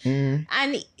lovely. And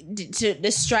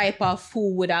the stripe of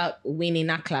who would win in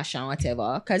a clash and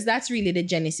whatever, because that's really the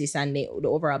genesis and the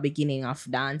overall beginning of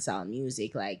dancehall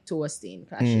music, like toasting,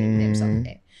 clashing, them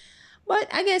something. But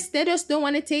I guess they just don't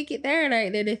want to take it there.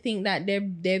 Like they think that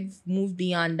they've moved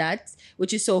beyond that,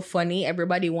 which is so funny.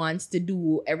 Everybody wants to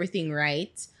do everything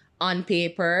right on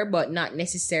paper, but not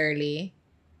necessarily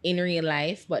in real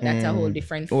life. But that's a whole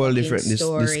different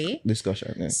story.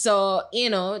 Discussion. Yeah. So,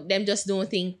 them just don't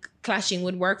think clashing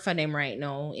would work for them right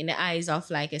now in the eyes of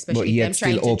especially them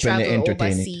trying to travel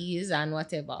overseas and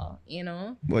whatever,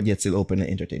 But yet still open and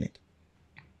entertain it.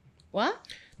 What?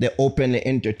 They openly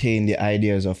entertain the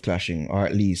ideas of clashing, or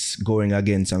at least going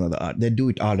against another art. They do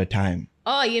it all the time.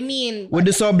 Oh, you mean... With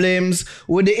the sublimes,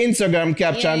 with the Instagram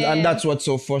captions, and that's what's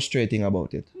so frustrating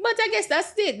about it. But I guess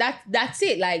that's it. That's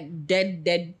it. Like,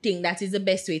 dead thing. That is the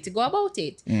best way to go about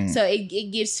it. So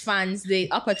it gives fans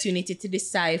the opportunity to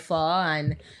decipher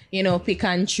and, pick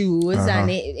and choose. And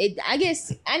it I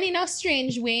guess, and in a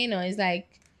strange way, it's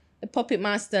like the puppet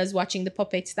masters watching the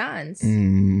puppets dance.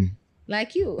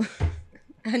 Like you.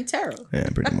 And Taro. Yeah,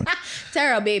 pretty much.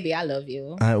 Taro, baby, I love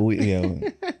you.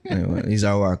 He's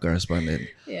our war correspondent.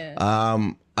 Yeah.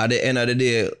 At the end of the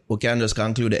day, we can just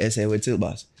conclude the essay with Silk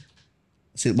Boss.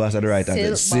 Silk Boss at the right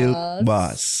hand. Silk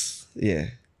Boss. Yeah.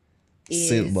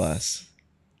 Silk Boss.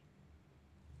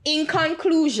 In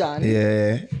conclusion.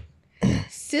 Yeah.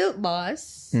 Silk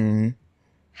Boss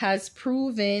has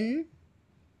proven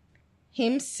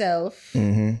himself.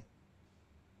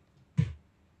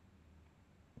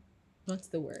 What's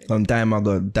the word? Some time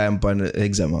ago, time upon the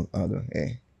exam ago. Yeah.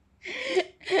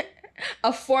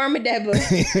 A formidable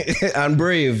And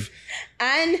brave.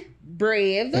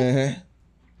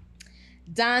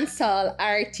 dancehall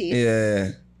artist.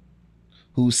 Yeah.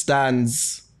 Who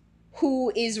stands.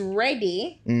 Who is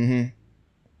ready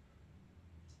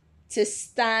to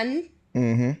stand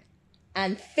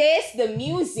and face the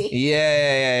music.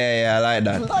 Yeah. I like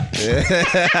that.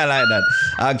 I like that.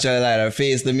 Actually, I like that.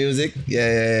 Face the music.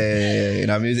 Yeah. You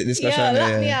know, music discussion.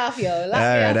 Lock me off, yo. Lock me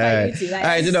off. All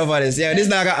right, enough for this. Yeah, this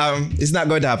not it's not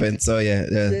going to happen. So yeah.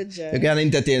 You can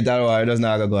entertain it all while it does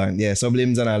not go on. Yeah,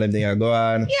 sublims and all them things are go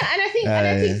on. Yeah, and I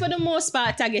think for the most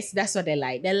part, I guess that's what they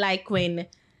like. They like when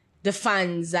the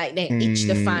fans, like, they itch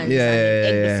the fans and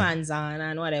egg the fans on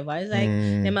and whatever. It's like,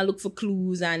 they might look for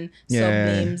clues and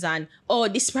subnames and,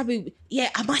 this probably,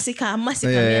 a massacre. Me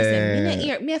listen to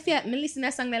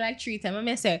that song like 3 times. And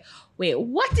I say, wait,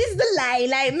 what is the lie?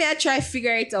 Like, me I try to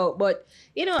figure it out. But,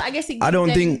 you know, I guess it gives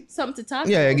them something to talk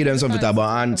about. Yeah, give them something to talk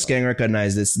about. And Skeng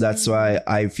recognized this. That's why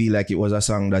I feel like it was a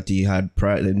song that he had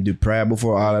prior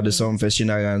before all of the Sumfest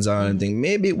shenanigans and everything.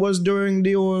 Maybe it was during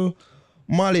the whole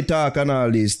Molly talk and all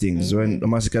these things when the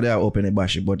massacre they are open a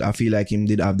bash it, but I feel like him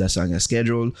did have the song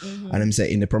scheduled and him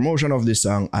say in the promotion of this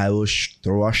song I will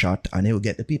throw a shot and he will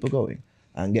get the people going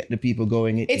and get the people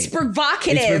going. It's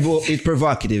provocative. It's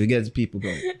provocative. It gets people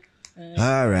going.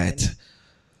 All right.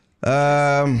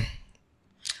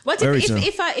 What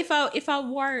if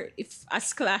a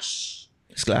splash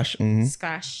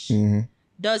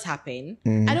does happen?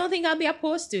 I don't think I'll be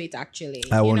opposed to it actually.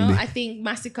 I think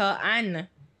Massacre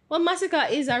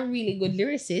is a really good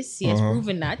lyricist. He has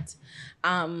proven that.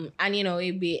 And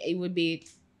it would be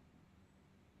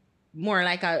more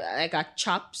like a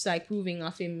chops, like proving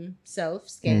of himself,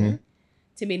 Skeng.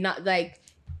 To be not like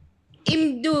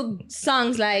him do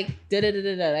songs like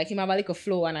like him have a little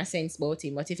flow and a sense about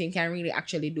him. But if he can really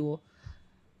actually do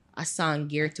a song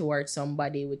geared towards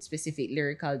somebody with specific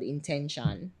lyrical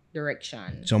intention,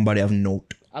 direction. Somebody of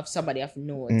note.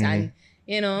 And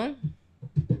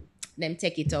them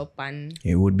take it up and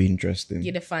it would be interesting.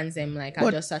 Give the fans them like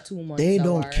just a 2 months. They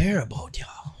don't care about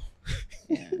y'all.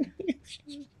 Yeah.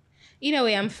 Either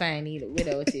way, I'm fine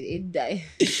without it. It die.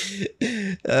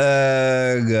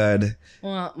 Oh God.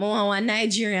 More one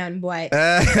Nigerian boy.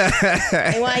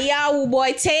 I want Yahoo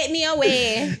boy, take me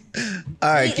away.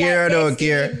 Alright, Kira don't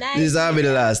care. This will be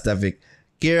the last topic.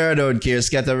 Kira don't care.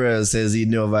 Scatterell says he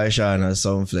knew Vaishana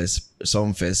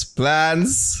Sumfest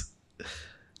plans.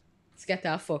 Get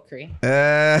that fuckery.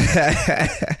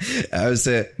 I would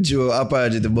say Joe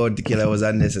apology to Bounty Killer was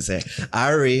unnecessary.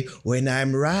 Ari, when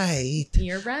I'm right,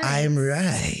 you're right. I'm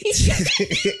right.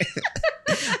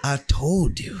 I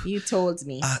told you. You told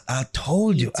me. I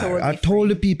told you. I told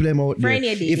the people out there.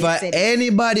 If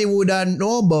anybody would have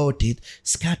know about it,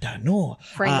 scatter no.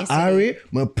 Ari,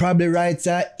 my probably writes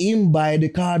him buy the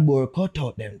cardboard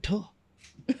cutout them too.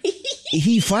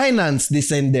 He financed this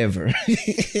endeavor.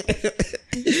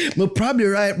 We'll probably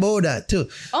write about that too.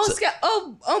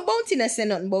 Bounty not say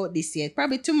nothing about this yet.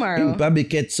 Probably tomorrow. He'll probably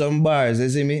get some bars, you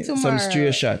see me? Tomorrow. Some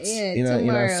stray shots. Yeah, you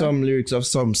know, some lyrics of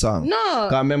some song. No.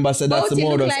 Because remember said that's the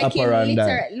modus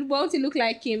operandi. Bounty look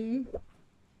like him.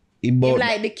 Him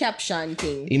like the caption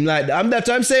thing. That's what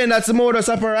I'm saying. That's the modus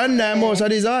operandi. Most of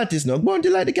these artists, no. Bounty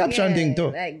like the caption thing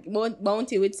too. Like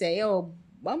Bounty would say, "Yo,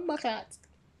 Bamba Clat."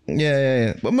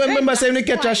 Yeah. But remember saying they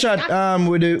catch a shot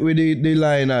with the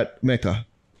line at Mecca.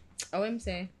 Oh, him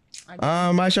say.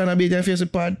 I shall beat your face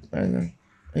with pad. I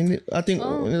think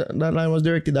that line was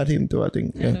directed at him too. I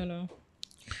think. Yeah. I don't know.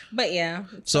 But yeah.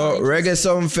 So Reggae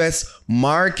Sumfest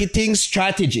marketing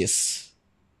strategist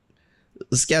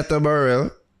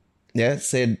Scatterell,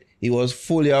 said he was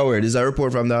fully aware. This is a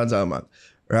report from Dancehall Man,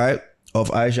 right? Of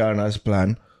Aishana's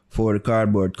plan for the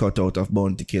cardboard cutout of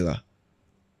Bounty Killer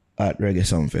at Reggae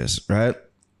Sumfest, right?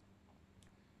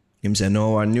 Him said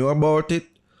no one knew about it,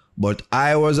 but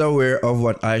I was aware of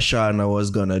what Aishana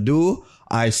was gonna do.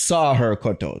 I saw her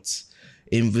cutouts.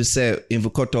 If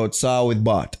the cutout saw with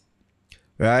Bart,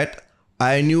 right?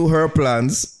 I knew her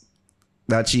plans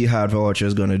that she had for what she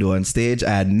was gonna do on stage. I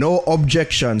had no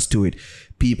objections to it.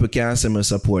 People can say me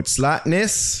support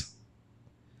slackness,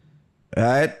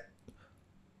 right?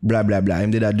 Blah blah blah.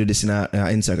 Him did I do this in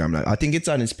Instagram? Like, I think it's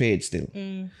on his page still.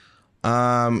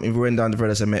 If we went down to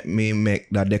further, say me make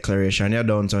that declaration.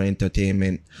 Downtown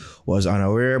Entertainment was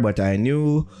unaware, but I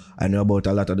knew about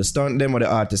a lot of the stunt them or the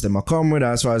artists them I come with.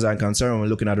 As far as I'm concerned, when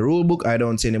looking at the rule book, I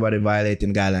don't see anybody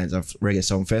violating guidelines of Reggae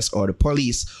Sumfest or the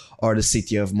police or the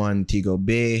city of Montego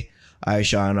Bay.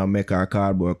 Aishana make her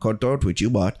cardboard cutout, which you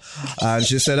bought. And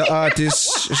she said the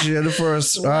artist, she said the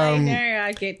first,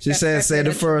 she said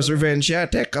the first revenge she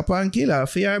had take upon Killer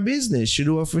for her business. She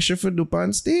do what she should do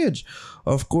on stage.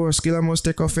 Of course, Killer must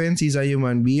take offense. He's a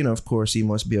human being. Of course, he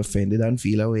must be offended and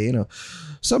feel away, you know.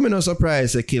 So I'm not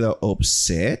surprised the Killer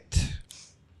upset.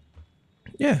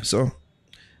 Yeah, so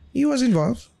he was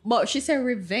involved. But she said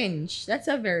revenge. That's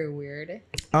a very weird.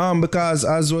 Because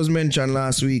as was mentioned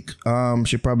last week,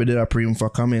 she probably did a preem for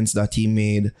comments that he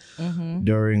made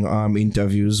during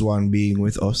interviews, one being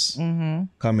with us.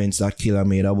 Comments that Killer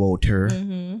made about her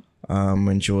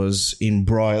when she was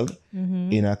embroiled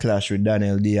in a clash with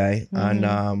Daniel D.I.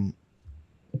 And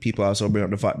people also bring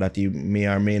up the fact that he may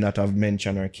or may not have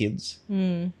mentioned her kids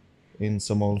in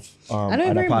some of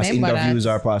other past interviews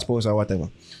or past posts or whatever.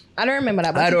 I don't remember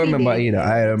that. But I don't remember either.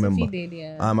 I don't remember. He did,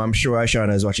 yeah. I'm sure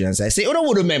Ashana is watching and say, I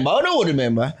don't remember.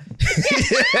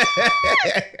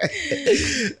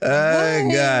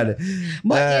 Oh, God.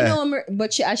 But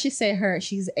but she, as she said,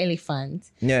 she's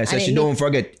elephant. Yeah, so she don't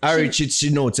forget. She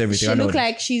notes everything. She look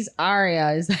like she's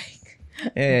Arya. It's like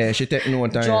yeah, she take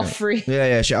note. Joffrey.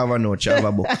 Yeah, she have a note. She have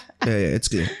a book. Yeah, it's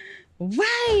clear.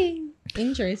 Why?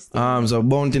 Interesting. So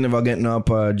Bounty never get no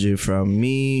apology from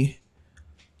me.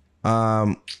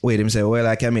 Wait, him say, well,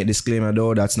 I can make disclaimer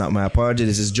though, that's not my apology.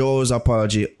 This is Joe's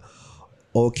apology.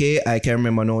 Okay, I can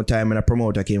remember no time when a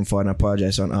promoter came for an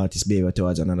apologize on artist behavior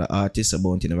towards another artist. So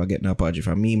Bounty never get no apology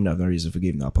from me. I have no reason for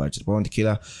giving no apology to Bounty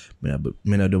Killer. Me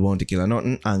not do Bounty Killer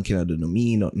nothing, and Killer do no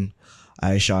me nothing.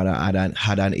 I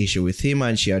had an issue with him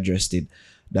and she addressed it.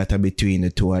 That between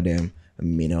the two of them,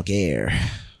 me no care.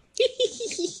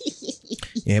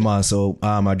 Him also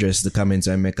addressed the comments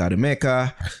I make out the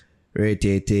maker. Ray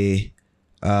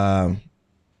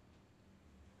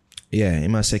yeah, he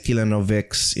must say Killer no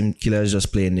vex. Killer is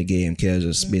just playing the game. Killer is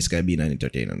just basically being an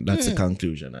entertainer. That's the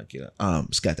conclusion that Killer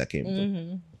Scatter came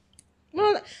to.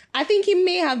 Well, I think he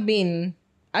may have been.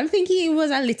 I think he was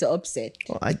a little upset.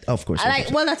 Well, of course.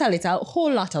 Well, not a little, a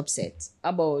whole lot upset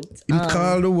about. He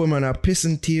called the woman a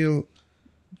pissing tail.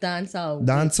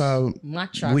 Dancehall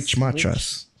mattress. Which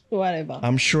mattress? Whatever.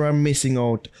 I'm sure I'm missing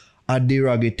out a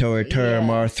derogatory term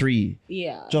or three.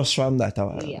 Yeah. Just from that.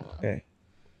 Yeah. Okay.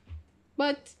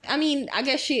 But I mean, I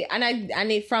guess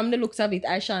from the looks of it,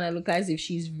 Aishana looks as if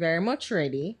she's very much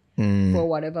ready for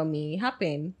whatever may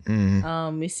happen.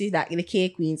 We see that the K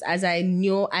Queens, as I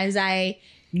knew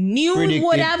Predicted.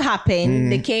 would have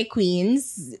happened. The K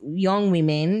Queens, young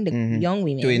women,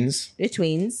 the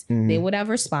twins, they would have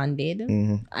responded.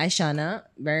 Aishana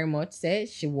very much said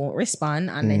she won't respond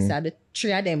unless the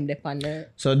three of them depend on.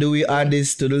 So do we add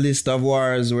this to the list of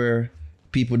wars where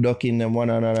people ducking them one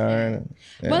another?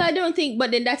 Yeah. Well, I don't think,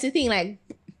 but then that's the thing, like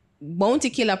Bounty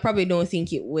Killer probably don't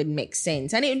think it would make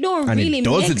sense. And it don't really make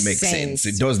sense.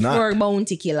 It does not. For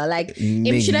Bounty Killer. Like,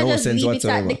 it should have just leave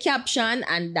whatsoever. it at the caption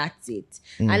and that's it.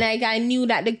 And like, I knew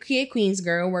that the K Queens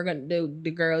girl were gonna,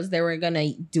 the girls, they were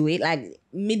gonna do it. Like,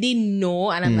 me didn't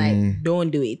know. And I'm like, don't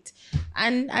do it.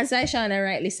 And as Aishana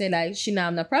rightly said, like, she not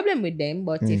have no problem with them.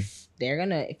 But if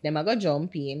them are gonna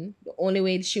jump in, the only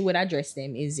way she would address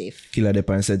them is if Killer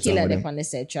Depan said Killer Depan the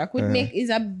said track would make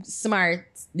is a smart,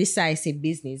 decisive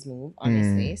business move,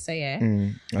 honestly. So yeah.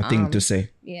 A thing to say.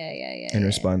 Yeah. In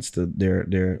response to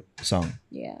their song.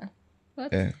 Yeah.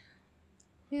 But Yeah.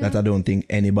 That I don't think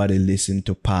anybody listened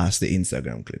to past the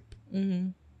Instagram clip.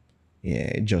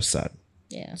 Yeah, it just sad.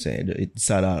 Yeah. So it's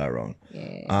sad all around.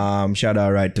 Yeah. She had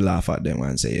a right to laugh at them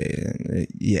and say,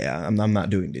 yeah, I'm not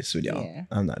doing this with y'all. Yeah.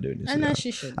 I'm not doing this And with that y'all.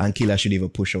 she should. And Killer should even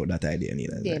push out that idea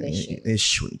neither. Yeah, they should. It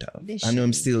shouldn't have. They I know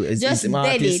I'm should. still Just it's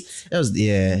dead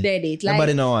it. Dead it. Like,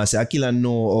 Nobody know want to say Killer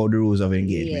know all the rules of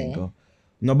engagement. Yeah. Go.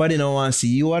 Nobody know want to see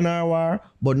you on our war,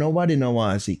 but nobody know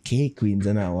want to see K Queens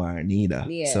on our war neither.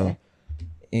 Yeah. So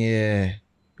yeah.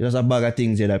 There's a bag of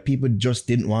things here that people just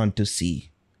didn't want to see.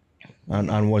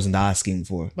 And wasn't asking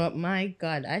for. but my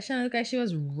God, Aishana looked like she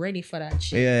was ready for that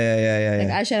shit. Yeah. Like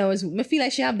Aishana was, I feel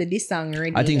like she have this song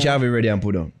ready. I think she have it ready and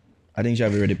put on. I think she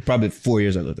have it ready probably 4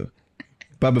 years ago too.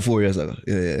 Probably 4 years ago.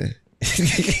 Yeah.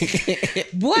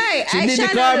 Boy, She did the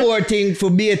cardboard thing for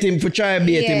bait him, for try to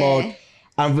bait him out.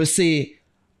 And for say,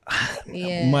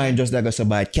 mine just like a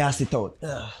bite, cast it out.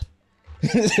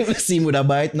 See him with a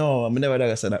bite? No, I'm never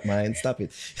gonna say that, mine. Stop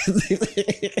it.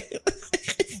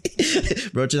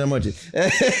 Bro, chill much.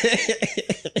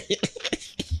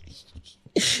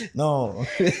 No.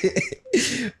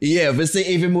 Yeah, but say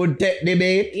if he would take the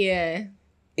bait,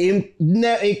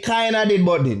 he kind of did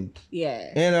but didn't. Yeah.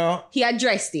 You know? He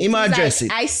addressed it. He addressed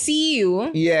it. I see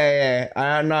you. Yeah.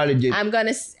 I acknowledge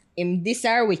it. This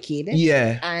are wicked.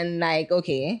 Yeah. And like,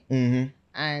 okay. Mm-hmm.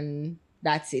 And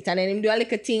That's it. And then him do a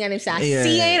little thing and him say, I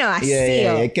see you, you know, I see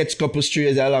Yeah. you. Catch a couple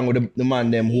strays along with the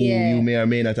man them who you may or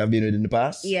may not have been with in the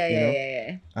past.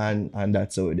 Yeah. And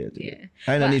that's how it is. Yeah.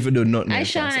 I don't need to do nothing.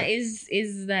 Aishana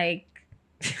is like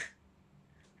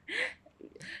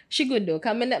she good though.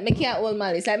 Cause me can't hold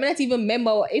malice. Like me not even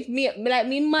remember if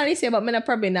me malice say, but me not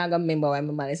probably not gonna remember why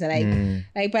me malice. So,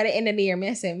 like by the end of the year, me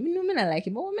I say, me not like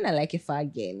it, but me not like it for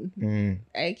again.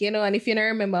 Like, you know, and if you don't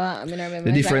remember, I mean, I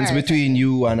remember. The difference like, between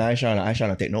you and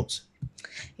Aishana take notes.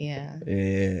 Yeah.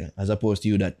 As opposed to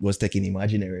you that was taking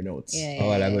notes.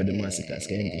 All about the massacres.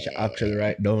 She actually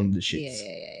write down the shit.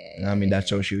 I mean, that's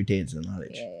how she retains the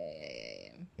knowledge.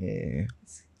 Yeah.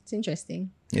 It's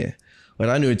interesting. Yeah. But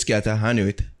I knew it, Scatter. I knew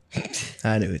it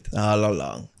all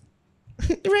along.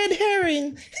 Red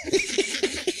herring.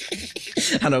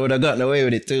 And I would have gotten away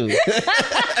with it too.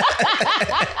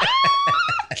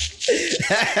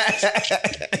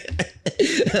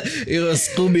 You a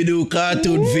Scooby-Doo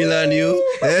cartoon villain, you.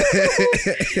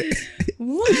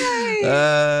 Why?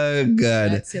 Oh,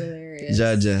 God. That's hilarious.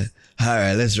 Jaja. All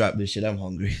right, let's wrap this shit. I'm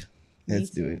hungry. Let's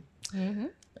do it.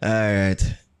 All right.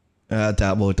 I'll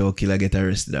talk about how killer get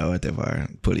arrested or whatever.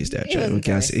 Police there.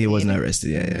 He wasn't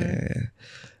arrested.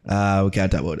 Yeah. We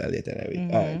can't talk about that later.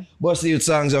 All right. Bust the Youth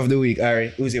Songs of the Week. All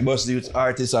right. Who's your Bust the Youth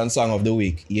Artist and Song of the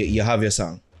Week? You have your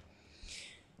song.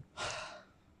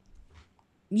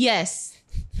 Yes.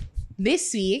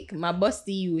 This week, my Bust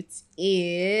the Youth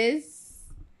is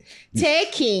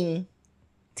Teeth King.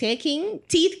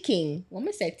 What am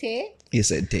I say? You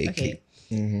said Take Okay.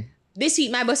 King. This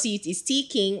week, my Bust the Youth is Teeth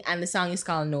King, and the song is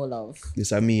called No Love.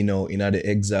 This is me now. In the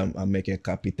exam, I make a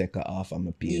copy, take her off, and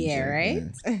my page. Yeah, right?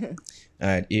 Yeah. All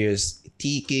right. Here's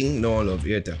T King, No Love.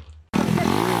 Here.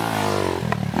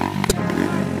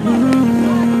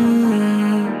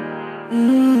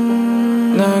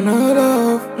 No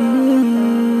love.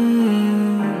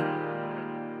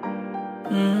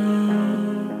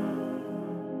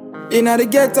 In the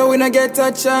ghetto, we not get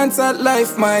a chance at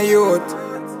life, my youth.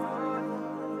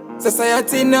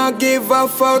 Society not give a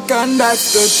fuck, and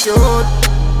that's the truth.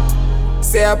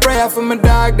 Say a prayer for my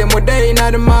dog, them would die in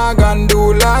the mag and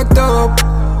do locked up.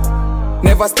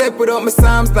 Never step without my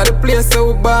psalms, not the place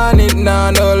so born it, nah,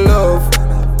 no love.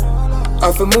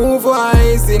 I fi move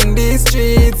wise in these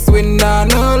streets with nah,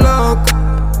 no luck.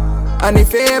 And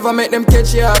if you ever make them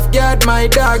catch you off guard, my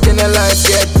dog, then your life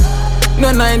get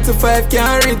no 9 to 5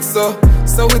 can't reach so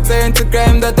we turn to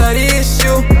crime, that are the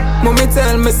issue. Mommy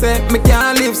tell me say me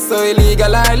can't live so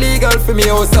illegal or legal for me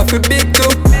house I feel big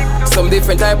too. Some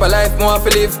different type of life more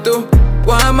for live too.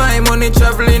 Why my money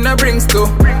traveling a brings to?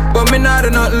 But me not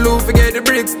do nothing loose, forget the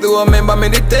bricks too. Remember me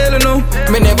they tell you no.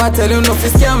 Me never tell you no fi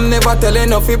scam, never tell you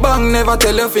no fi bang, never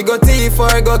tell you fi go thief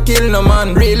or go kill no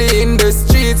man. Really in the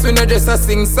streets, we not just a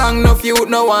sing song, no youth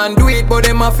no one do it, but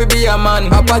them have to be a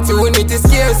man. Opportunity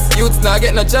scarce, youths not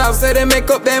get no job, so they make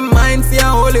up them minds, see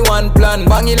only one plan.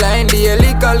 Bangy line, the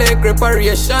illegal leg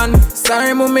reparation.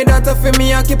 Sorry mommy, that for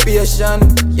me occupation.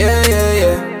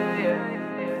 Yeah.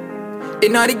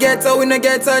 In the ghetto, we not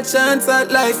get a chance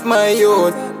at life, my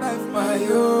youth.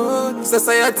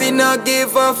 Society not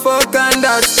give a fuck, and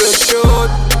that's the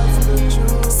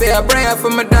truth. Say a prayer for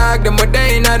my dog, them would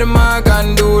die in the mag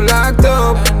and do locked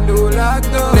up.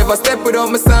 Never step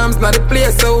without my psalms, not the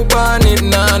place so born it,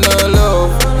 nah, no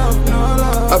love.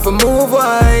 I fi move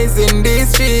wise in these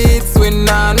streets with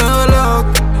nah, no luck.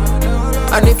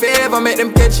 And if you ever make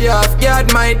them catch you off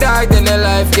guard, my dog, then your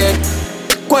life get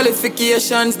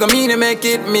qualifications, no mean to make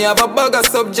it. Me have a bag of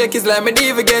subject, it's like me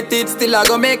never get it. Still I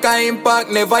go make an impact,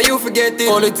 never you forget it.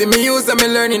 Only thing me use and me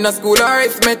learn in a school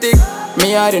arithmetic.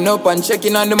 Me adding up and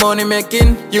checking on the money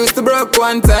making. Used to broke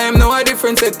one time, now a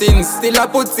different settings. Still I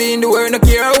put in the work, no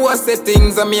care who I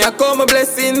settings. And me I call my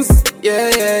blessings,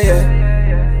 yeah.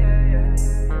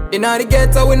 In the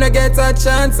ghetto, we no get a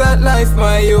chance at life,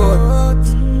 my youth.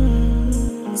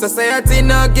 Society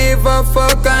not give a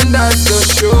fuck, and that's the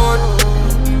truth.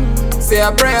 Say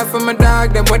a prayer for my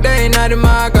dog, them would die in the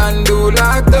mag and do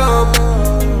locked up.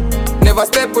 Never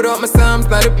step without my psalms,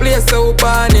 not the place so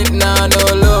born it, nah, no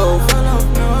love.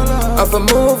 I fi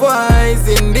move wise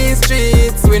in these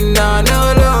streets with nah,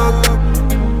 no luck.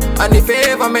 And if you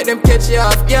ever make them catch you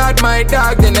off guard, my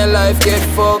dog, then your life get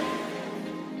fucked.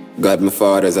 God, my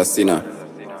father's a sinner.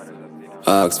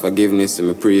 I ask forgiveness for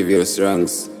my previous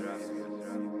wrongs.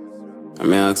 I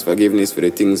may ask forgiveness for the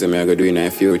things I'm gonna do in the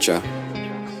future.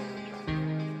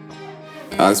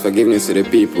 I ask forgiveness to the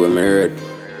people who I hurt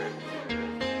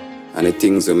and the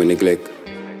things I neglect.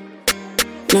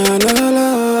 No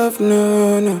love,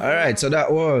 no. Alright, so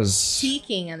that was T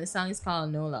King, and the song is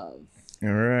called No Love.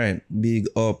 Alright, big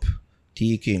up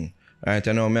T King. Alright,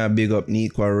 I know me a big up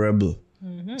Niqua Rebel.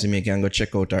 So you can go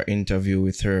check out our interview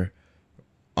with her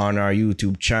on our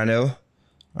YouTube channel.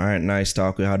 Alright, nice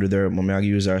talk we had with her. Mommy, I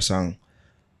use our song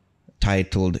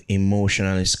titled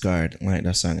Emotionally Scarred. Like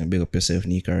that song, and big up yourself,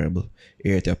 Nika Rebel.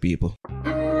 Hear it, your people.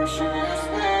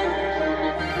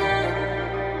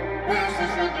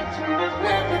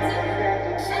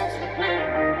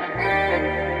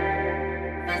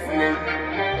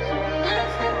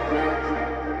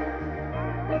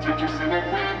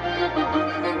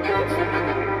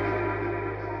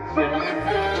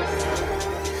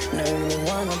 No really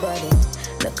want nobody,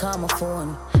 no call my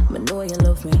phone. Me know you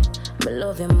love me, me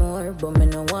love you more, but me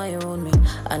know why you own me.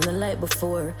 I know like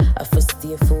before, I first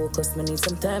stay focused, me need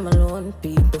some time alone.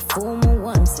 People fool me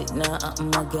once, it now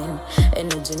happen again.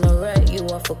 Energy no right, you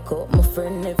a fuck up my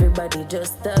friend. Everybody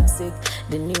just toxic,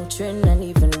 the new trend. And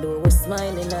even though we're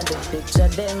smiling at the picture,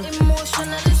 them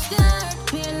emotionally scared,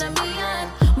 pain on me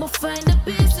hand. Me find the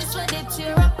pieces where they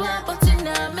tear apart, but it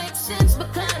now makes sense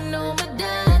because I know my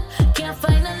dad. Can't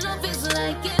find a love is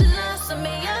like it lost, so me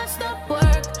I stop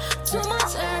work. Too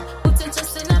much hurt, put it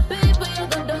just in a paper. You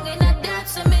go down in a dirt,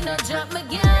 so me no drop my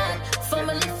guard.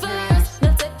 Family first,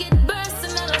 no take it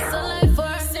personal, that's a life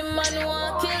first. See man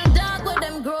want kill dog, where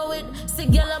them grow it. See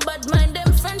girl a bad mind,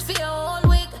 them friend for your whole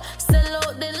week. Sell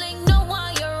out the link, no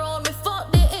why you're on me.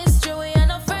 Fuck the history, we ain't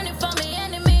no friend if I'm the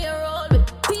enemy you're all with.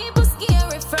 People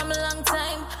scary from a long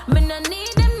time. Me no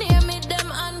need them near me, them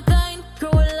unkind.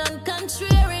 Cruel and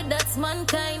contrary, that's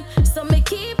mankind. So me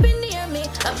keep it near me,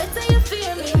 I better you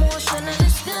fear me. Emotionally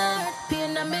scared,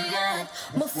 pain on me heart.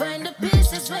 Me find the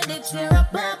pieces where they tear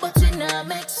apart, but it not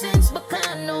make sense because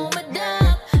I know my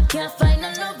dog. Can't find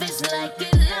a love is like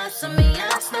it lost, so me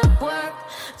I stop work.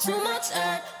 Too much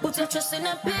hurt, put your trust in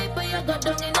a paper. You go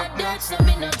down in a dirt, so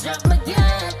me no drop my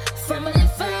guard. Family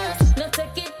first, no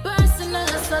take it personal,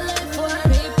 that's a life work.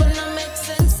 People no make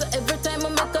sense, so every time I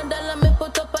make a dollar, me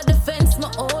put up a defense. My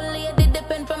old lady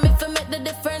depend on me to make the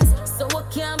difference. So I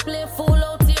can't play fool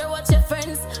out here, watch your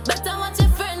friends. Better watch your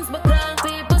friends, because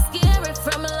people scary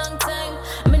from a long time.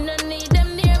 Me no need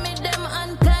them near me, them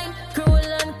unkind. Cruel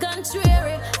and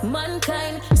contrary,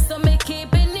 mankind. So me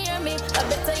keep it near me, I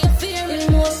better you fear me.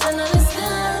 Emotionally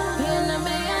scared, pain on my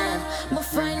hand. Me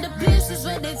find the pieces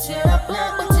where they tear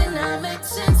apart, but it not make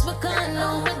sense because I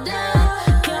know my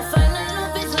dad. Can't find a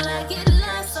love is like it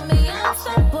lost, so me I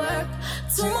stop work.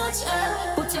 Too much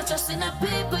hurt, put your trust in a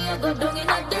paper. You go down in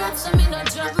a dirt, so me no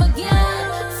drop my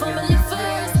guard. Family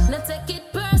first, no take it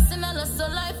personal, that's a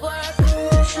life work.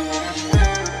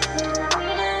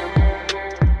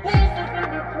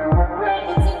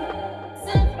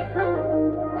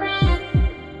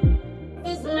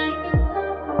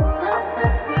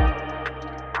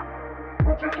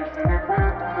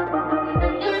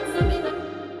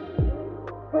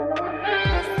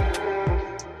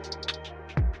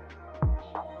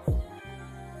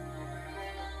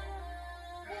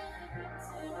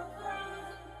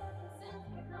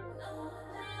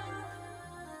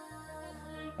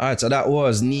 Alright, so that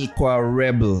was Nika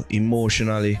Rebel,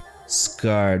 Emotionally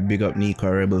Scarred. Big up Nika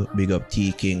Rebel, big up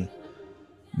T King,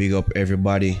 big up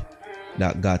everybody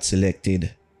that got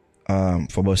selected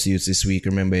for Bus Youths this week.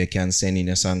 Remember, you can send in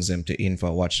your songs them to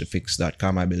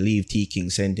info@watchthefix.com. I believe T King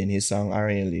sent in his song.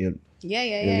 Ariel, you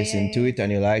listened to it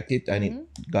and you liked it and it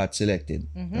got selected.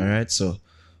 Alright, so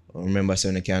remember,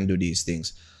 so you can do these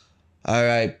things.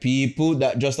 Alright, people,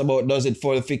 that just about does it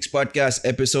for the Fix Podcast,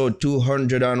 episode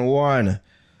 201.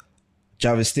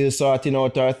 Javi still sorting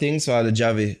out her things, so all the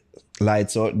Javi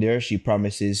lights out there. She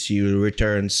promises she will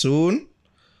return soon.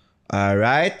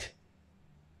 Alright.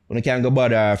 When you can go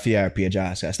bother her for her page,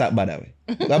 ask her. Stop bother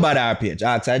me. Go bother her page.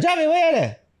 Ask her, Javi, where you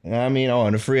there? You know what I mean? I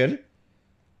wasn't afraid.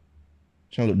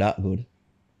 She don't look that good.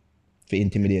 For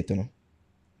intimidate, you know.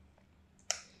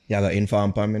 You got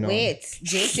inform on me now. Wait,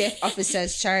 JCF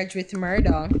officers charged with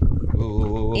murder.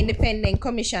 Independent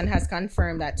commission has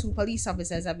confirmed that 2 police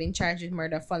officers have been charged with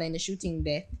murder following the shooting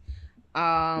death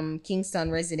Kingston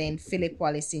resident Philip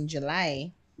Wallace in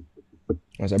July.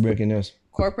 What's that breaking news?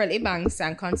 Corporal Ebanks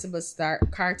and Constable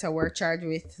Carter were charged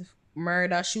with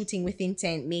murder, shooting with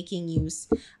intent, making use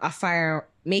of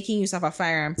a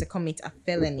firearm to commit a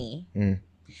felony.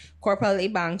 Corporal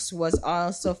Ebanks was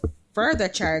also further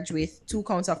charged with 2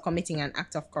 counts of committing an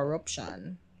act of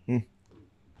corruption.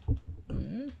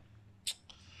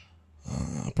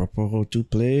 Apropos to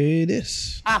play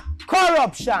this.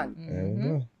 Corruption. There we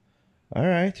go. All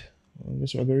right. I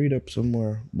guess we're going to read up some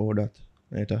more about that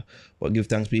later. But give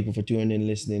thanks, people, for tuning in,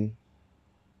 listening,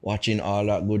 watching all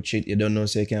that good shit. You don't know,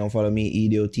 so you can follow me,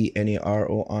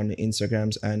 EDOTNARO, on the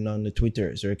Instagrams and on the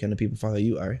Twitter. So where can the people follow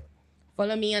you, Ari?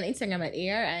 Follow me on Instagram at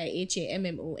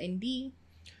ARIHAMMOND.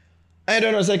 I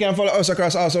don't know, so you can follow us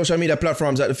across all social media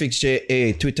platforms at the Fix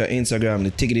JA, Twitter, Instagram,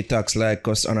 the Tiggity Talks, like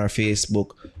us on our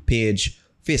Facebook page,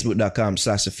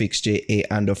 facebook.com/thefixja,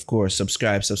 and of course,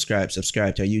 subscribe to our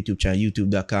YouTube channel,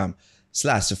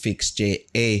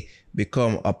 youtube.com/thefixja.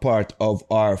 Become a part of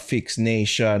our Fix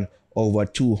Nation, over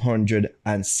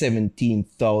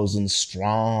 217,000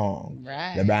 strong.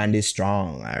 Right. The brand is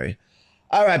strong, Harry.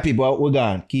 All right, people, we're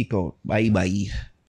gone. Kiko, bye.